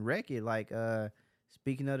some shit and wreck it. Like,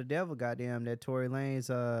 speaking of the devil, goddamn, that Tory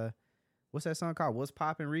Lanez, what's that song called? What's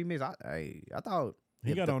Poppin' remix? I thought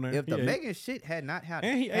He got on there. If He the ate. Megan shit had not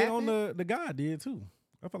happened, And he ate on the God did too.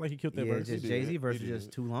 I felt like he killed that yeah, verse. just He Jay Z did. verse He was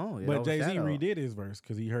just did. too long. It But Jay Z overshadowed. redid his verse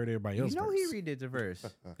because he heard everybody You else's know verse. he redid the verse.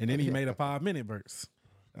 And then he made a 5-minute verse.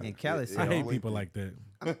 And Khaled Yeah, said, I hate lengthy. people like that.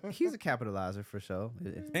 he's a capitalizer for sure.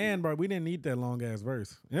 And bro, we didn't need that long ass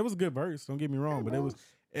verse. And it was a good verse. Don't get me wrong, but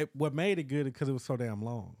what made it good because it was so damn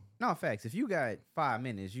long. No, facts. If you got 5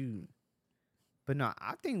 minutes, But no,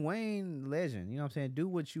 I think Wayne legend. You know what I'm saying? Do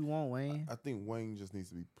what you want, Wayne. I think Wayne just needs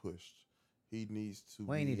to be pushed. He needs to.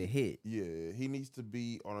 Wayne need a hit. Yeah, he needs to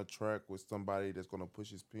be on a track with somebody that's going to push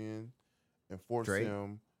his pen and force Drake.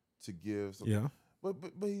 him to give. Some, Yeah. but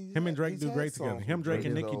Him and Drake do great together. Him, Drake,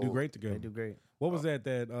 and Nicki do great together. They do great. What was that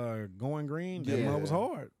Going Green? That Yeah. one was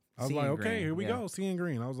hard. I was Seeing like, okay, Green, here we yeah. go. Seeing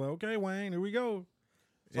Green. I was like, okay, Wayne, here we go.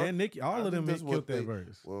 So And Nicki, all I of them think that's killed what that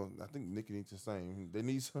verse. Well, I think Nicki needs the same. They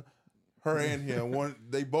need her and him.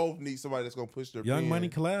 They both need somebody that's going to push their Young pen. Money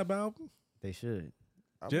collab album. They should.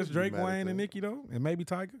 I Just wouldn't be Drake, mad at Wayne, and that. Nicki though, and maybe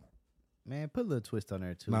Tiger. Man, put a little twist on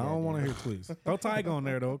there too. No, I don't want to goddamn. hear twists. Throw Tiger on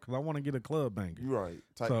there though, because I want to get a club banger. You're right.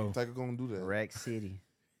 So- Tiger going to do that. Rack City.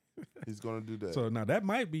 He's going to do that. So now that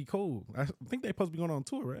might be cool. I think they supposed to be going on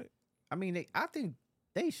tour, right? I mean, I think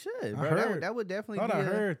they should, I bro. heard- That would definitely Thought be. I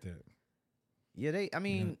heard that. Yeah, I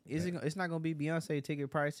mean, it's not gonna be Beyonce ticket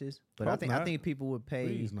prices, but I Hope think not. people would pay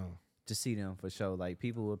Please no. to see them for sure. Like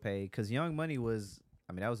people would pay because Young Money was.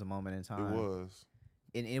 I mean, that was a moment in it time. was.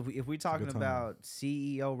 And if we're talking time. about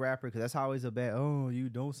CEO rapper, because that's always a bad. Oh, you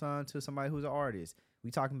don't sign to somebody who's an artist.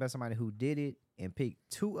 We talking about somebody who did it and picked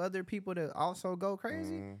 2 other people to also go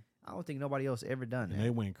crazy. I don't think nobody else ever done that. And they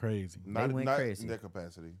went crazy. Not crazy. in that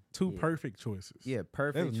capacity. Two perfect choices. Yeah,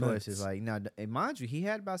 perfect That's choices. nuts. Like now, and mind you, he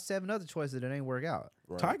had about 7 other choices that ain't work out.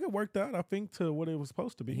 Right. Tiger worked out, I think, to what it was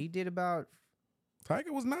supposed to be. He did about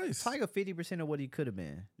Tiger was nice. Tiger 50% of what he could have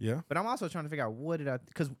been. Yeah. But I'm also trying to figure out what did I,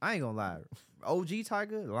 because I ain't gonna lie, OG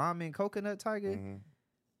Tiger, lime and coconut Tiger,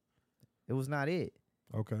 it was not it.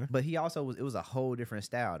 Okay. But he also it was a whole different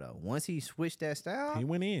style though. Once he switched that style, He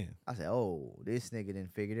went in. I said, oh, this nigga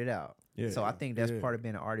didn't figured it out. Yeah. So I think that's Yeah. part of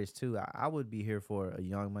being an artist too. I would be here for a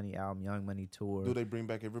Young Money album, Young Money tour. Do they bring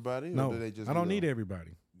back everybody? Or No, do they just I don't need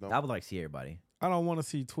everybody. No? I would like to see everybody. I don't want to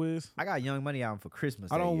see Twist. I got Young Money album for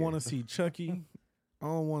Christmas. I don't want to see Chucky. I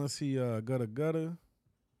don't want to see Gutta Gutta.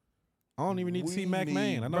 I don't even need to see Mac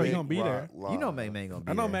Man. I know he's gonna be there. You know Mac Man gonna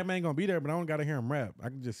be I know there. Mac Man gonna be there, but I don't gotta hear him rap. I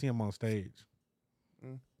can just see him on stage.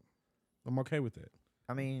 I'm okay with that.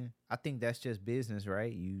 I mean, I think that's just business,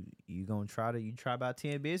 right? You gonna try about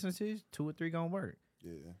 10 businesses, 2 or 3 gonna work.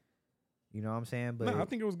 Yeah. You know what I'm saying? But No, I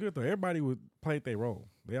think it was good though. Everybody played their role.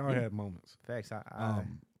 They all had moments. facts, I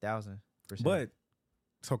 1000%. But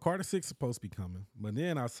so Carter 6 is supposed to be coming, but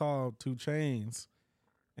then I saw 2 Chainz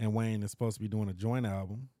and Wayne is supposed to be doing a joint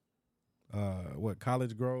album.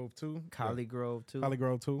 College Grove 2? Collie Grove too. Collie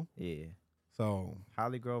Grove 2. Yeah. So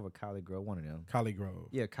Holly Grove or Collie Grove, one of them. Collie Grove.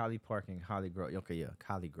 Yeah, Collie Park and Holly Grove. Okay, yeah,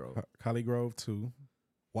 Collie Grove. Collie Grove 2.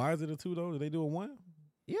 Why is it a 2 though? Did they do a 1?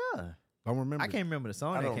 Yeah. Don't remember. I can't remember the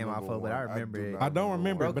song I that don't came out remember for, but one. I remember do it. not I don't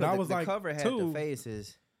remember, Bro, but I 'cause was the like cover had 2. the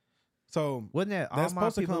faces. So Wasn't that all that's my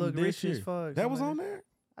supposed to people come look this rich year. as fuck? That was Something on like there?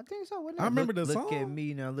 I think so. Wasn't I it? remember the Look song. at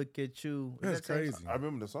me now, look at you. That's That same crazy. song? I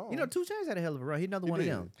remember the song. You know, 2 Chainz had a hell of a run. He another He one did.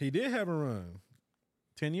 of them. He did have a run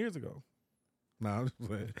 10 years ago. No, I'm just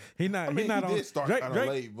playing. He not. I mean, he not he on. did start Drake, kinda Drake,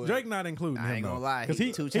 late, but- Drake not including I him ain't though. gonna lie. 'Cause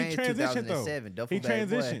He 2 Chainz transitioned though. 2007. Duffel He Bag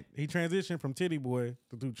Boy. transitioned. He transitioned from Titty Boy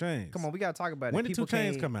to 2 Chainz. Come on, we gotta talk about When it. did 2 People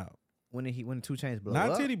Chainz can't- come out? When 2 Chainz blew Not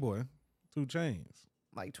up? Titty Boy. 2 Chainz.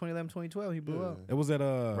 Like 2011, 2012, he blew Yeah. up. It was at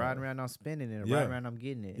Riding around, I'm spending it. yeah. Riding around, I'm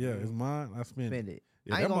getting it. Yeah, it's mine. I spent Spend it. it.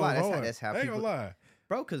 Yeah, I ain't that gonna lie. mother hard. That's how I ain't people, gonna lie.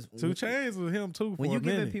 bro. Because 2 Chainz was him too. when for you a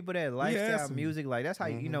giving minute. people that had lifestyle some- music, like that's how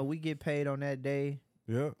you know we get paid on that day.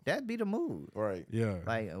 Yeah, That be the mood. Right. yeah.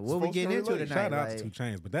 Like what we Supposed to getting into relate. tonight? Shout out like, to 2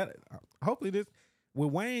 Chainz, but that hopefully this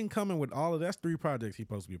with Wayne coming with all of that's 3 projects he's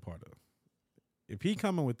supposed to be a part of. If he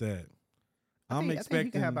coming with that, I I'm think he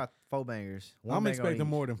expecting. can have about 4 bangers. One I'm banger on expecting each.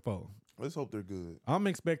 more than 4. Let's hope they're good. I'm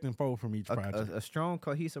expecting 4 from each project. A strong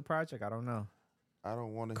cohesive project. I don't know. I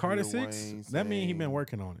don't want to Carter hear 6, Wayne that mean he saying- been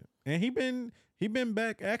working on it, and he been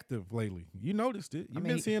back active lately. You noticed it. You've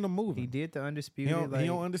mean, been seeing him moving. He did the He undisputed. on, like, he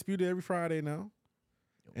on Undisputed every Friday now.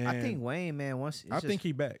 I And think Wayne, man, I think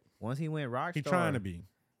he back. once he went Rockstar, He trying to be.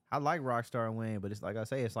 I like Rockstar and Wayne, but it's like I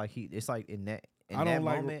say, it's like in that I that don't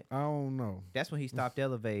like. moment, I don't know. that's when he stopped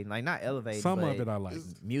elevating. Like not elevating. Some but of it I like.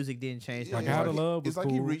 music didn't change. Yeah, Like that How much. to Love was It's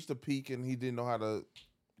like he cool. reached a peak and he didn't know how to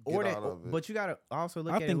get or that, out of it. but you gotta also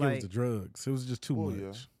look I at think it it like was the drugs. It was just too Well, much.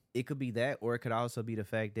 yeah. it could be that, or it could also be the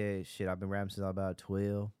fact that shit I've been rapping since I was about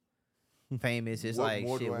 12. Famous. It's What like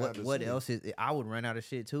more do shit. I have to What say? else is? I would run out of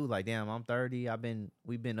shit too. Like damn, I'm 30.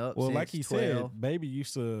 We've been up. Well, since like he 12.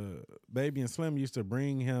 said, Baby and Slim used to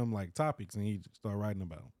bring him like topics, and he start writing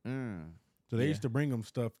about. 'Em. So they Yeah. used to bring him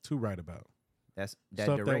stuff to write about. That's that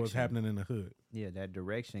Stuff direction. that was happening in the hood. Yeah, that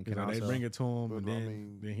direction can So also. they bring it to him, But and I then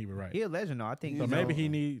mean, then he would write. He a legend though. I think. So you maybe know, he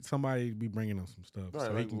needs somebody to be bringing him some stuff,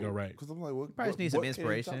 so he can go right. Because I'm like, what? probably just needs some what can he talk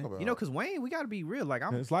inspiration. about? You know, because Wayne, we got to be real. Like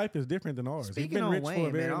I'm His life is different than ours. He's speaking been on rich Wayne, for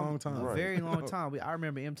a very man. long time. A Right. very long time. I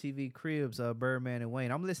remember MTV Cribs, Birdman and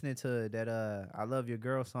Wayne. I'm listening to that "I Love Your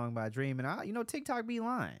Girl" song by Dream, and TikTok be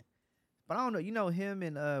lying, but I don't know. You know him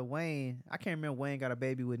and Wayne. I can't remember Wayne got a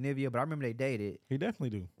baby with Nivea, but I remember they dated. He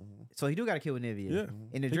definitely do. So he do got a kid with Nivea. Yeah.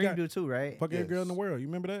 And the He Dream got- do too, right? Fuck every girl in the Yes. world. You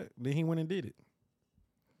remember that? Then he went and did it.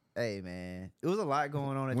 Hey man, it was a lot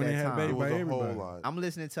going on at When they that had time. baby It was by a everybody. whole lot. I'm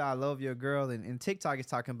listening to "I Love Your Girl" and TikTok is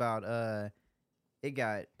talking about it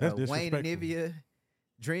got That's Wayne and disrespectful. Nivea,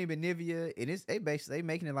 Dream and Nivea, and they basically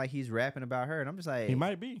making it like he's rapping about her, and I'm just like, He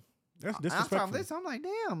might be. That's I'm disrespectful. I'm like,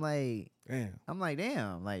 damn, like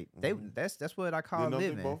they that's what I call Didn't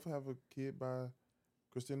living. they both have a kid by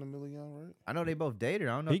Christina Milian, right? I know they both dated.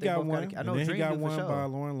 I don't know He if they got both one. got a, I And know then Dream he got do for one sure. by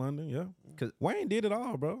Lauren London. Yeah. 'Cause- Wayne did it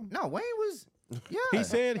all, bro. No, Wayne was yeah. He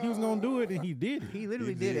said he was gonna do it, and he did it. he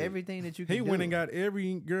literally He did did. everything that you could He do. went and got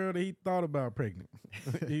every girl that he thought about pregnant.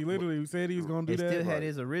 He literally said he was gonna do and that. still had Right.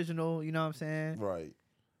 his original, you know what I'm saying? Right.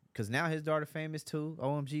 Because now his daughter famous too.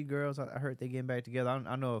 OMG girls, I heard they getting back together. I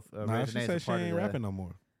don't know if Nah, Reginae's she a said she part ain't of the, rapping no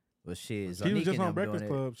more. But shit, She was Zonique just and on them Breakfast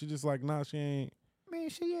doing it. Club. She just like, nah, she ain't. I mean,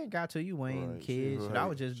 she ain't got to you, Wayne, Right. kids. Shit, I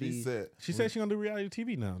would just She be. said, She said she gonna do reality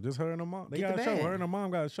TV now. Just her and her mom. They Get got the a show. bag. Her and her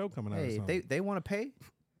mom got a show coming out. or Hey, if something. they want to pay,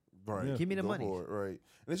 Right. Yeah. Give me the Go money. for it, right.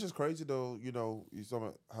 And it's just crazy though, you know, you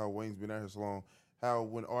saw how Wayne's been out here so long. How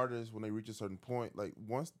when artists when they reach a certain point, like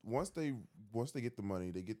once they get the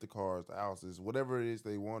money, they get the cars, the houses, whatever it is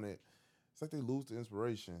they wanted, it's like they lose the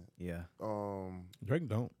inspiration. Yeah. Drake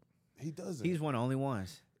don't. He doesn't. He's one of the only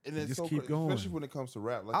ones. And it's just so keep going. especially when it comes to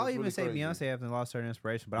rap. Like, I'll it's even really say crazy. Beyonce hasn't lost her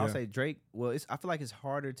inspiration, but I'll Yeah. say Drake. Well, I feel like it's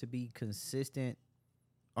harder to be consistent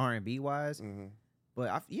R&B wise. Mhm.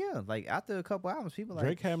 But like after a couple albums, people like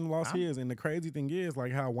Drake haven't lost I'm- his, and the crazy thing is,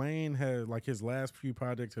 like how Wayne had, like his last few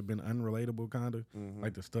projects have been unrelatable, kind of Mhm.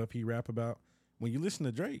 like the stuff he rap about. When you listen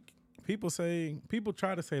to Drake, people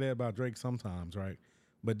try to say that about Drake sometimes, right?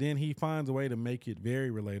 But then he finds a way to make it very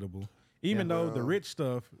relatable. Even though the rich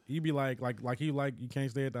stuff, you be like you can't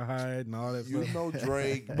stay at the Hyatt and all that You stuff. know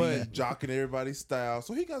Drake but jocking everybody's style.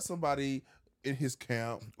 So he got somebody in his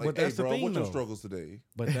camp. Like, But that's hey, the bro, thing, what's your though. struggles today?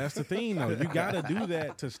 But that's the thing, though. You got to do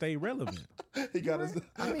that to stay relevant. He got his.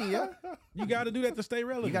 I mean, yeah, You got to do that to stay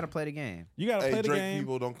relevant. you got to play the game. You got to Hey, play the Drake game.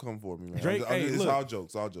 people don't come for me, man. Drake, hey, it's look. all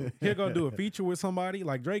jokes. All jokes. He'll go do a feature with somebody.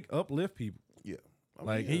 Like Drake uplift people. Yeah. I mean,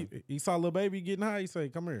 Like yeah. he saw Lil Baby getting high. He say,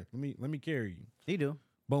 "Come here, let me carry you." He do.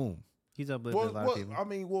 Boom. He's uplifted a lot of people. I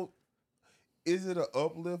mean, is it an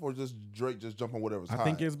uplift or just Drake just jump on whatever's I hot?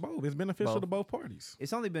 think it's both. It's beneficial Both. to both parties.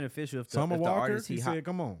 It's only beneficial if the, Summer if the Walker, artist he said,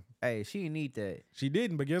 "Come on." hey, she didn't need that. She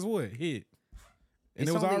didn't, but guess what? Hit. And It's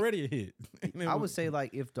it was only- already a hit. And it I was- would say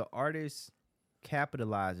like if the artist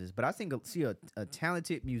capitalizes, but I think see a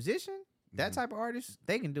talented musician, that type of artist,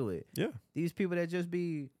 they can do it. yeah. These people that just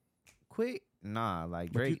be quick, nah.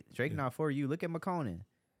 Like But you- Drake yeah. not for you. Look at McConan.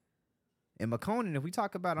 And McConan, if we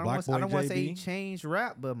talk about, I Black don't Boy want to say he JB. changed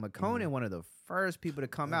rap, but McConan, one of the first people to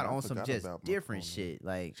come Man, out I on some forgot just about different McConan. shit.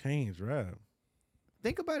 Like, Change rap.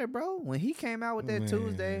 think about it, bro. When he came out with that Man.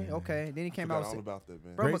 Tuesday, okay, then he came Forgot out all with about that,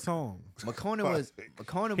 man. Bro, Great Mc- song. McConan was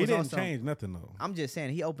Classic. He didn't also, change nothing though. I'm just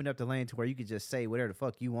saying he opened up the lane to where you could just say whatever the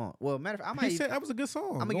fuck you want. Well, matter of fact, I might He even, said that was a good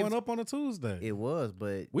song. I'ma Going give- up on a Tuesday. it was,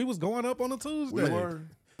 but We was going up on a Tuesday. We were.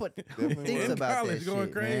 but Definitely things was. in about college that going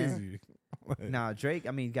shit, man. crazy. Nah, Drake,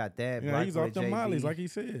 I mean, got that. Yeah, Black he's Boy off the JB. mollies, like he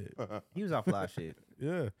said. He was off a lot of shit.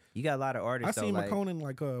 Yeah, You got a lot of I artists. seen though, like, McConan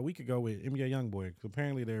like a week ago with NBA YoungBoy. 'Cause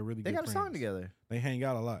apparently they're really they good got a song friends. together. They hang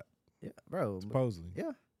out a lot, Yeah, bro. supposedly.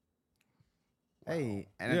 Yeah. Hey,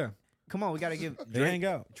 and Yeah, come on, we gotta give they hang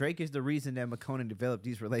out. Drake is the reason that McConan developed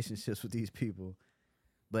these relationships with these people.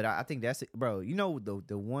 But I think that's it, bro. You know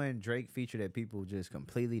the one Drake feature that people just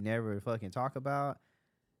completely never fucking talk about.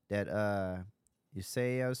 That you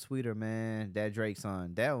say I was sweeter, man. That Drake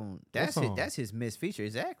song. That one. That's song? That's his missed feature.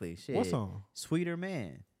 Exactly. Shit. What song? Sweeter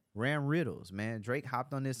Man. Ram Riddles, man. Drake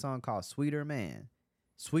hopped on this song called Sweeter Man.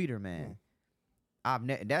 Sweeter Man.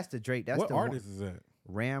 That's the Drake. That's What the artist is that?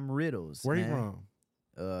 Ram Riddles. Where he man.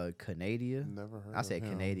 from? Canada. Never heard. I said of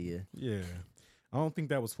him. Canada. Yeah, I don't think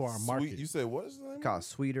that was for our market. Sweet. You said what is the name? Called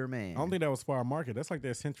Sweeter Man. I don't think that was for our market. That's like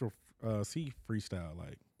that Central C freestyle.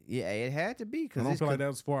 Like Yeah, it had to be I because don't feel like that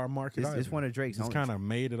was for our market. it's one of Drake's. Just own- kind of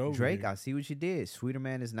made it over. Drake, here. I see what you did. Sweeter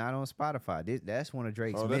Man is not on Spotify. That's one of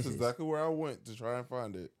Drake's Oh, that's misses. exactly where I went to try and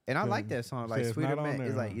find it. And I Yeah. like that song. Say Like it's Sweeter not on Man. there,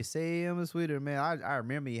 It's like huh? you say I'm a sweeter man. I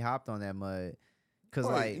remember he hopped on that mud. Cause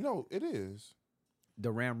Wait, like you know, it is. the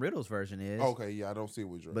Ram Riddles version is. Okay, yeah, I don't see it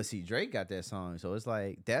with Drake. But see, Drake got that song, so it's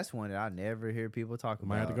like that's one that I never hear people talk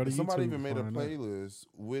Might have about. to go to somebody YouTube even made a find out. playlist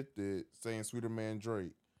with it saying "Sweeter Man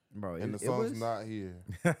Drake," Bro, and the it song's was not here.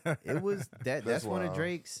 it was that. That's one of wild.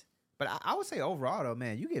 Drake's. But I would say overall though,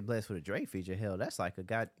 man, you get blessed with a Drake feature. Hell, that's like a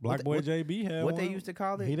guy. Black Boy JB had what one. they used to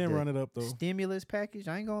call it. He didn't the run it up though. Stimulus package.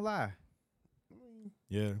 I ain't gonna lie.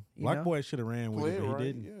 Yeah, You Black know? Boy should have ran with Play it, it but right,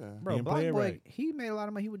 he didn't. yeah. Bro, didn't play Black it Boy, right. he made a lot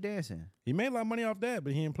of money. He was dancing. He made a lot of money off that,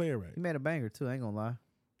 but he didn't play it right. He made a banger too. I ain't gonna lie.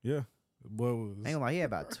 Yeah, boy was. I ain't gonna lie. He had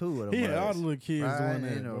about two of them. He had all the mugs. little kids Riding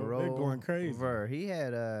doing that. in a bro. row. They're going crazy. Ver. He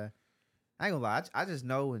had I ain't gonna lie. I just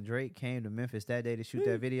know when Drake came to Memphis that day to shoot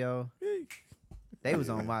that video, they was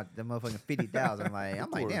on the motherfucking 50,000. Like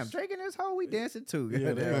I'm like, damn, course. Drake and this hoe, we dancing too.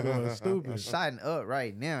 Yeah, they were going stupid. Shotting up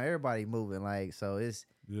right now. Everybody moving like so. It's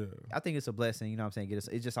Yeah, I think it's a blessing. You know what I'm saying?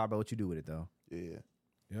 It's just all about what you do with it though. Yeah.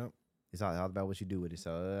 yep. It's all about what you do with it.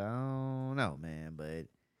 So I don't know, man, but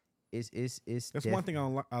it's That's one thing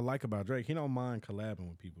I like about Drake. He don't mind collabing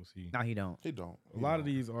with people. See, No, he don't. He don't. a lot of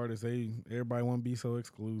these artists, everybody want to be so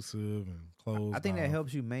exclusive and closed. I think that off.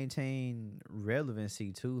 helps you maintain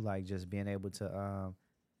relevancy too, like just being able to.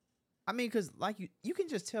 I mean, because like you can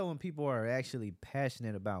just tell when people are actually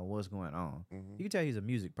passionate about what's going on. Mhm. You can tell he's a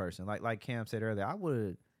music person. Like Cam said earlier, I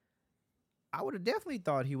would have definitely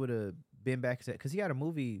thought he would have been back because he had a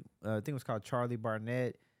movie. I think it was called Charlie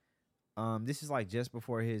Barnett. This is like just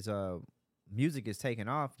before his music is taken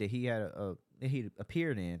off. That he had that he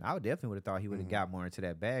appeared in, I would definitely would have thought he would have got more into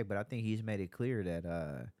that bag. But I think he's made it clear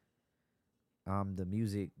that I'm the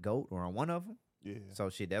music GOAT or I'm one of them. Yeah. So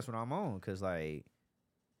shit, that's what I'm on. Cause like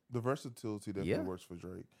The versatility definitely works for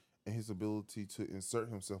Drake, and his ability to insert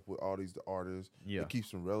himself with all these artists. Yeah. It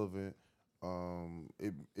keeps him relevant.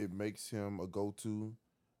 It makes him a go-to.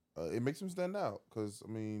 It makes him stand out because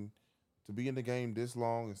I mean, to be in the game this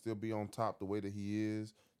long and still be on top the way that he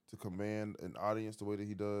is, to command an audience the way that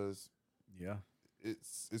he does, yeah,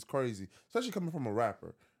 it's crazy. Especially coming from a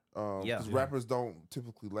rapper. Because rappers don't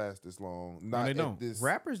typically last this long. Not they don't.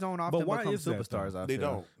 Rappers don't often why become is that, superstars. though? I They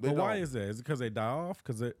feel. don't. But why is that? Is it because they die off?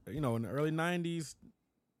 Because in the early '90s,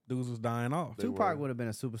 dudes was dying off. Tupac would have been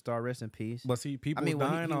a superstar. Rest in peace. But see, people was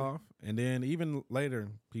dying off, and then even later,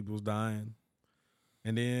 people was dying,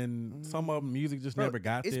 and then some of them music just never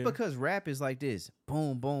got it's there. It's because rap is like this: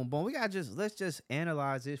 boom, boom, boom. We got let's just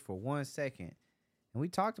analyze this for 1 second, and we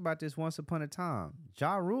talked about this once upon a time.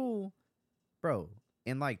 Ja Rule, bro.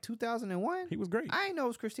 In like 2001, he was great. I ain't know it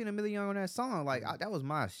was Christina Milian on that song. Like that was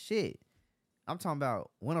my shit. I'm talking about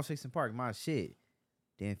 106 in Park, my shit.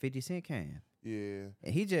 Then 50 Cent came. Yeah.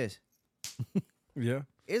 And he just yeah.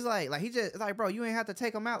 It's like he just like, bro, you ain't have to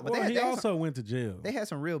take him out. But Well, he also went to jail. They had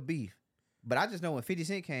some real beef. But I just know when 50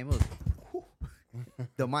 Cent came, it was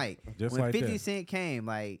the mic. Just when like 50 that. Cent came,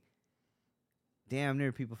 like damn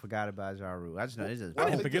near people forgot about Ja Rule. I just know it's just I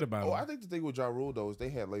didn't forget about him. I think the thing with Ja Rule though is they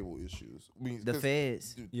had label issues. I mean, the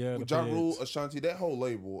Feds. Yeah, with the Ja Rule, Feds. Ashanti, that whole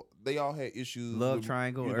label, they all had issues. Love with,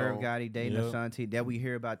 Triangle, you Irv know, Gotti, dating Ashanti that we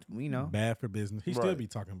hear about, Bad for business. He still be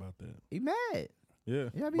talking about that. He mad. Yeah.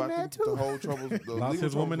 Yeah, be But I mad think too. the whole troubles, the Lost legal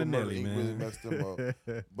his woman to troubles with Nelly, Murder Inc. man. really messed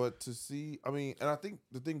him up. But to see, I mean, and I think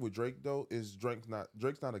the thing with Drake though is Drake's not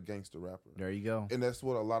a gangster rapper. There you go. And that's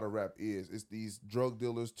what a lot of rap is. It's these drug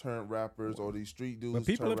dealers turned rappers or these street dudes. But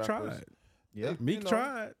people have turned rappers. tried. Yeah. Meek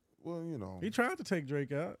tried. Well, you know, He tried to take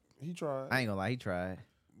Drake out. he tried. I ain't gonna lie, he tried.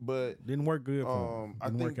 But Didn't work good for him. I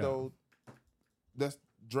Didn't think work out. though, that's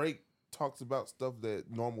Drake talks about stuff that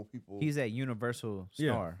normal people. He's that universal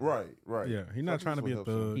Yeah. star. right. Yeah, he's not So trying to be a that's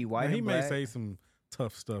what helps thug. He white Now, he and may black. say some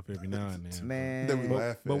tough stuff every now and then. Man. Then we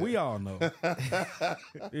laugh But at. we all know.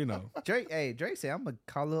 You know. Drake said, I'm gonna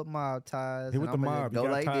call up Mob Ties. He and with the I'ma mob. just He Go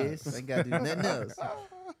got like ties. this. Ain't gotta do nothing else.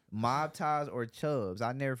 Mob Ties or Chubbs.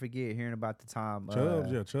 I never forget hearing about the time.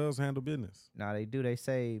 Chubbs handle business. Nah, they do. They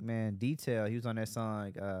say, man, Detail. He was on that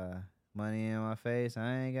song, Money in My Face.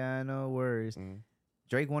 I ain't got no worries.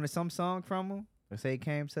 Drake wanted some song from him. They say he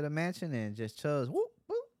came to the mansion and just Chubbs, whoop,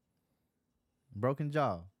 whoop. Broken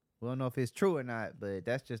jaw. We don't know if it's true or not, but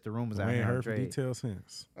that's just the rumors I out ain't here. heard from Detail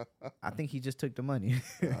since. I think he just took the money.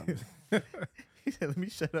 He said, let me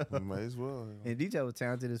shut up. May as well. And Detail was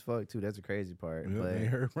talented as fuck too. That's the crazy part. Yeah, but ain't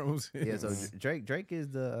heard from him since. yeah, so Drake is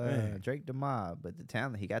the Drake the mob, but the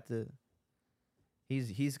talent he got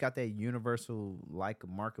he's got that universal like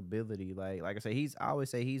markability. Like I say, I always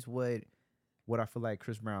say he's what I feel like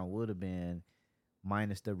Chris Brown would have been,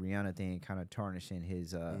 minus the Rihanna thing kind of tarnishing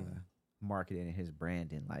his marketing and his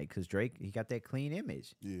branding. Like, cause Drake, he got that clean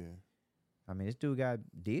image. Yeah. I mean, this dude got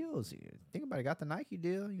deals. Think about it, got the Nike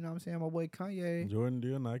deal. You know what I'm saying? My boy Kanye Jordan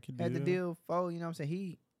deal, Nike deal. had the deal for, you know what I'm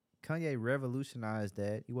saying? Kanye revolutionized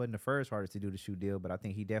that. He wasn't the first artist to do the shoe deal, but I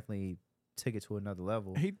think he definitely took it to another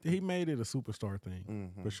level. He made it a superstar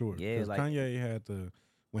thing for sure. Yeah, 'Cause like- Kanye had to.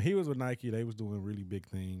 When he was with Nike, they was doing really big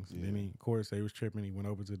things. Yeah. Then of course, they was tripping. He went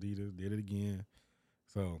over to Adidas, did it again.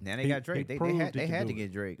 So Now they got Drake. They proved he had could to do get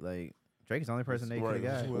it. Drake. Like, Drake's the only person they Right, could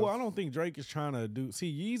have got. well- Well, I don't think Drake is trying to do. See,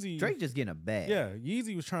 Yeezy. Drake just getting a bag. Yeah,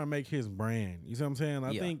 Yeezy was trying to make his brand. You see what I'm saying?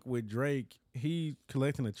 I Yeah. think with Drake, he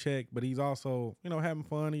collecting a check, but he's also, having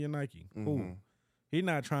fun in your Nike. Cool. He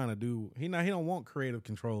not trying to do. He don't want creative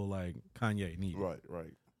control like Kanye needs. Right.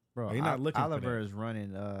 Bro, They not looking for Oliver that. is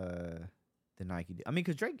running the Nike deal. I mean,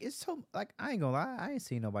 because Drake is so, like, I ain't gonna lie, I ain't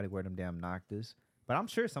seen nobody wear them damn Noctas, but I'm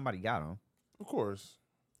sure somebody got them. Of course.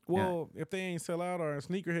 Well, if they ain't sell out or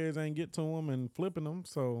sneakerheads ain't get to them and flipping them,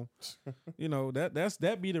 so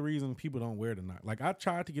that be the reason people don't wear the Nocta. Like I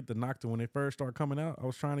tried to get the Nocta when they first started coming out. I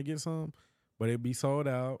was trying to get some, but it'd be sold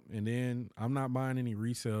out. And then I'm not buying any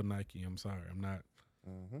resale Nike. I'm sorry, I'm not.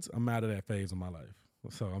 I'm out of that phase of my life,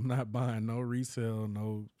 so I'm not buying no resale,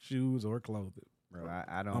 no shoes or clothing. Bro,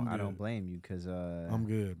 I don't good. blame you because I'm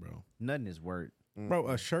good, bro. nothing is worth. Bro,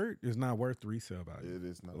 a shirt is not worth the resale value. It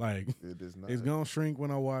is not. Like It is not. it's gonna shrink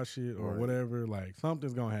when I wash it or Right. whatever. Like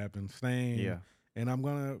something's gonna happen, stain. Yeah. And I'm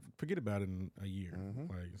gonna forget about it in a year.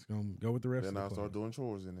 Like it's gonna go with the rest Then of I'll the start clothes. doing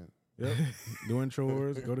chores in it. Yep. Doing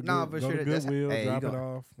chores, go to Nah, for go sure, to that's- Goodwill, hey, you drop it go-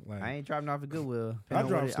 off. Like I ain't dropping off at Goodwill. I Depending on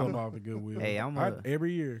drop what it- stuff off at Goodwill. Hey,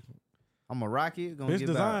 every year. I'm a rocket. Gonna It's give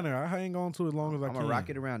designer. I hang on to it as long as I I'm can. a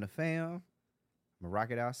rocket around the fam. I'm gonna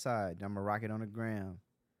rock it outside. Then I'm gonna rock it on the ground.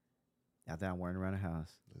 After I'm wearing around the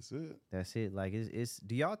house. That's it. Like it's.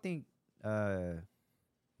 Do y'all think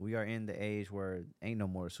we are in the age where ain't no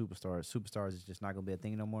more superstars? Superstars is just not gonna be a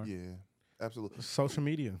thing no more. Yeah, absolutely. Social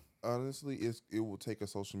media. Honestly, it will take a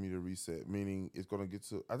social media reset. Meaning, it's gonna get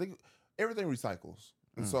to. I think everything recycles,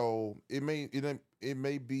 and so it may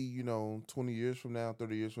be 20 years from now,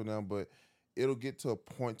 30 years from now, but it'll get to a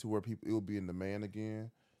point to where it will be in demand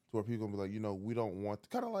again, to where people gonna be like, we don't want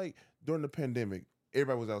kind of like during the pandemic,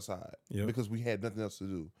 everybody was outside because we had nothing else to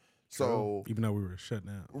do. So even though we were shut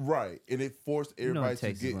down, right, and it forced everybody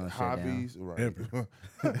to get hobbies, right?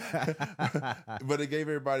 But it gave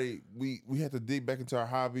everybody we had to dig back into our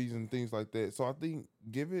hobbies and things like that. So I think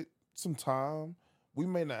give it some time. We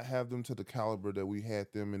may not have them to the caliber that we had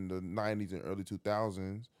them in the 90s and early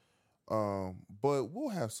 2000s, but we'll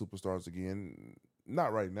have superstars again.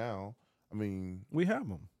 Not right now. I mean, we have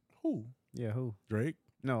them. Who? Yeah, who? Drake.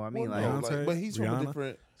 No, I mean Beyonce, but he's Rihanna. from a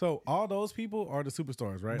different. So all those people are the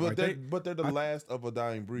superstars, right? But they're the last of a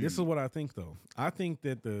dying breed. This is what I think, though. I think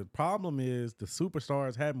that the problem is the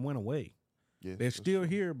superstars haven't went away. Yes, They're still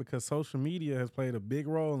here because social media has played a big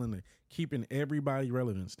role in keeping everybody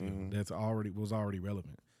relevant still. That's was already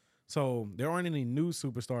relevant. So there aren't any new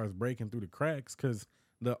superstars breaking through the cracks because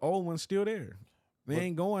the old one's still there. They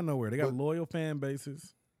ain't going nowhere. They got loyal fan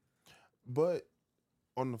bases. But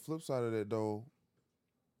on the flip side of that, though,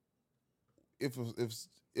 if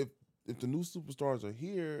the new superstars are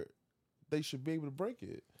here, they should be able to break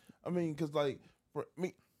it. I mean, because for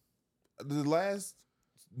me, the last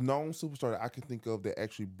known superstar that I can think of that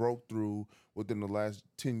actually broke through within the last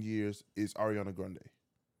 10 years is Ariana Grande.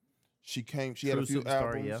 She had a few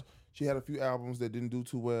albums. Yeah. She had a few albums that didn't do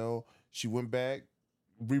too well. She went back,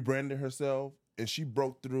 rebranded herself, and she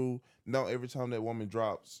broke through. Now every time that woman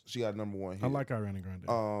drops, she got number one hit. I like Ariana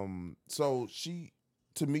Grande. So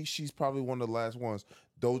to me, she's probably one of the last ones.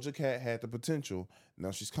 Doja Cat had the potential.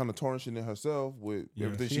 Now she's kind of tarnishing it herself with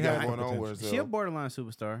everything she got going on with herself. She a borderline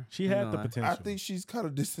superstar. She had the potential. I think she's kind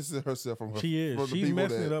of distancing herself from her. She is. She's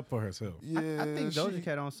messing it up for herself. Yeah, I think Doja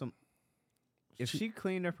Cat on some. If she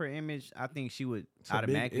cleaned up her image, I think she would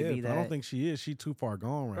automatically be that. I don't think she is. She's too far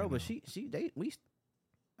gone right now. But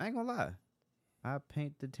I ain't gonna lie. I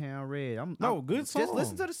paint the town red. Good song. Just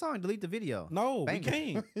listen to the song. Delete the video. No, we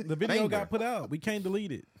can't. The video got put out. We can't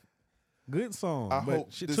delete it. Good song, but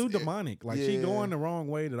she's too demonic. She going the wrong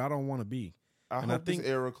way that I don't want to be. I think this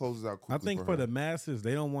era closes out quickly. I think for the masses,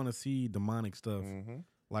 they don't want to see demonic stuff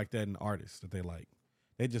like that in artists that they like.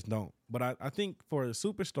 They just don't. But I think for the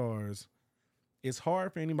superstars, it's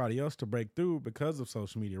hard for anybody else to break through because of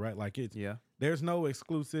social media, right? There's no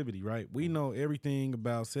exclusivity, right? We know everything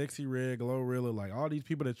about Sexy Red, Glorilla, like all these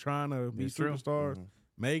people that trying to be superstars.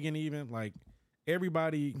 Megan even,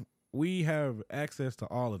 everybody, we have access to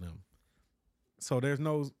all of them. So there's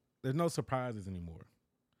no surprises anymore.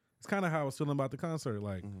 It's kind of how I was feeling about the concert.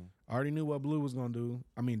 I already knew what Blue was gonna do.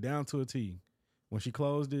 I mean, down to a T. When she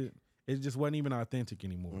closed it, it just wasn't even authentic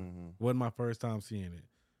anymore. Wasn't my first time seeing it.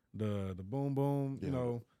 The boom boom,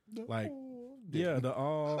 the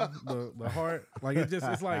heart,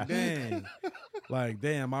 it's like dang,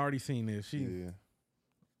 damn, I already seen this. I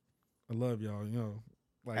love y'all,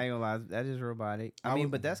 I ain't gonna lie, that is robotic.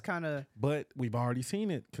 But that's kind of. But we've already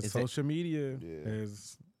seen it because social media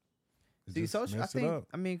has.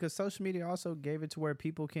 Because social media also gave it to where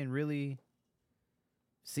people can really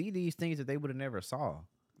see these things that they would have never saw.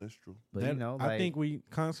 That's true. But I think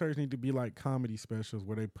concerts need to be like comedy specials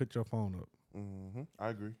where they put your phone up. I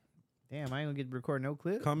agree. Damn, I ain't gonna get to record no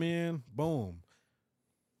clip. Come in, boom.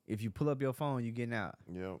 If you pull up your phone, you getting out.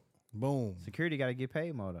 Yep. Boom. Security got to get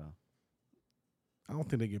paid more though. I don't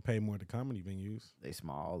think they get paid more at the comedy venues. They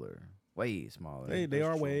smaller, way smaller. They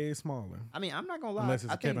are way smaller. I'm not gonna lie. Unless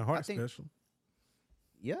it's a Kevin Hart special.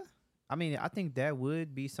 Yeah, I think that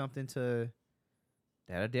would be something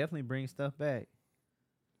that'll definitely bring stuff back.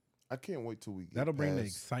 I can't wait till we get that'll bring the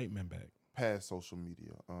excitement back. Past social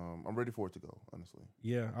media. I'm ready for it to go, honestly.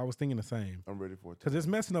 Yeah, I was thinking the same. I'm ready for it to because it's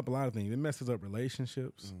messing up a lot of things. It messes up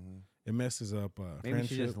relationships. It messes up maybe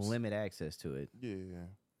friendships. You should just limit access to it. Yeah.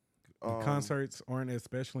 The concerts aren't as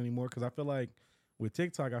special anymore because I feel like with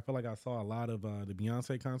TikTok, I feel like I saw a lot of the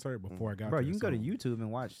Beyonce concert before I got there. You can go to YouTube and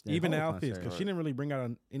watch even the outfits because she didn't really bring out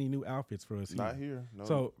any new outfits for us. Not here. No.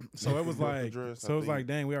 So it was like like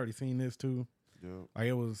dang, we already seen this too. Yeah. Like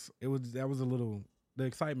that was a little. The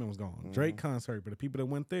excitement was gone. Drake concert, but the people that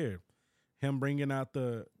went there, him bringing out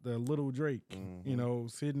the little Drake,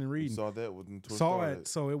 sitting and reading. We saw that with saw it,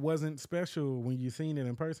 so it wasn't special when you seen it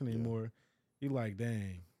in person anymore. You like,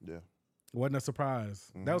 dang. Yeah. Wasn't a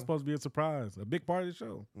surprise. That was supposed to be a surprise. A big part of the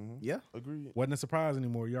show. Yeah. Agreed. Wasn't a surprise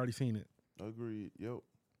anymore. You already seen it. Agreed. Yep.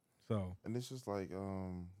 So And it's just like,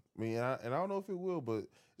 I mean, I don't know if it will, but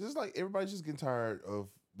it's just like everybody's just getting tired of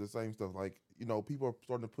the same stuff. Like, you know, people are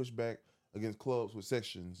starting to push back against clubs with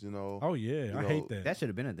sections, you know. oh yeah, I hate that. That should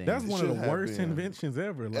have been a thing. That's It one of should the have worst been. inventions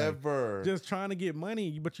ever. Like, Ever. just trying to get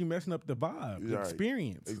money, but you messing up the vibe, the Right.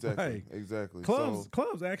 experience. Exactly. Like, Exactly.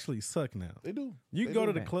 clubs actually suck now. They do. You They go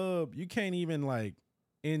do. to the club, you can't even like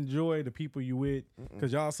enjoy the people you with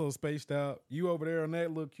because y'all so spaced out. You over there on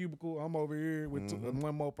that little cubicle, I'm over here with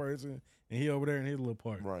one more person, and he over there in his little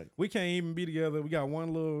part. Right. We can't even be together. We got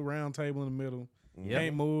one little round table in the middle.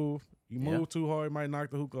 Can't move. You Yep. move too hard, you might knock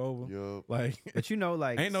the hookah over. Yup. Like, But you know,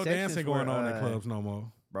 like ain't no sections dancing going were, on in clubs no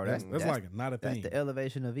more. bro. That's like not a that's thing. the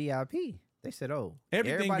elevation of VIP. They said, oh,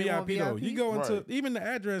 Everything everybody want VIP though. You go into Right. even the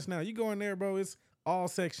address now. You go in there, bro. It's all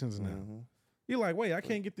sections now. You're like, wait, I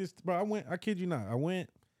can't get this, bro. I kid you not. I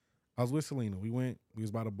was with Selena. We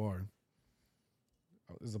was by the bar.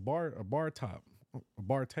 There's a bar top, a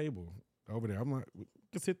bar table over there. I'm like, we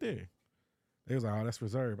can sit there. They was like, oh, that's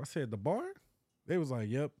reserved. I said, the bar? They was like,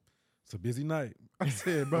 yep, it's a busy night. I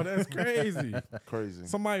said, bro, that's crazy. Crazy.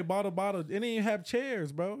 Somebody bought a bottle. It didn't even have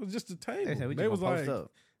chairs, bro. It was just a table. They said, we They just was gonna like, post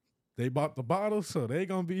up. they bought the bottle, so they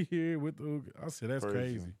gonna be here with the. I said, that's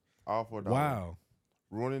crazy. All for $1. Wow.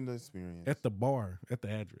 Ruining the experience. At the bar, at the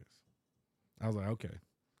address. I was like, okay.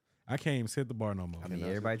 I can't even sit at the bar no more. I mean,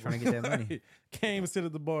 everybody trying to get that money. Can't even sit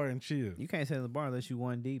at the bar and chill. You can't sit in the bar unless you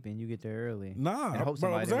one deep and you get there early. Nah, And hope bro, it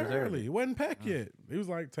somebody was didn't reserve early. it. It wasn't packed yet. It was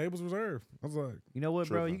like tables reserved. I was like, You know what,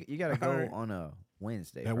 bro? You Tripping. got to go Alright. on a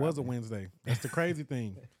Wednesday. that was a probably. Wednesday. That's the crazy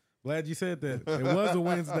thing. Glad you said that. It was a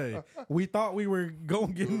Wednesday. We thought we were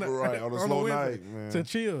going to get Right, on a slow Wednesday night, man. to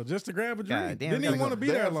chill, just to grab a God drink. damn, Didn't gotta even go- want to be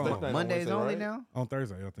They there have steak long. night on Mondays Wednesday, only right? now? On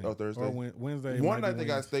Thursday, I think. Oh, Thursday. Or Wednesday. One might night be they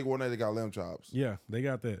got Wednesday. steak, one night they got lamb chops. Yeah, they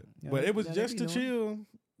got that. Yeah, but it was they just be to doing chill.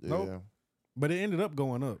 Yeah. Nope. But it ended up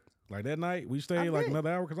going up. Like that night, we stayed like bet.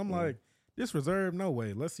 another hour because I'm like, this reserved, no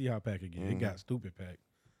way. Let's see how packed it get. It got stupid packed.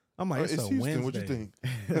 I'm like, it's a Houston. Wednesday. What you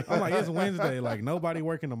think? I'm like, it's Wednesday. Like nobody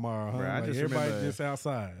working tomorrow. Huh? Bruh, I Like, just everybody remember- just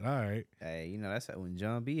outside. All right, Hey, you know, that's when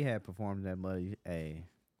John B had performed that muddy. Hey,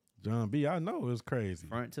 John B. I know it was crazy.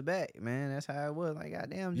 front to back, man. That's how it was. Like,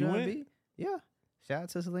 goddamn, You John went? B. Yeah. Shout out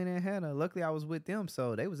to Selena and Hannah. Luckily, I was with them,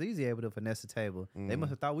 so they was easy able to finesse the table. They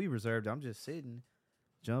must have thought we reserved. I'm just sitting.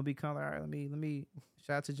 John B. come like, all right, let me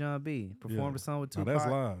shout out to John B. Performed a song with Now, Tupac.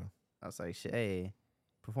 that's live. I was like, shit, hey,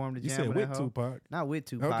 performed the You jam said with with that hoe. Tupac. Not with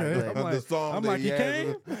Tupac, Okay. but I'm like, The song I'm that like, he he has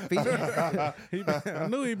came. featuring, I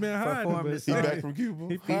knew he'd been hiding. Performed But this He song. back from Cuba.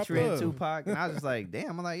 He popped featuring up. Tupac, and I was just like,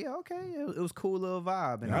 damn. I'm like, yeah, okay, it was cool little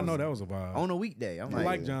vibe. And I know that was a vibe. on a weekday. I'm I like,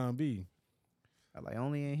 like John B. I'm like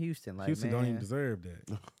only in Houston. Like, Houston man, don't even deserve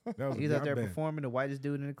that. That was he was out there bad. performing, the whitest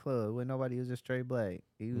dude in the club. When nobody, he was just straight black.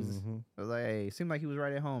 He was. Mhm. I was like, hey, it seemed like he was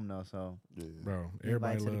right at home though. So Yeah. Bro, Invite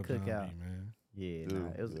everybody to the loved John B, cookout. man. yeah, Dude, nah,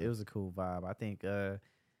 it yeah. was a cool vibe. I think.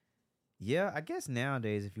 Yeah, I guess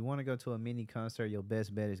nowadays, if you want to go to a mini concert, your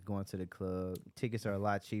best bet is going to the club. Tickets are a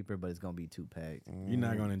lot cheaper, but it's gonna be too packed. You're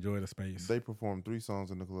not gonna enjoy the space. They performed 3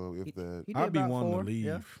 songs in the club, if that. He did I'd be about wanting 4, to leave.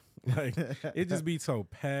 yeah. Like it just be so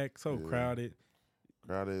packed, so Yeah. crowded.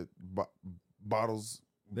 Crowded bottles.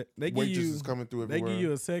 They give Waitresses you coming through they everywhere. give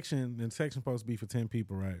you a section, and section supposed to be for 10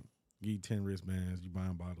 people, right? Give you 10 wristbands, you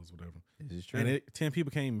buying bottles, whatever. This is And 10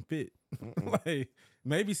 people can't even fit. Like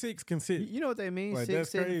maybe 6 can sit. You know what they mean? Like, 6 that's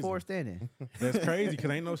sitting, crazy. 4 standing. That's crazy because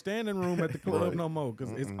ain't no standing room at the club Right. no more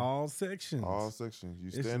because it's all sections. All sections. You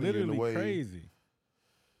it's standing in the literally way. crazy.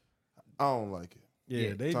 I don't like it. Yeah,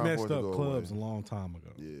 Yeah. they Time for messed it to up go clubs away. a long time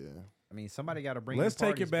ago. Yeah. I mean, somebody got to bring. Let's the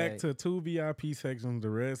take it parties back to 2 VIP sections, the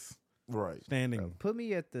rest Right. standing. Put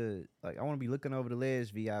me at the I want to be looking over the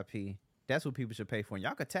ledge VIP. That's what people should pay for. And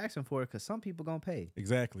y'all could tax them for it because some people gonna pay.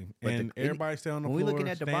 Exactly. But And the- everybody stay on the When floor we looking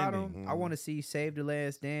at the standing. bottom, I want to see Save the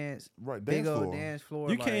Last Dance. Right. Big Dance old floor. dance floor.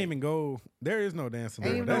 You like, can't even go. There is no dancing.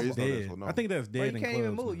 Ain't floor. even That's no- There is no dance dead. floor, no. I think that's Bro, dead you in can't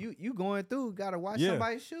even clubs move. now. You going through? Gotta watch Yeah.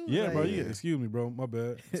 somebody's shoes. Yeah, like, bro. Yeah. Yeah. Excuse me, bro. My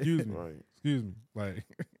bad. Excuse me. Right. Excuse me. Like,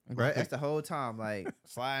 Bro, that's the whole time, like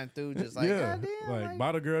sliding through, just like yeah. goddamn. Like,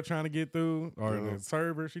 bottle girl trying to get through, or Yeah. the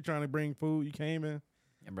server, she trying to bring food. You came in.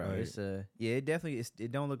 Yeah, bro, like- it's yeah, it definitely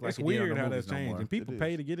it don't look like It's it did on weird the how movies that's no changed. more. And people It is.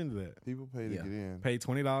 pay to get into that. People pay to Yeah. get in. Pay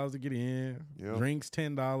 $20 to get in. Yep. Drinks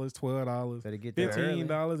 $10, $12, Better get there early.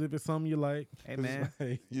 $15 if it's something you like. Hey man,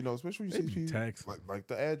 Like, You know, especially when They you see be people taxing. like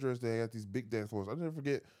the address. They got these big dance floors. I never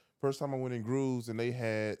forget. First time I went in Grooves and they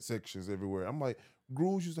had sections everywhere. I'm like,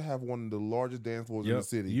 Grooves used to have one of the largest dance floors in the Yep,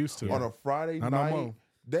 city. used to. On a Friday Not no night, more.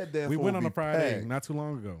 that dance we floor went would on a be Friday packed. not too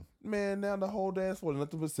long ago. Man, now the whole dance floor,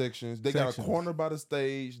 nothing but sections. They got a corner by the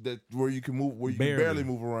stage that where you can move, where you can barely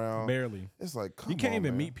move around. Barely. It's like, come on, you can't even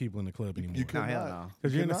man. meet people in the club anymore. You cannot. No.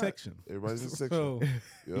 Because you're in a section. Everybody's in a section. So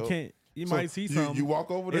you can't. You might see something. You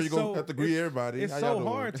walk over there, you're going to have to greet everybody. It's so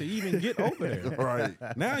hard to even get over there. Right.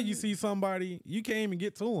 Now you see somebody, you can't even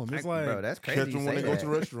get to them. It's like, bro, that's crazy. Catch them when they go to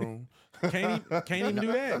the restroom. Can't even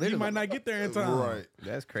do that. You might not get there in time. Right.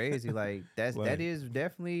 That's crazy. Like that is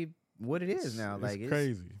definitely what it is now. Like it's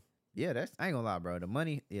crazy. Yeah, I ain't gonna lie, bro. The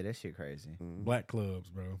money, yeah, that shit crazy. Mm-hmm. Black clubs,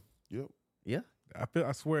 bro. Yep. Yeah.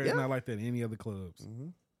 I swear it's not like that in any other clubs. Mm-hmm.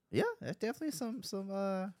 Yeah, that's definitely some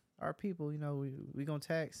our people. You know, we gonna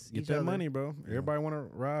tax Get each that other. money, bro. Everybody want to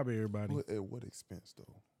rob everybody. At what expense,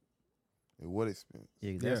 though? At what expense?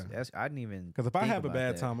 Yeah, that's I didn't even. Because if I think have a about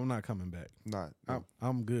bad that. time, I'm not coming back. Not.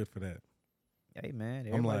 I'm good for that. Hey man,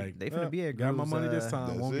 I'm like, they finna be at got my Grooves, money this time.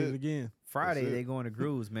 That's Won't get it. it again. Friday. That's it. They going to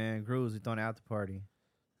Grooves, man. Grooves, we throwing out the party.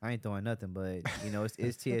 I ain't throwing nothing, but you know it's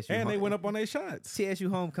TSU. And they went up on their shots. TSU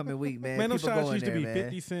homecoming week, man. Man, those People shots going used to be there,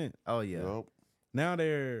 50 man. cents. Oh yeah. Yep. Now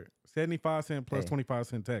they're 75 cents plus Hey. 25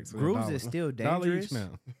 cent tax. So Grooves $1. is still $1 each dangerous. now.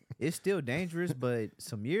 It's still dangerous, but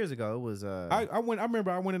some years ago it was I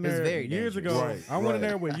remember I went in It's there very years dangerous. ago. Right, I went in right.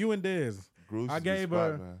 there with you and Dez. Grooves I is the gave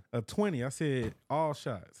spot, her man. a 20. I said all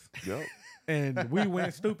shots. Yep. And we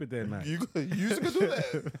went stupid that night. You used to do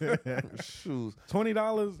that. Shoes.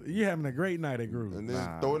 $20, you having a great night at Grooves. And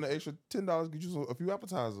then throw in the extra $10, get you a few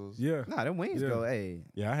appetizers. Yeah. nah, them wings Yeah. go, hey.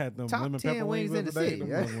 Yeah, I had them Top lemon 10 pepper wings wings in the the other day. city.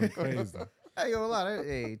 Them ones went crazy. I ain't gonna lie,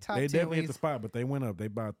 hey, top They 10 definitely hit the wings. spot, but they went up. They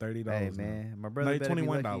bought $30 Hey now. man, my brother They better be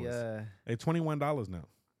lucky. $21. They $21 now.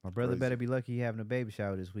 My brother Crazy. better be lucky he having a baby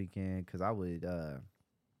shower this weekend, cause I would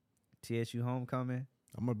TSU homecoming.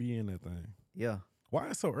 I'm gonna be in that thing. Yeah, Why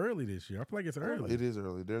it's so early this year? I feel like it's early. It is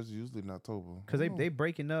early. There's usually in October. cause they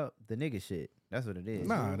breaking up the nigga shit. That's what it is.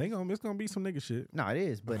 Nah, it's gonna be some nigga shit. No, it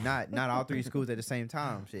is, but not all three schools at the same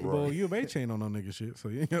time. Shit. Right. Well, U of H ain't on no nigga shit, so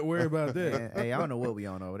you ain't gotta worry about that. Man, hey, I don't know what we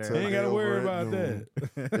on over there. You ain't gotta Over worry at about noon.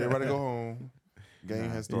 that. Everybody go home. Game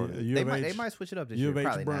has started. U They of might, H, they might switch it up this U year. of H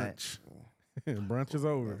Probably brunch. Brunch is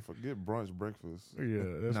over. Forget brunch, breakfast. Yeah,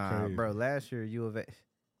 that's not. Nah, crazy. bro. Last year U of H,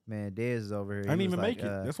 man, Dez is over here. I didn't He was even like, make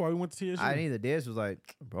it. That's why we went to TSU. I didn't either. Dez was like,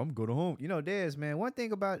 bro, I'm gonna go to home. You know, Dez, man. One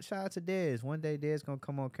thing about shout out to Dez. One day Dez gonna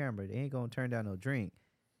come on camera. They ain't gonna turn down no drink,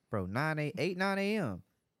 bro. 9 a.m.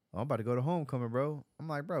 Oh, I'm about to go to homecoming, bro. I'm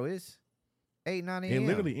like, bro, it's 8, 9 a.m. It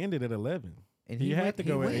literally ended at 11. and He had went- to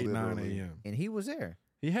go at went, 8, 9 Literally. a.m. and he was there.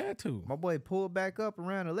 He had to. My boy pulled back up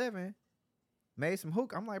around 11, made some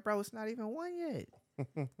hook. I'm like, bro, it's not even 1 yet.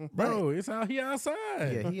 Bro, it's out. He outside.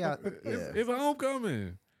 Yeah, he out. Yeah. It's a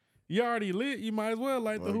homecoming. You already lit. You might as well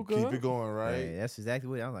light the Like, hookah keep up. it going, right? Hey, that's exactly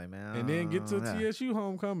what I'm like, man. And then get to nah. TSU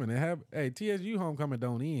homecoming and have TSU homecoming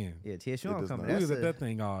don't end. Yeah, TSU It does homecoming. not. We That's was at a, that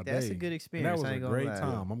thing all day. that's a good And experience. that was I a ain't gonna great lie.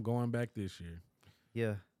 time. I'm going back this year.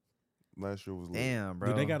 Yeah. Last year was lit. Damn, bro.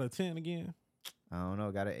 Did they got a tent again? I don't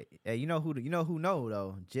know. Got to. Hey, you know who know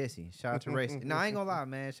though? Jesse. Shout out to Race. No, I ain't gonna lie,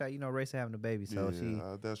 man. Race having a baby, so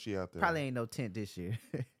yeah, she out there. probably ain't no tent this year.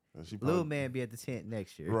 She Little probably- man be at the tent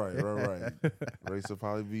next year. Right. Race will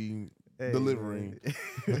probably be Hey, delivering.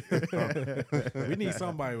 We need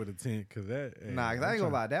somebody with a tent because that. Hey, Nah, cause I ain't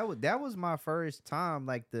gonna lie. That was my first time.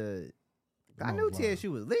 Like I knew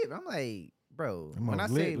TSU was lit. I'm like, bro. Them When I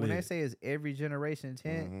was say lit, when they lit. say it's every generation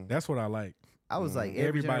tent, Mhm. That's what I like. I was like every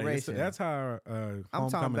Everybody. generation. That's how I'm talking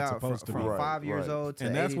homecoming's about supposed to from be. Right, 5 years right. old to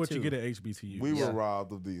And that's what you 82. get at HBCU. We Yeah. were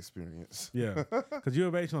robbed of the experience. Yeah, because U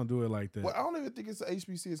of H don't do it like that. Well, I don't even think it's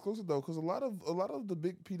HBC exclusive though, because a lot of the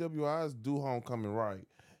big PWIs do homecoming right.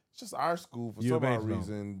 It's just our school for U some of H odd don't.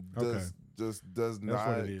 reason Okay. does That's not.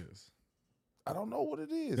 what it is. I don't know what it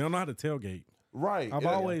They is. don't know how to tailgate. Right. I've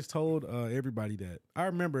Yeah. always told everybody that. I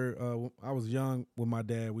remember when I was young with my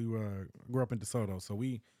dad. We grew up in DeSoto, so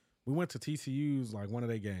we went to TCU's like one of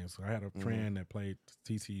their games. So I had a friend that played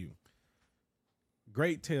TCU.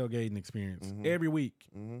 Great tailgating experience every week.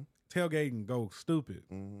 Mhm. Tailgating go stupid.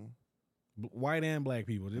 Mhm. White and black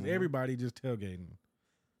people, just everybody just tailgating.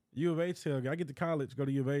 U of H tailgate. I get to college, go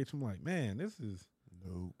to U of H. I'm like, man, this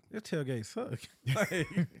Nope. tailgate suck.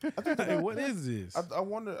 like, what is this? I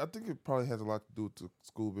wonder. I think it probably has a lot to do with the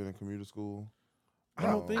school being a commuter school. I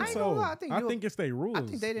don't think I ain't so. gonna lie, I think it's their rules. I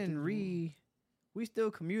think they didn't we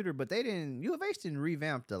still commuter, but they didn't. U of H didn't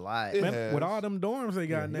revamp a lot. It Man, has. with all them dorms they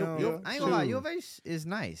got Yeah, now. yep. I ain't gonna lie, shoot. U of H is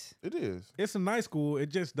nice. It is. It's a nice school. It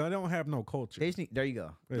just they don't have no culture. They just there you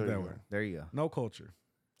go. Put it There that you way. go. There you go. No culture,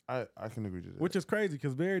 I can agree to that. which is crazy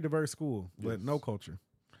because very diverse school, but Yes. no culture.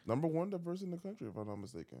 number one diverse in the country, if I'm not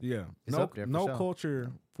mistaken. Yeah, It's no up there for no sure.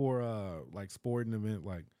 culture for like sporting event.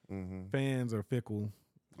 Like Mm-hmm. fans are fickle,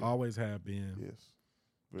 Yeah. always have been. Yes.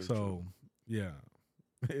 Very so true. yeah,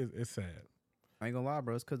 It's sad. I ain't gonna lie,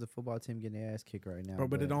 bro. It's because the football team getting their ass kicked right now. Bro,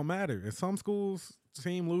 but it don't matter. In some schools,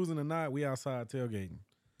 team losing or not, we outside tailgating.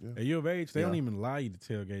 Yeah. At U of H, they don't even allow you to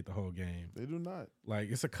tailgate the whole game. They do not. Like,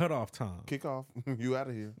 it's a cutoff time. Kickoff, you out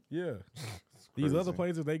of here. Yeah. These other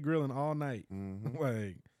places, they grilling all night.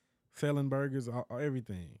 Like, selling burgers,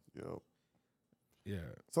 everything. Yep. Yeah.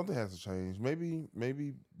 Something has to change. Maybe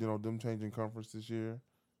them changing conference this year.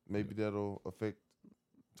 Maybe that'll affect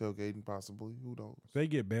tailgating possibly. Who knows? They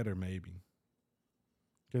get better maybe.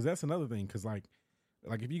 Because that's another thing. Because, like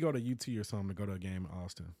if you go to UT or something to go to a game in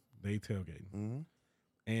Austin, they tailgating.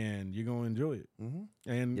 And you're going to enjoy it.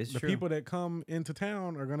 And It's the true. people that come into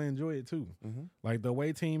town are going to enjoy it too. Like the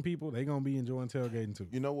away team people, they going to be enjoying tailgating too.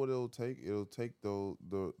 You know what it'll take? It'll take the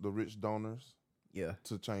rich donors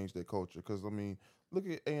to change their culture. Because, I mean, look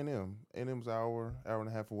at A&M. A&M's hour and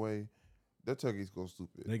a half away. Their tailgates go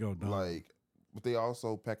stupid. They go dumb. Like, but they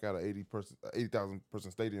also pack out an 80,000 person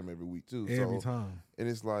stadium every week too. Every time. And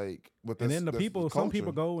it's like, but And that's, then the that's people, the some culture.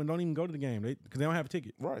 people go and don't even go to the game because they don't have a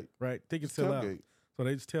ticket. Right. Tickets Just still out. tailgate. So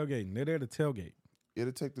they just tailgating. They're there to tailgate.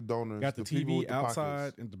 It'll take the donors. Got the people TV with the outside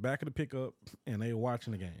pockets. in the back of the pickup, and they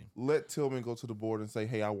watching the game. Let Tillman go to the board and say,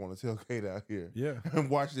 "Hey, I want to tailgate out here." Yeah. And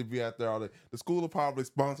watch it be out there all day. The school will probably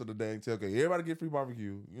sponsor the dang tailgate. Everybody get free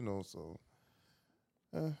barbecue, so.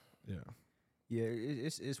 Yeah. Yeah,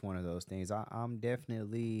 it's one of those things. I'm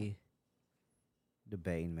definitely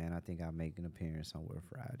debating, man. I think I'll make an appearance somewhere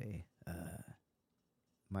Friday.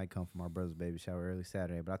 Might come for my brother's baby shower early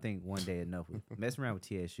Saturday, but I think one day enough. Messing around with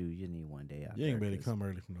TSU, you need one day out You there. ain't better come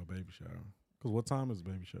early for no baby shower. Because what time is the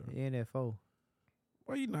baby shower? NFO.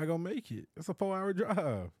 Well, you're not going to make it. It's a 4-hour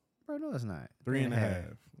drive. Bro, no, it's not.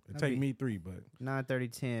 3.5. It take me 3, but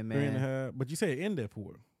 9:30, 10, man. 3.5. But you said end at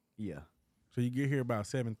 4. Yeah. So you get here about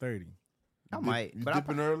 7:30. I might. You But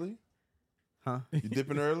dipping early? Huh? You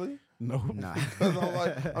dipping early? No. Nah. 'Cause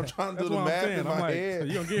I'm trying to That's do the what I'm math saying. in I'm my like, head. so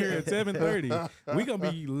you going to get here at 7:30. We going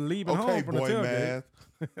to be leaving Okay, home from the boy, tailgate.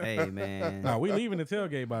 math. Hey, man. No, we leaving the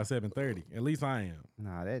tailgate by 7:30. At least I am.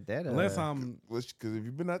 Nah, that Unless I'm, Because if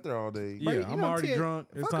you've been out there all day, yeah, you I'm know, already drunk.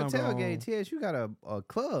 It's fuck a time to go home. tailgate. TS, you got a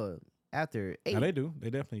club after 8. Now, they do. They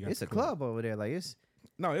definitely got It's the a club over there. Like it's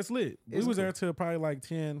No, it's lit. We It's was cool. there till probably like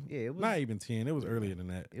 10. Yeah, it was- Not even 10. It was earlier than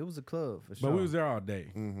that. it was a club for sure. But we was there all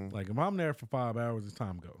day. Mm-hmm. Like if I'm there for 5 hours, it's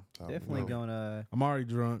time to go. Definitely gonna. I'm already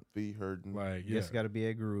drunk. Feet hurting. Like yeah. Just got to be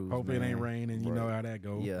a groove. Hopefully it ain't man. raining. You know Right. how that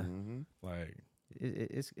goes. Yeah, Mm-hmm. Like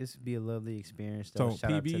it's be a lovely experience. so Though.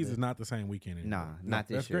 Shout out to PBs the- is not the same weekend anymore. Nah, not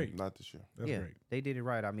this That's year. great. Not this year. That's yeah, great. they did it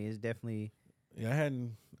right. I mean, it's definitely Yeah,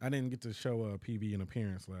 I didn't get to show PB an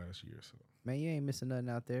appearance last year, so man. You ain't missing nothing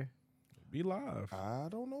out there. be live. I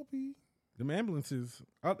don't know, P. Them ambulances.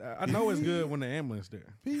 I know it's good when the ambulance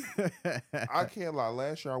there. P. I can't lie.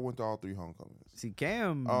 Last year I went to all 3 homecomings. See,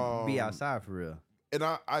 Cam be outside for real. And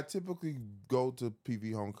I typically go to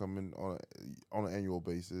PV homecoming on an annual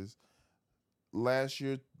basis. Last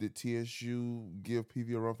year, did TSU give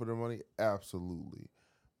PV a run for their money? Absolutely.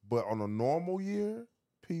 But on a normal year,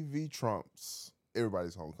 PV trumps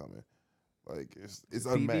everybody's homecoming. Like it's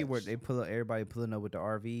PB where unmatched. they pull up, everybody pulling up with the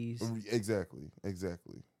RVs. Exactly.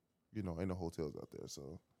 You know, ain't no hotels out there,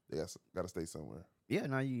 so they got to stay somewhere. Yeah,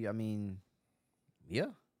 no, I mean, yeah,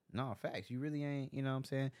 no, facts. You really ain't. You know what I'm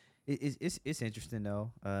saying? It's interesting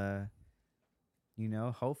though. You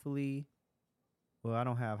know, hopefully. Well, I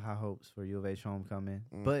don't have high hopes for U of H homecoming,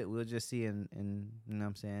 but we'll just see in you know what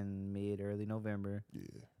I'm saying, early November Yeah.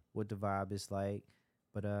 what the vibe is like.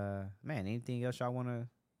 But man, anything else y'all want to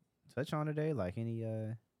touch on today? Like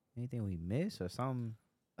anything we missed or something,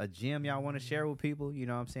 a gem y'all want to share with people? You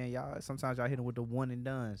know what I'm saying? Sometimes y'all hit them with the one and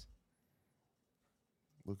dones.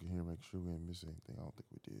 Look at here, make sure we ain't miss anything. I don't think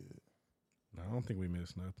we did. No, I don't think we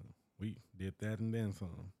missed nothing. We did that and then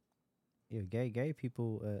some. Yeah, gave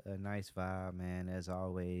people a nice vibe, man, as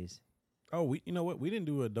always. Oh, you know what? We didn't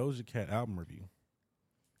do a Doja Cat album review.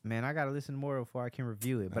 Man, I gotta listen more before I can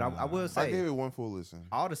review it. But I will I say gave it one full listen.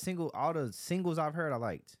 all the singles I've heard I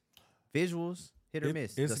liked. Visuals, hit or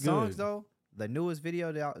miss. It's The songs good. though, the newest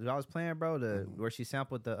video that I was playing, bro, where she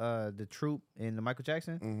sampled the Troop in the Michael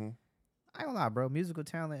Jackson. Mm-hmm. I ain't gonna lie, bro. Musical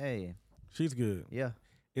talent, hey. She's good. Yeah.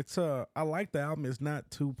 It's I like the album. It's not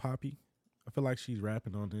too poppy. I feel like she's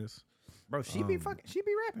rapping on this. Bro, she be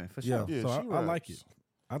rapping for Yeah, sure. Yeah, so she I like raps. it.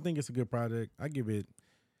 I think it's a good project. I give it.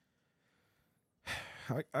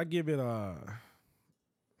 I give it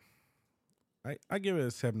I give it a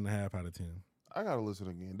 7.5 out of 10. I gotta listen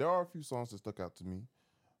again. There are a few songs that stuck out to me.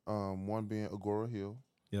 One being Agora Hill.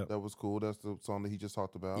 Yep. That was cool. That's the song that he just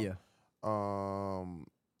talked about. Yeah.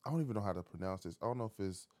 I don't even know how to pronounce this. I don't know if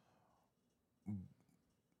it's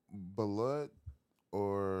Blood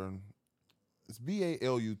or It's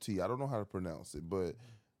Balut. I don't know how to pronounce it, but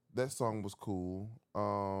that song was cool.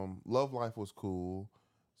 Love Life was cool.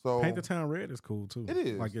 So Paint the Town Red is cool too. It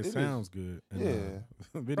is. Like it sounds good. And,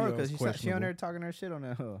 Yeah. video because is she on there questionable. talking her shit on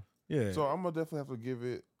that. Yeah. So I'm gonna definitely have to give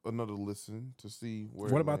it another listen to see where.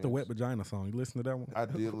 What it about the Wet lands. Vagina song? You listen to that one? I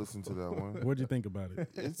did listen to that one. What'd you think about it?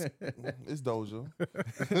 It's Doja.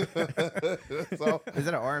 So is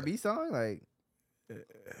that an R&B song? Like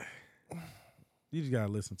You just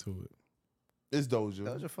gotta listen to it. It's Doja.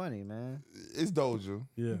 those are funny, man. It's Doja.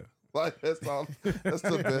 Yeah. Like that's all. That's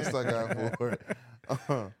the best I got for it.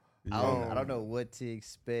 I don't know what to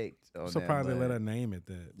expect. On I'm surprised that, they but let her name it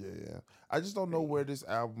that. Yeah. I just don't know where this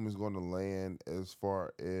album is going to land as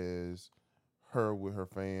far as her with her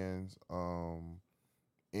fans,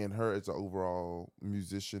 and her as an overall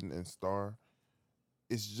musician and star.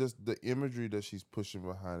 It's just the imagery that she's pushing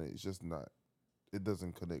behind it. It's just not. It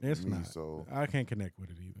doesn't connect It's with me. not. So, I can't connect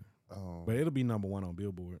with it either. But it'll be number one on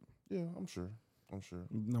Billboard. yeah, I'm sure.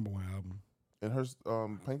 Number one album. And her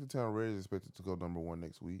Paint the Town Red is expected to go number one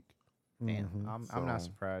next week. man, Mhm. I'm not So-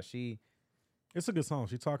 surprised. She It's a good song.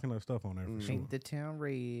 She's talking her stuff on there for sure. paint the town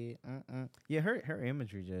red. Yeah, her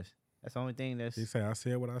imagery just that's the only thing that's. She say, "I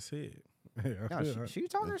said what I said." Yeah, I No, feel- she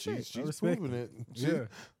talking her And shit. she's respect proving it. She, Yeah.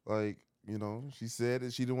 Like, she said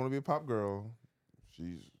that she didn't want to be a pop girl.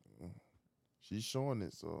 She's showing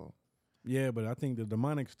it, so Yeah, but I think the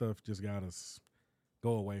demonic stuff just got us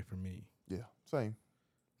go away from me. yeah, same.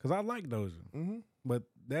 Cause I like Doja, Mm-hmm. but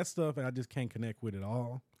that stuff I just can't connect with at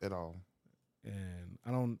all, At all. and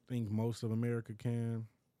I don't think most of America can.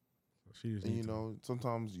 So she just And needs to-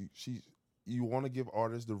 sometimes you want to give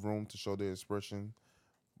artists the room to show their expression,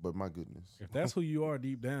 but my goodness, if that's who you are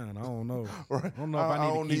deep down, I don't know. right? I don't know if I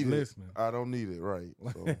need don't to keep need it. listening. I don't need it, right?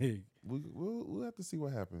 So Like, we'll have to see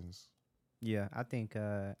what happens. Yeah, I think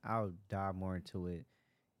I'll dive more into it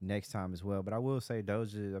next time as well. But I will say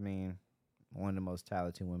Doja, I mean, one of the most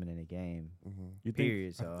talented women in the game. Mm-hmm. you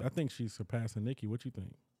Period, think? so. I think she's surpassing Nicki. What you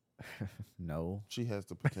think? No. She has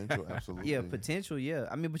the potential, absolutely. Yeah, potential. Yeah,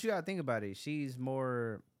 I mean, but you gotta think about it. She's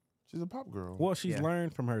more. She's a pop girl. Well, she's Yeah.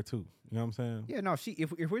 learned from her too. You know what I'm saying? Yeah, no. She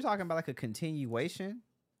if we're talking about like a continuation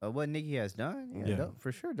of what Nicki has done, yeah, Yeah.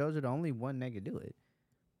 for sure, Doja the only one that could do it.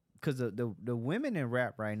 Because the women in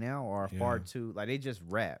rap right now are far Yeah. too like they just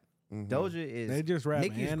rap. Mhm. Doja is They just rap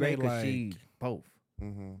Nicki's and great they because like she both.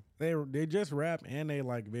 Mhm. they just rap and they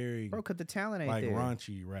like very Bro, because the talent ain't like there.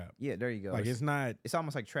 raunchy rap. Yeah, there you go. Like it's not. it's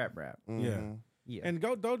almost like trap rap. Mhm. Yeah, And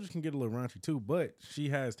Doja can get a little raunchy too, but she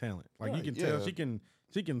has talent. Like you Right, can tell yeah.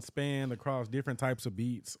 she can span across different types of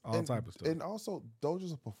beats, all and, type of stuff. And also,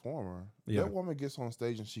 Doja's a performer. Yeah. That woman gets on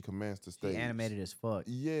stage and she commands the stage. she animated as fuck.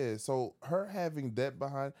 Yeah, so her having that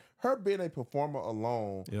behind her being a performer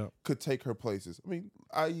alone Yep. could take her places. I mean,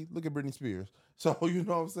 look at Britney Spears. So you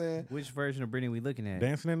know what I'm saying? Which version of Britney we looking at?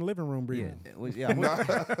 Dancing in the living room, Yeah, Britney.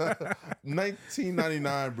 yeah.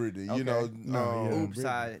 1999 Britney. Okay. You know, No, yeah. Oops,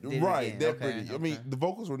 I did it right? again. That Okay, Britney. I mean, okay. the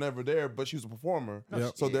vocals were never there, but she was a performer. No,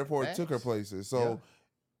 Yep. So she- therefore, it took her facts. places. So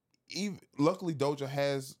luckily, Doja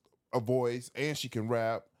has a voice and she can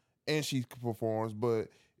rap and she performs. But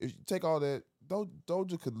if you take all that,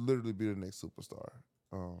 Doja could literally be the next superstar.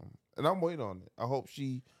 And I'm waiting on it. I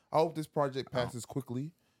hope this project passes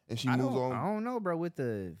quickly and she moves on. I don't know, bro. With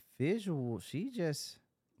the visual, she just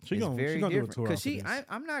She is gonna very she gonna do a different. tour Cause after this.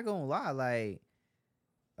 I'm not gonna lie, like,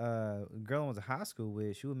 girl I went to high school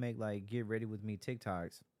with, she would make like "Get Ready with Me"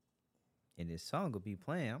 TikToks, and this song would be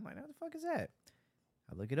playing. I'm like, what the fuck is that?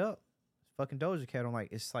 I look it up. It's fucking Doja Cat on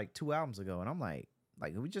it's like 2 albums ago, and I'm like, are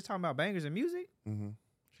we just talking about bangers and music? Mm-hmm.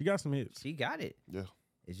 She got some hits. She got it. Yeah.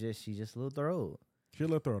 It's just she's just a little thorough. She'll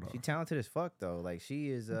let throw it off. She talented as fuck though. Like she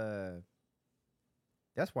is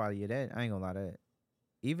that's why that I ain't gonna lie that.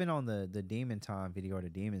 Even on the Demon Time video or the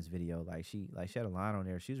Demons video, like she had a line on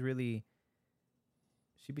there. She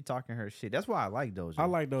be talking her shit. That's why I like Doja. I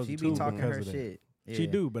like Doja She too be talking because her of that. shit. She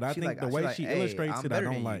Yeah. do, but I She think the she way she "Hey, illustrates I'm it, I better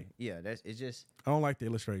don't than you." like. Yeah, it's just I don't like the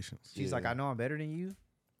illustrations. she's like, Yeah. I know I'm better than you.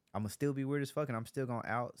 I'm gonna still be weird as fuck, and I'm still gonna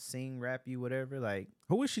out sing, rap you, whatever. Like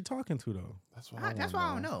Who is she talking to though? That's what that's why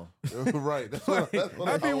I don't know. Right. That's what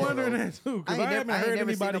I be wanna wondering know. that too because I I, ain't haven't never- I ain't heard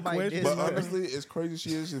never seen anybody nobody question. But diss her. honestly, as crazy as she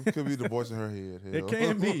is, it could be the voice in her head. It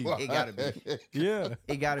can be. It gotta be. Yeah,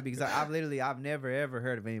 It gotta be because I've never ever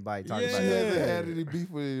heard of anybody talking She about Yeah. that. hasn't had any beef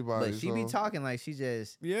with anybody. But she be so- talking like she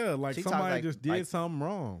just yeah. Like She talk somebody like- just did like- something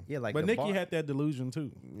wrong. Yeah, like but the Nicki bar. had that delusion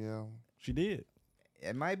too. Yeah. She did.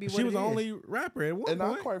 it might be what She was it the is. only rapper at one And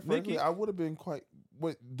point. I quite frankly, Nicki. I would have been quite.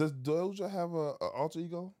 Wait, does Doja have a alter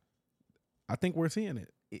ego? I think we're seeing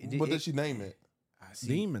it. What did she name it?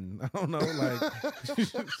 demon. I don't know,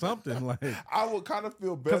 like something like. I would kind of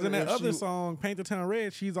feel better Because in that if other song, "Paint the Town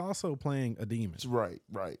Red," she's also playing a demon. Right,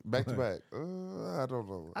 back to back. I don't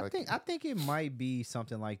know. I think it might be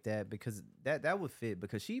something like that because that would fit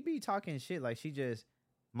because she be talking shit like she just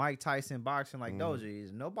Mike Tyson boxing like Doja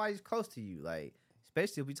is nobody's close to you like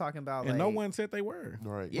especially if we talking about and like, no one said they were.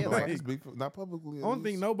 Right. Yeah, Like, like- not publicly. I don't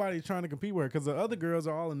think nobody's trying to compete with her because the other girls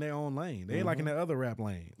are all in their own lane. They like in that other rap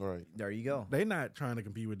lane. Right. there you go. They not trying to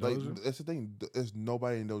compete with Like, Doja. that's the thing. There's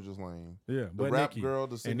nobody in Doja's lane. Yeah, The but rap Nicki. girl,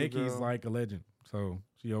 the And singer Nicki's girl. like a legend, so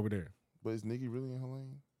she over there. But is Nicki really in her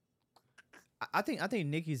lane? I think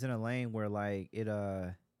Nicki's in a lane where like it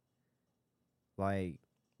like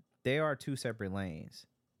they are two separate lanes.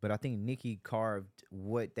 But I think Nicki carved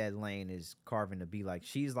what that lane is carving to be like.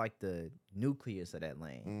 She's like the nucleus of that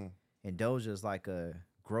lane. And Doja's like a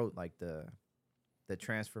growth, like the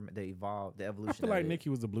transform, the evolution. I feel like Nicki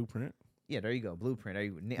was the blueprint. Yeah, there you go. Blueprint. There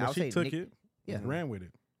you, I But would she say took Nick- it, Yeah. ran with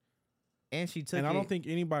it. And she took And it. I don't think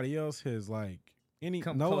anybody else has like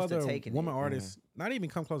Come no close to other taking woman it. artist, not even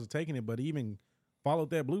come close to taking it, but even followed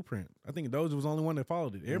that blueprint. I think Doja was the only one that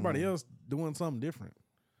followed it. Everybody else doing something different.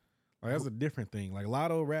 Like that's a different thing. Like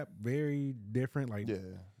Lotto rap, very different. Like Yeah.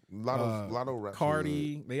 Lotto rap.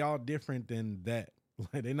 Cardi, they all different than that.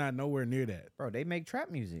 Like they're not nowhere near that. bro, they make trap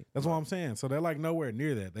music. That's what I'm saying. So they're like nowhere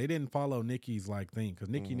near that. They didn't follow Nicki's like thing because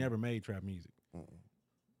Nicki never made trap music.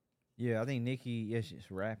 Yeah, I think Nicki, yeah, she's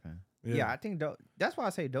rapping. Yeah, I think that's why I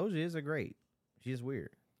say Doja is a great. She's weird.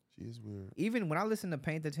 She is weird. Even when I listen to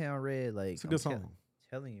Paint the Town Red, like It's a good song.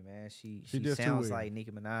 Telling you, man, she just too sounds weird. like Nicki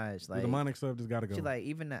Minaj. The Like demonic stuff just gotta go. she like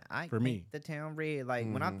even the I For Paint me. the Town Red.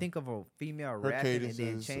 Like when I think of a female rapping and then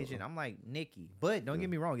cadences, changing, I'm like Nicki. But don't get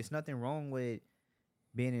me wrong, it's nothing wrong with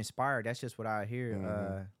being inspired. That's just what I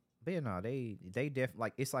hear. But you know, they definitely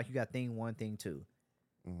like it's like you got thing one, thing two.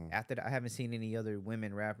 After that, I haven't seen any other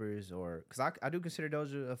women rappers or because I do consider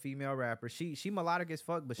Doja a female rapper. She melodic as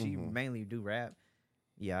fuck, but she mainly do rap.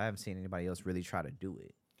 Yeah, I haven't seen anybody else really try to do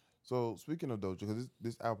it. So speaking of Doja, because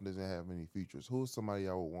this album doesn't have many features, who's somebody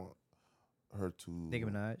I would want her to? Nicki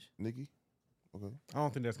Minaj. Nicki? Okay. I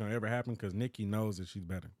don't think that's gonna ever happen because Nicki knows that she's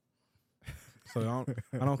better. So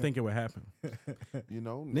I don't think it would happen. You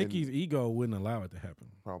know, Nicki's ego wouldn't allow it to happen.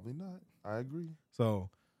 probably not. I agree. So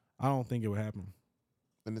I don't think it would happen.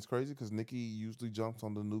 And it's crazy because Nicki usually jumps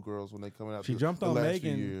on the new girls when they coming out. She the jumped on last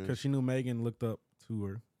few Megan years. because she knew Megan looked up to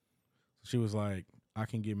her. So she was like, I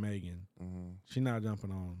can get Megan. She not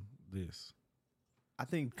jumping on this. I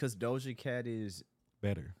think because Doja Cat is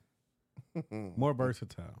Better. More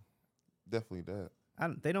versatile. Definitely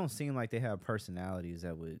that. they don't seem like they have personalities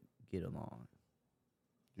that would get along.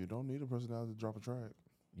 You don't need a personality to drop a track.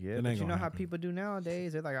 Yeah, It but ain't you know gonna how happen. people do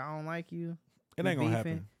nowadays. They're like, I don't like you. It We ain't gonna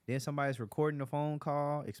beefing. happen. Then somebody's recording a phone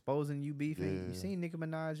call, exposing you beefing. Yeah. You seen Nicki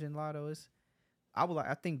Minaj and Lotto?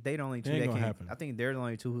 I think they the only two ain't that gonna can. happen. I think they're the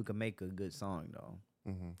only two who can make a good song though.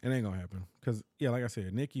 It ain't gonna happen. Because like I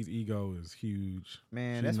said, Nicki's ego is huge.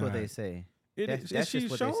 Man, She that's what not- they say. That's just she's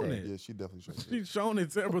what they shown say. it. Yeah, she definitely should. She's shown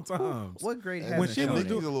it several times. What great And when hasn't she shown was it?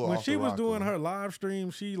 Nicki's a little when off she the was rocker. doing her live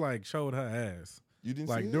stream, she like showed her ass. You didn't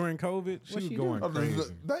Like see it? during COVID, she What was she going do?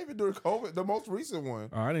 crazy. Not even during COVID, the most recent one.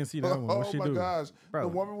 Oh, I didn't see that one. What Oh she my do? gosh. Bro, The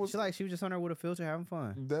woman was she was just on there with a filter having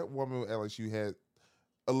fun. that woman act like she had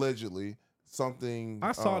allegedly something.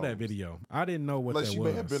 I saw that video. I didn't know what Like that she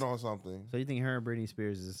was. may have been on something. So you think her and Britney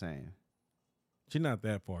Spears is the same? She's not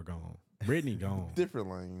that far gone. Brittany gone. Different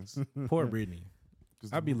lanes. Poor Brittany.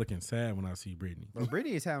 I'd be looking sad when I see Brittany. Bro,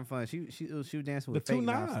 Britney is having fun. She was dancing with The two fake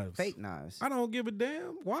knives. Fake knives. I don't give a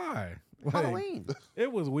damn. Why? Like, Halloween.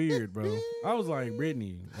 It was weird, bro. I was like,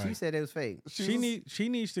 Brittany. She Like, said it was fake. she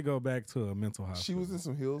needs to go back to a mental hospital. She was in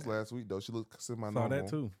some heels last week though. She looked Saw semi-normal. that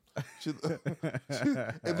too.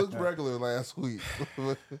 It looked regular last week.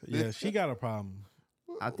 Yeah, she got a problem.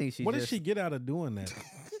 I think she. What just, did she get out of doing that?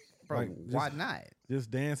 Bro, like, why not?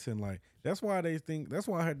 Just dancing like that's why they think that's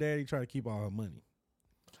why her daddy tried to keep all her money.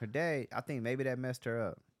 Her dad. I think maybe that messed her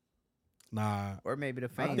up, Nah, or maybe the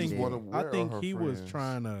I fame. think did. one of- I Where are think her he was friends?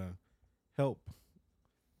 trying to help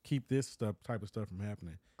keep this type of stuff from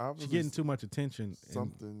happening. She's Obviously, getting too much attention.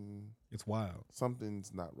 And it's wild.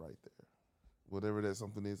 something's not right there. Whatever that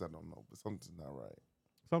something is, I don't know, but something's not right.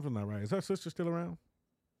 Something not right. Is her sister still around?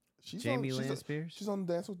 She's Jamie on, Lynn she's, Spears. she's on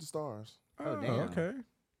Dance with the Stars. Oh, damn. Okay,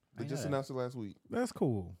 They I just know that. announced it last week. that's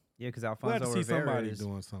cool. Yeah, because Glad Alfonso to see Rivera somebody is.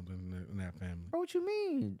 doing something in that family. Bro, what you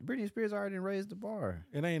mean? Britney Spears already raised the bar.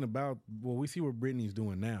 It ain't about well, we see what Britney's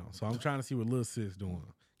doing now, so I'm trying to see what Lil Sis doing.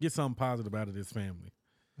 Get something positive out of this family,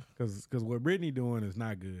 because what Britney doing is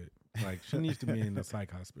not good. Like she needs to be in the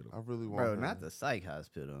psych hospital. I really want Bro, her. not the psych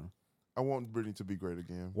hospital. I want Britney to be great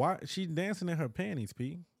again. Why she dancing in her panties,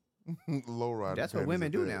 P? Low rider. That's what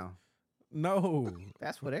women do now. No,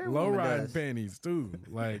 That's what every low woman riding does. panties too.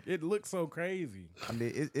 Like it looks so crazy. I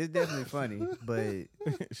mean, it's definitely funny, but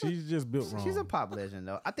She's just built wrong. she's a pop legend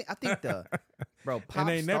though. I think the bro pop and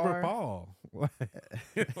they star, never fall.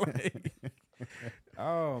 Like,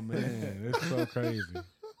 oh man, it's so crazy.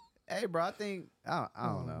 Hey, bro, I think I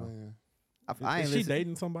don't know. Man. I ain't Is she listen-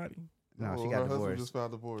 dating somebody? No, she her got husband divorced. just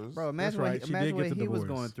filed divorce. Bro, imagine right. what, She imagine did what get the he was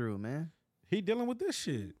divorce. going through, man. He dealing with this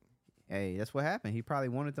shit. Hey, that's what happened. He probably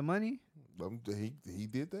wanted the money, He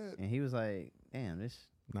did that. and he was like, "Damn, this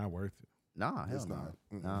Not worth it. nah, hell It's no, not.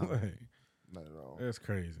 Mm-mm. no." Like, Not at all. that's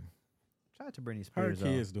crazy. Shout out to Britney Her Spears. though.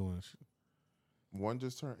 kids doing One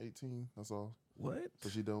just turned 18. That's all. what? So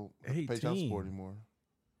she don't pay child 18? support anymore.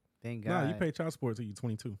 Thank God. No, you pay child support till you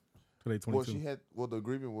 22. Till they 22. Well, the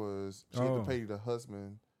agreement was she had Oh. to pay the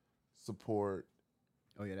husband support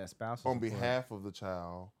Oh yeah, that spouse on behalf of the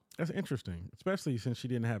child. That's interesting, especially since she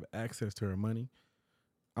didn't have access to her money.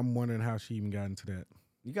 I'm wondering how she even got into that.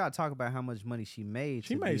 You gotta talk about how much money she made.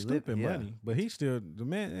 She to made be stupid yeah. money, but he still the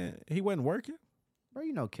man. He wasn't working. Bro,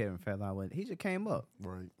 you know Kevin Federline went. He just came up,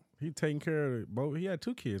 Right. He taking care of both. He had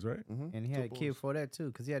 2 kids, right? Mm-hmm. and he had a kid before that too,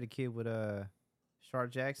 because he had a kid with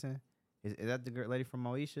Sharp Jackson. Is that the lady from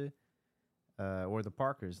Moesha? Or the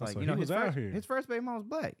Parkers? Oh, Like so you he know, was out here. his first baby mom was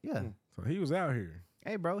black. Yeah. Mm. So he was out here.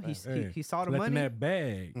 Hey, bro, he saw the collecting money. that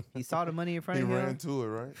bag. He saw the money in front He of ran him. into it,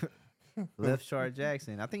 right? Left Sharp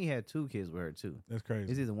Jackson. I think he had 2 kids with her too. That's crazy.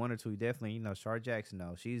 It's either 1 or 2. Definitely, Sharp Jackson.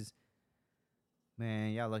 though. She's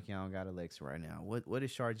man, y'all lucky I don't got Alexa right now. What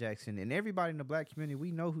is Sharp Jackson? And everybody in the black community,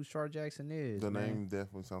 we know who Sharp Jackson is. The man. name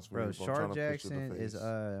definitely sounds Bro, familiar. but I'm trying Sharp to picture the Jackson is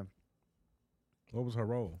face. What was her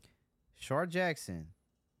role? Sharp Jackson,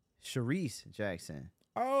 Sharice Jackson.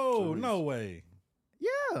 Oh, Sharice. no way.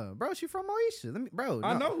 Yeah, bro, she from Moesha.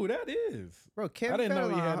 I know who that is. bro. Kevin I didn't know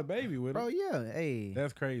he Federline, had a baby with bro. her. Yeah, hey,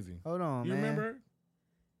 That's crazy. hold on, You man. remember her?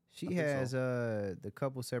 She I think has so. the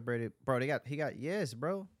couple separated. Bro, he got yes,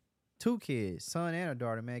 bro. 2 kids, son and a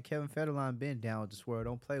daughter, man. Kevin Federline been down with the swirl.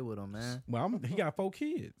 Don't play with him, man. Well, he got 4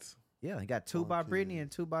 kids. Yeah, he got 2 4 by Brittany kids.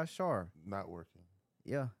 and 2 by Shar. Not working.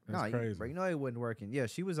 Yeah, That's no, crazy. bro, you know it wasn't working. Yeah,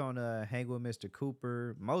 she was on Hang with Mr.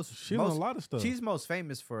 Cooper. She's on a lot of stuff. She's most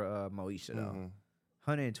famous for Moesha though. Mhm.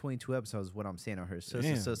 122 episodes is what I'm seeing on her. Sister,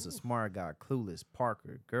 Damn. Sister, Smart Guy, Clueless,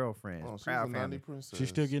 Parker, Girlfriends, Oh, she was Proud a 90 Family. princess. She's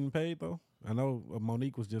still getting paid though. I know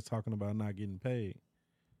Monique was just talking about not getting paid.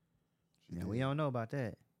 She Yeah, did. we don't know about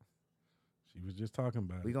that. She was just talking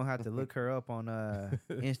about We it. gonna have to look her up on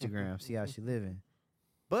Instagram, see how she living.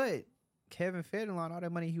 But Kevin Federline, all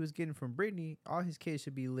that money he was getting from Britney, all his kids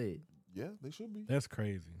should be lit. Yeah, they should be. That's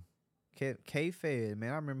crazy. K Fed,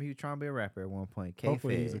 man, I remember he was trying to be a rapper at one point. K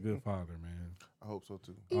Hopefully Fed. he's a good father, man. I hope so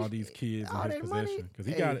too. All these kids all in his that money, possession because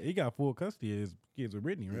hey. he got full custody of his kids with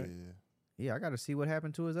Brittany, right? Yeah, I got to see what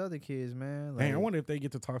happened to his other kids, man. Dang, I Like, wonder if they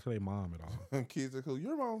get to talk to their mom at all. And kids are cool.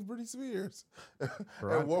 Your mom's Britney Spears.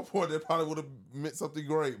 Bro, At one point, that probably would have meant something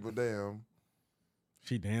great, but damn,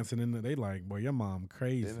 She dancing in the. They like, boy, your mom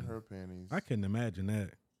crazy. in her panties. I couldn't imagine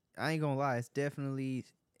that. I ain't gonna lie, it's definitely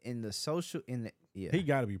in the social yeah. He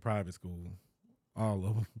got to be private school, all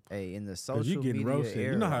of them. Hey, in the 'Cause social you getting media roasted.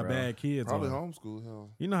 era, You know how bro. bad kids Probably are. homeschool. Hell,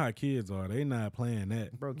 You know how kids are. They not playing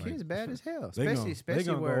that. Bro, Like, kids bad as hell. They Especially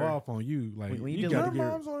gonna where go off on you. Like when you you deal got your to get.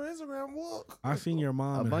 mom's on Instagram. Look, I seen your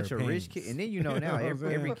mom. a in bunch her of rich panties. kids, and then you know You now know what I'm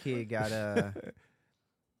every saying? kid got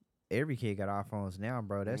every kid got iPhones now,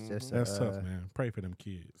 bro. That's just That's tough, man. Pray for them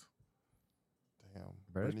kids. damn,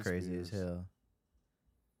 bro. That's Britney crazy as Spears. hell.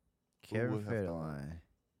 Who Kevin would have thought? Federline.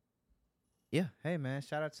 Yeah, hey man,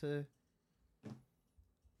 shout out to.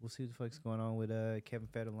 We'll see what the fuck's going on with Kevin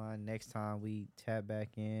Federline next time we tap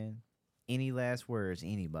back in. Any last words,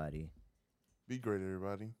 anybody? Be great,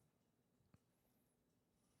 everybody.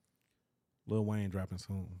 Lil Wayne dropping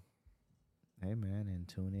soon. Hey man, and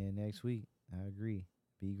tune in next week. I agree.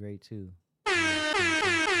 Be great too.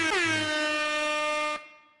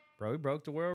 Bro, we broke the world